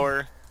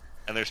power,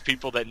 and there's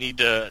people that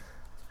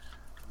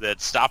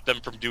that stop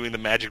them from doing the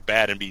magic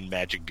bad and being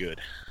magic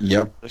good.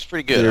 Yep. it's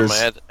pretty good. I'm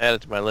gonna add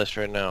it to my list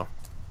right now.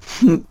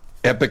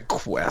 Epic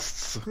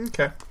quests.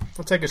 Okay,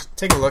 we'll take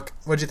a look.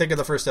 What'd you think of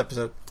the first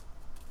episode?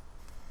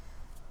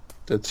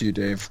 That's you,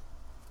 Dave.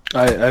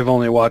 I've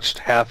only watched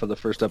half of the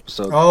first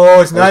episode. Oh,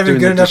 it's I not was even doing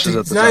good the enough. dishes at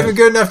It's the not time. even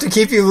good enough to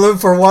keep you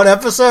looped for one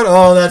episode.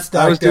 Oh, that's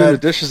not I was good. doing the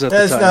dishes at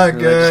That's the time. not and I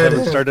just good.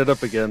 haven't started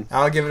up again.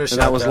 I'll give it a shot.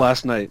 And that was though.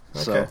 last night.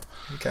 Okay. So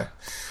Okay.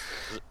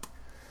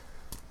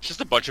 It's just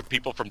a bunch of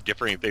people from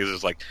differing things.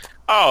 It's like,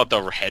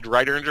 the head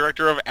writer and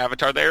director of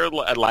Avatar: The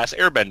Last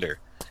Airbender,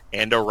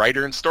 and a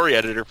writer and story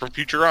editor from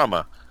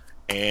Futurama,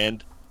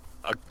 and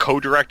a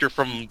co-director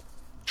from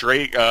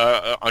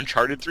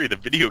Uncharted 3, the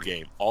video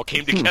game, all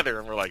came together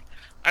and were like,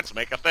 let's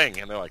make a thing.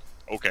 And they're like,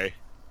 okay.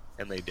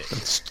 And they did.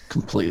 It's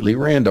completely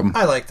random.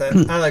 I like that.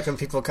 I like when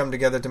people come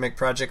together to make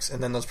projects,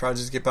 and then those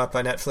projects get bought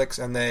by Netflix,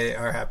 and they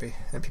are happy,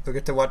 and people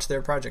get to watch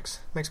their projects.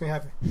 Makes me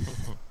happy.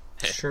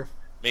 Sure.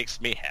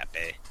 Makes me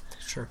happy.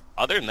 Sure.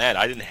 Other than that,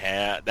 I didn't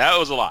have... That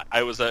was a lot.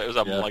 It was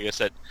like I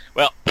said...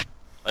 Well,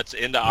 let's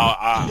end...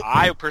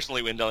 I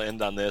personally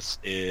end on this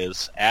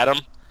is Adam.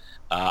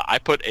 I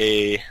put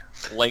a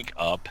link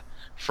up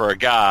for a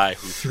guy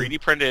who 3D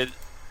printed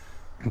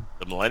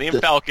the Millennium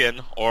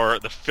Falcon, or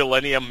the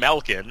Phillennium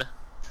Malkin,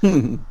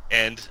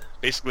 and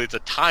basically it's a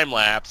time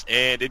lapse,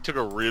 and it took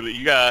a really...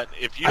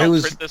 if you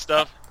don't print this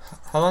stuff...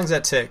 How long does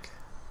that take?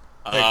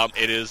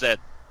 It is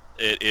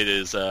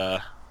 3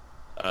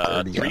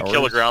 hours.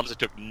 kilograms. It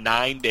took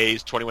 9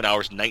 days, 21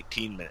 hours,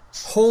 19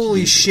 minutes.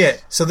 Holy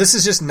shit. So this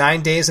is just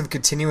 9 days of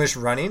continuous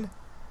running?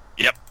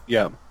 Yep.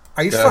 yeah,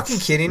 Are you That's fucking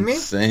kidding me?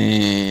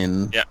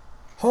 Insane. Yeah.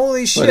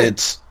 Holy shit.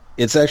 But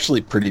it's actually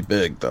pretty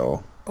big,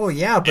 though. Oh,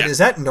 yeah, but Yeah. is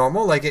that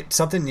normal? Like,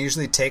 something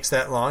usually takes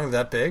that long,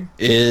 that big?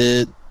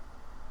 It...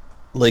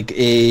 Like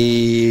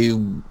a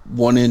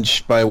 1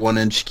 inch by 1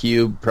 inch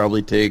cube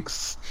probably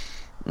takes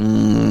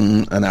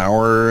an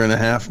hour and a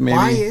half, maybe.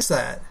 Why is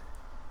that?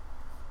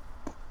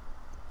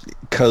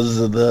 Because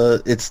of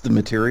it's the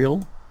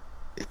material.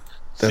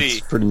 That's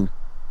See, pretty...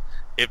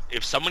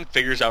 if someone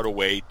figures out a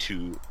way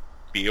to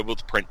be able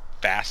to print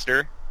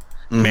faster,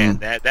 Mhm.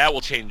 man, that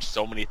will change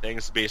so many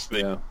things.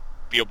 Basically, yeah.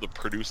 be able to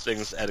produce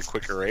things at a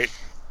quicker rate.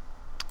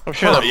 I'm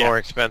sure Oh, the yeah. more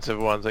expensive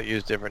ones that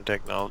use different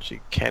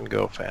technology can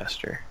go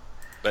faster.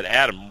 But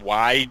Adam,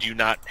 why do you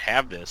not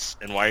have this,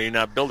 and why are you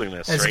not building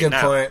this That's right a good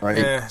now? point. Right.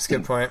 Yeah, that's a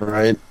good point.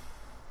 Right?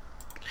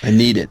 I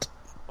need it.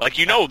 Like,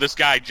 this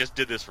guy just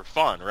did this for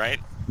fun, right?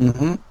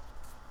 Mm-hmm.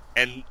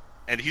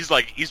 And he's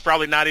like, he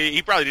probably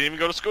didn't even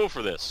go to school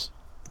for this.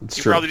 It's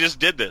He true. probably just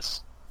did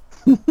this.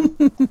 Yeah,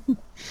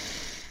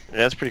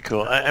 that's pretty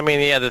cool. I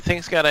mean, yeah, the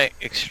thing's got to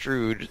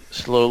extrude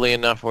slowly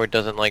enough where it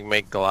doesn't like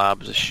make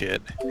globs of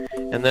shit,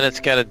 and then it's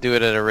got to do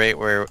it at a rate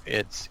where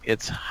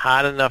it's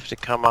hot enough to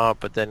come out,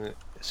 but then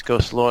it's go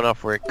slow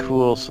enough where it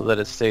cools so that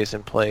it stays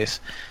in place.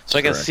 So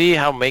I can Correct. see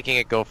how making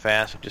it go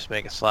fast would just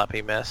make a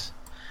sloppy mess.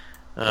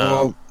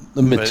 Well,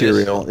 the but it is-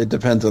 material. It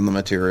depends on the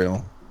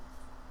material.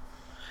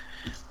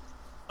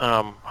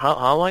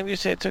 How long do you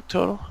say it took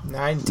total?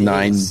 9 days.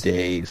 9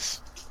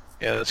 days.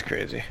 Yeah, that's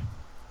crazy.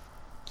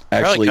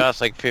 Actually, Probably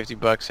costs like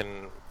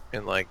 $50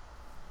 in like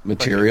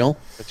material?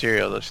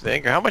 material, don't you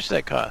think? Or how much does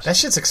that cost? That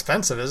shit's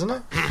expensive, isn't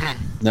it?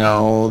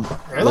 No,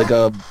 Really? like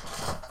a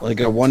Like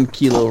a 1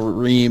 kilo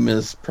ream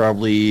is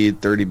probably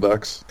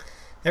 $30.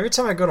 Every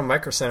time I go to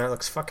Micro Center, it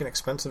looks fucking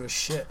expensive as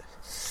shit.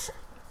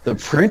 The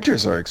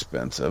printers are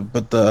expensive,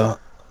 but the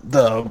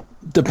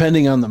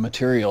depending on the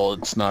material,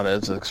 it's not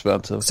as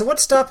expensive. So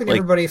what's stopping Like-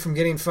 everybody from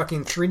getting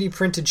fucking 3D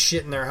printed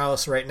shit in their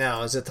house right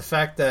now? Is it the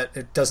fact that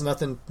it does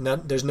nothing?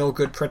 There's no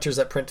good printers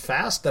that print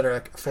fast that are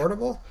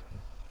affordable.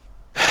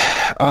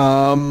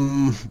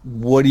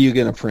 What are you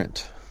gonna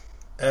print?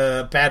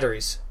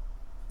 Batteries.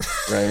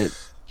 Right.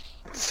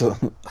 So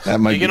that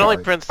might. You can be only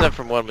hard. print stuff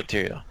from one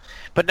material.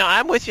 But no,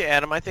 I'm with you,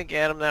 Adam. I think,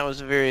 Adam, that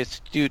was a very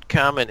astute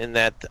comment in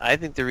that I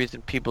think the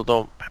reason people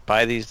don't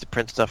buy these to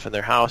print stuff in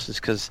their house is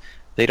because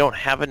they don't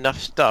have enough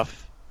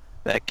stuff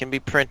that can be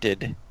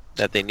printed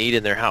that they need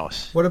in their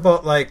house. What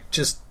about like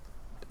just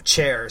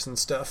chairs and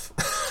stuff?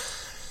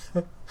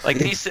 Like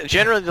these,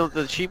 generally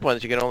the cheap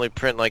ones, you can only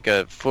print like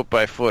a foot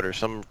by foot or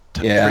some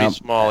Yeah. pretty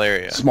small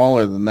area.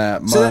 Smaller than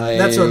that. So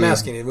that's what I'm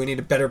asking. Do we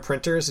need better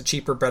printers,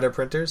 cheaper, better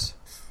printers?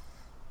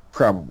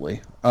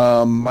 Probably.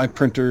 My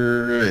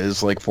printer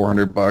is like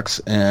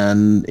 $400,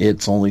 and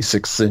it's only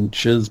 6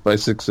 inches by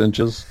 6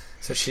 inches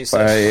So she by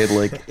said.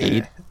 like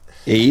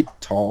eight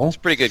tall. It's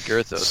pretty good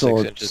girth though, So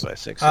 6 inches by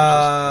 6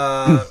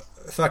 inches.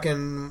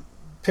 Fucking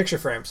picture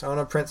frames. I want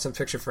to print some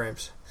picture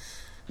frames.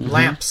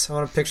 Lamps. I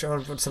want to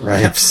put some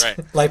Right. lamps.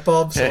 Right. Light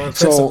bulbs. I want to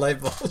print So- some light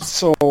bulbs.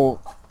 So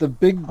the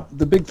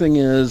big thing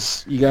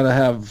is you got to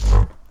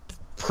have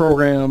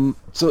program.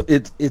 So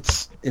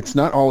it's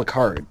not a la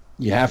carte.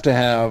 You have to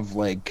have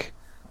like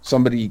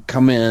somebody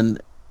come in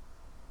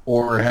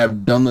or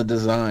have done the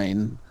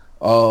design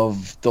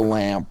of the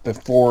lamp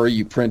before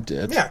you print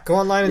it. Yeah, go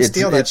online and It's-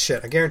 steal that it's-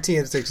 shit. I guarantee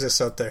it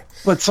exists out there.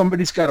 But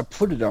somebody's got to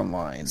put it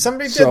online.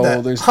 Somebody did So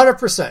that. there's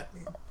 100%.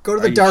 Go to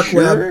the Are you dark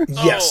sure? web.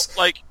 Yes. Oh,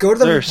 like, Go to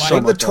the There's so go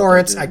to the much out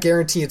torrents. there, I dude.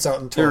 guarantee it's out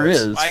in there torrents.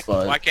 is, why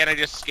but can't I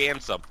just scan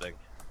something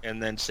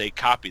and then say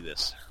copy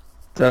this?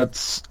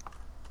 there's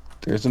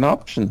an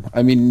option.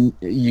 I mean,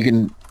 you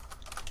can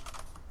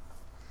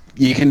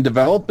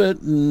develop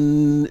it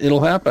and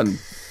it'll happen.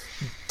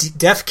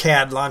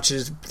 DefCAD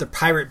launches the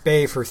Pirate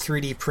Bay for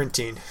 3D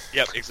printing.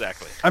 Yep,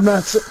 exactly. I'm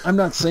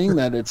not saying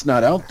that it's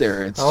not out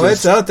there. It's Oh, just,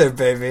 it's out there,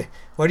 baby.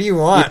 What do you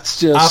want? It's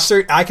just-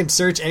 I can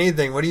search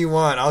anything. What do you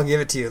want? I'll give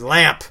it to you.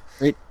 Lamp.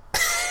 right,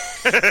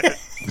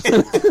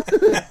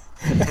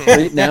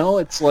 right now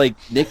it's like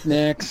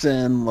knickknacks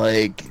and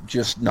like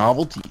just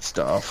novelty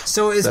stuff.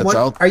 So is that's one?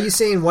 out Are you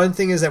saying one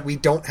thing is that we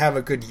don't have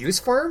a good use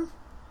for them?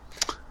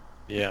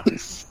 Yeah.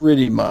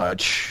 pretty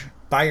much.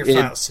 Buy your It-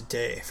 files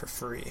today for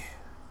free.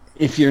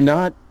 If you're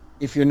not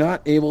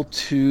able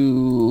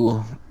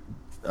to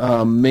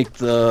make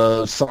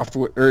the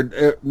software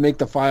or make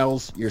the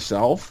files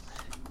yourself,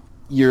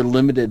 you're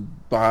limited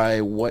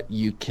by what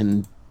you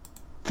can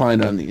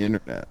find on the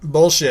internet.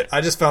 Bullshit.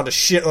 I just found a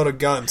shitload of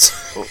guns.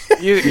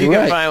 You can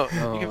Right. buy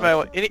you can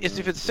buy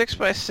if it's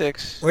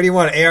 6x6. What do you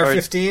want? An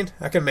AR-15?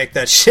 I can make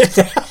that shit.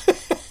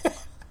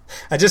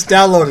 I just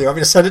downloaded it. You want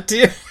me to send it to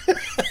you?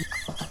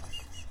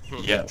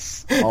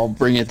 Yes, I'll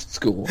bring it to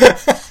school.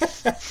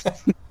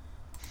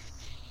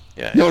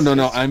 Yeah.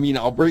 No. I mean,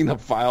 I'll bring the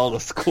file to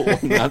school,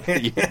 not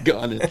the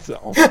gun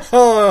itself.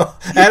 Oh,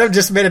 Adam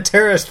just made a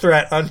terrorist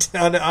threat on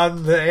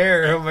the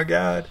air. Oh my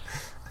god.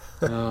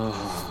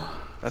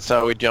 That's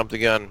how we jump the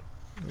gun.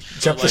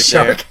 Jump the Like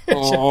shark.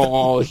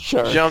 Oh,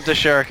 sure. Jump the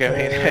shark.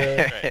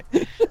 I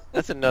mean,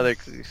 that's another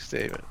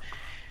statement.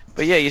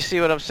 But yeah, you see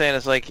what I'm saying?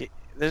 It's like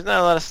there's not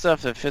a lot of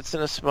stuff that fits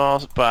in a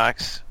small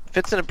box.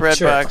 Fits in a bread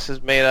Sure. box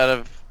is made out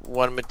of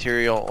one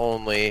material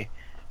only,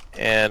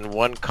 and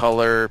one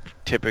color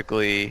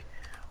typically.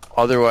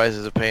 Otherwise,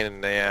 is a pain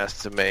in the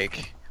ass to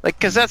make. Like,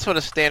 because that's what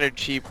a standard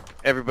cheap,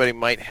 everybody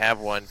might have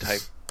one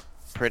type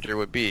printer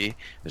would be.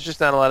 There's just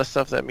not a lot of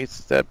stuff that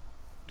meets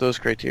those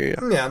criteria.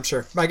 Yeah, I'm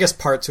sure. I guess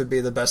parts would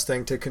be the best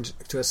thing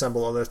to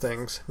assemble other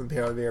things. Would be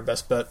your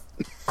best bet.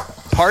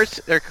 Parts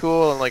are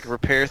cool and like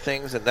repair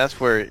things, and that's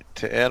where,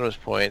 to Adam's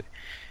point,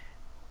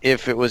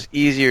 if it was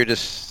easier to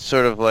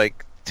sort of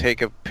like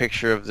take a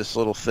picture of this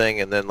little thing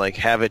and then like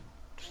have it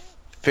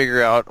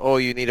figure out, oh,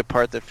 you need a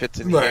part that fits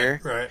in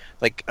here, Right.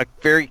 like a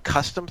very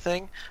custom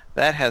thing,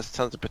 that has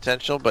tons of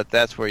potential, but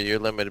that's where you're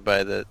limited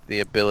by the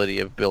ability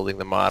of building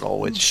the model,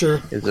 which Sure.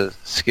 is a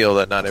skill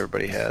that not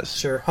everybody has.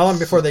 Sure. How long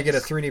before they get a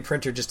 3D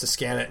printer just to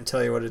scan it and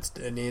tell you what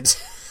it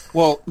needs?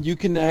 Well, you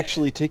can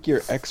actually take your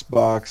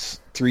Xbox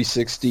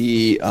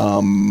 360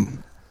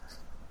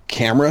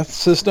 camera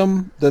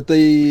system that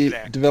they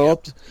Exactly,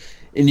 developed,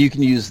 and you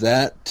can use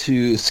that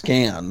to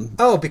scan.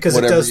 Oh, because it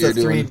Whatever does the you're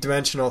doing.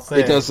 three-dimensional thing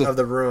It does of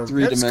the room.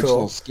 three-dimensional That's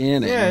cool.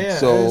 scanning. Yeah, that is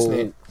so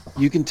neat.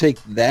 you can take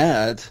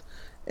that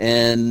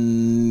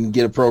and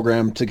get a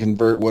program to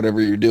convert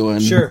whatever you're doing.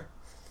 Sure.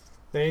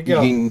 There you You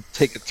go. can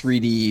take a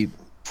 3D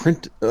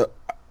print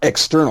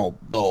external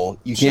though.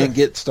 You Sure. can't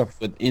get stuff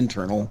with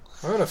internal.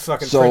 I'm gonna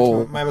fucking So-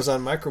 print my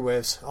Amazon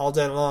microwaves all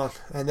day long,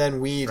 and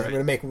then weed. I'm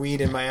gonna make weed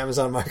in my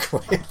Amazon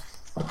microwave.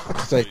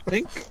 'Cause I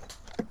think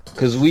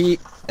because we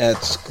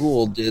at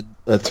school did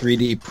a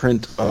 3D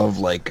print of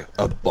like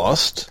a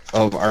bust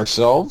of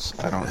ourselves.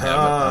 I don't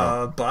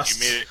have it. You Bust.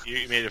 made it.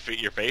 You made it fit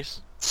your face.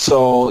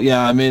 So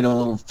yeah, I made a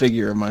little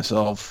figure of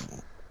myself.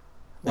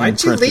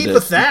 Why'd you printed lead it.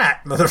 with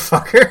that,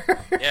 motherfucker?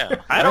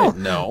 Yeah. I don't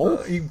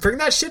know. You bring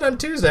that shit on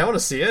Tuesday. I want to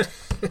see it.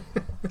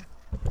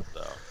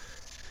 So.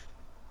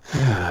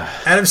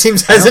 Adam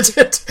seems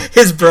hesitant.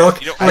 His broke.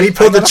 You know, when he I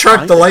pulled the gotta truck,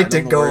 find the it. I light don't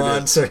didn't know go where it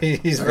on, is. so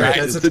he's very Right.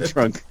 It's the hesitant.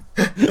 trunk.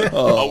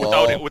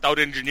 Without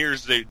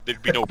engineers,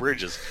 there'd be no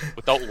bridges.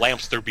 Without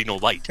lamps, there'd be no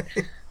light.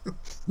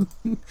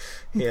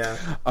 Yeah.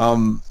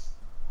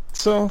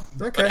 So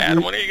But Okay.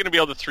 Adam, when are you going to be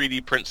able to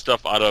 3D print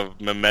stuff out of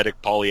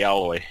mimetic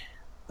polyalloy?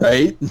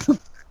 right, I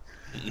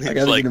It's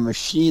gotta like get a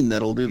machine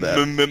that'll do that.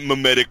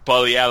 mimetic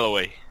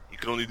polyalloy. You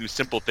can only do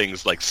simple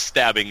things like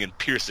stabbing and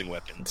piercing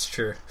weapons. It's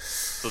true.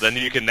 So then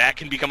that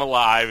can become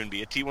alive and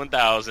be a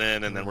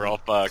T1000, and then we're all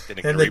fucked. And,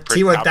 it And can the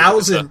reprint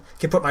copies of the T1000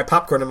 can put my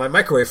popcorn in my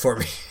microwave for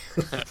me.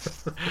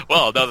 stuff.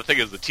 Well, the other thing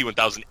is the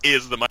T1000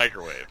 is the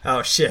microwave.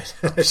 Oh shit!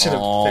 I should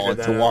have Oh, figured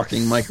it's that a out.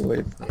 walking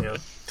microwave. Yeah.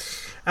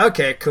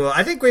 Okay, cool.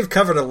 I think we've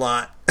covered a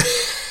lot.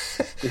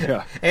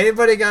 Yeah.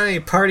 Anybody got any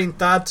parting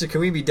thoughts, or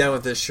can we be done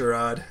with this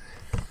charade?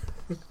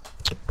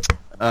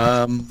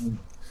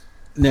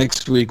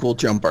 Next week we'll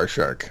jump our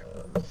shark.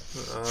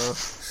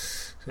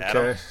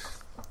 Adam? Okay.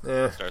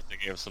 Yeah. Start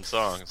thinking of some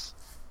songs.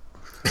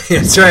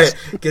 That's right.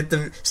 Get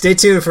them. Stay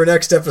tuned for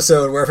next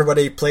episode where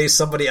everybody plays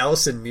somebody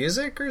else in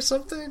music or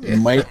something.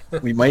 Yeah.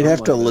 We might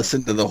have to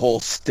listen to the whole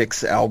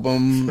Styx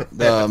album,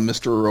 the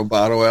Mr.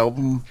 Roboto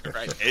album.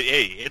 Right?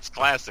 Hey, it's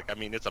classic. I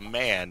mean, it's a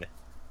man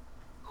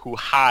who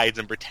hides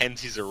and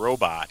pretends he's a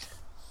robot.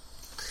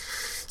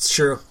 It's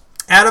true.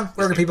 Adam,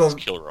 where can His name is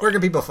Kilroy.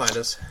 people find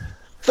us?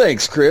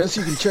 Thanks, Chris.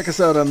 You can check us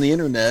out on the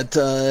internet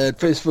at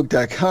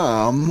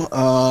facebook.com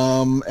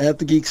at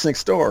the Geeks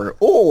Next Door,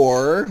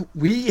 or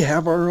we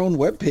have our own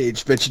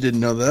webpage. Bet you didn't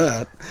know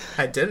that.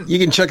 I didn't. You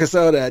can check us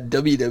out at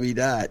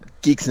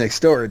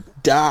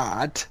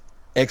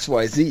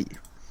www.geeksnextdoor.xyz,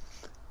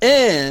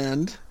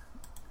 and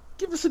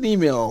give us an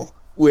email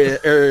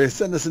or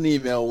send us an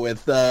email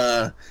with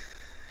the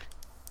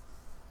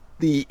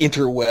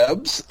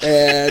interwebs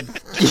at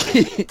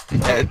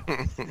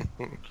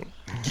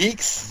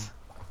geeks.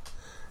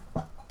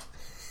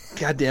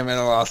 God damn it! I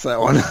lost that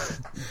one.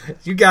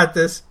 You got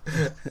this.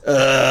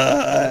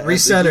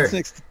 Recenter. the Geeks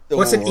Next Door.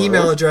 What's an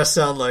email address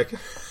sound like?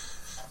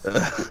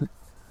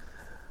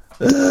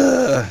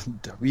 No,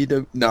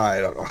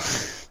 I don't know.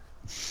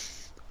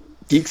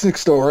 Geeks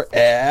Next Door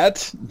at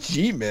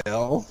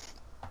Gmail.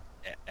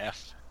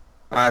 F.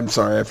 I'm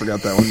sorry, I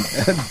forgot that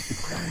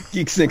one.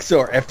 Geeks Next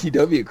Door,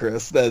 FTW,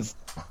 Chris. That's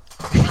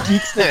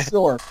Geeks Next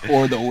Door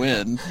for the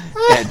win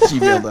at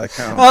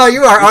gmail.com. Oh,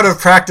 you are out of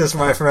practice,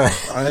 my friend.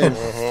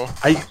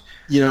 I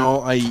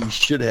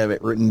should have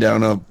it written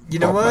down up You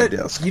know on my what?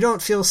 desk. You don't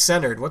feel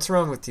centered. What's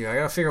wrong with you? I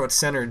gotta figure out what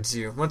centers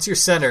you. Once you're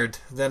centered,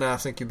 then I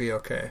think you'll be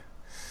okay.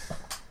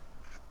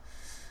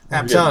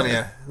 I'm telling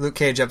you, Luke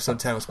Cage episode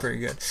 10 was pretty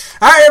good.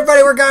 All right,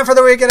 everybody, we're gone for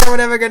the weekend. Everyone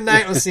have a good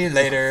night. We'll see you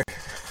later.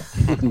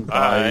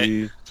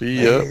 Bye.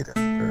 See ya.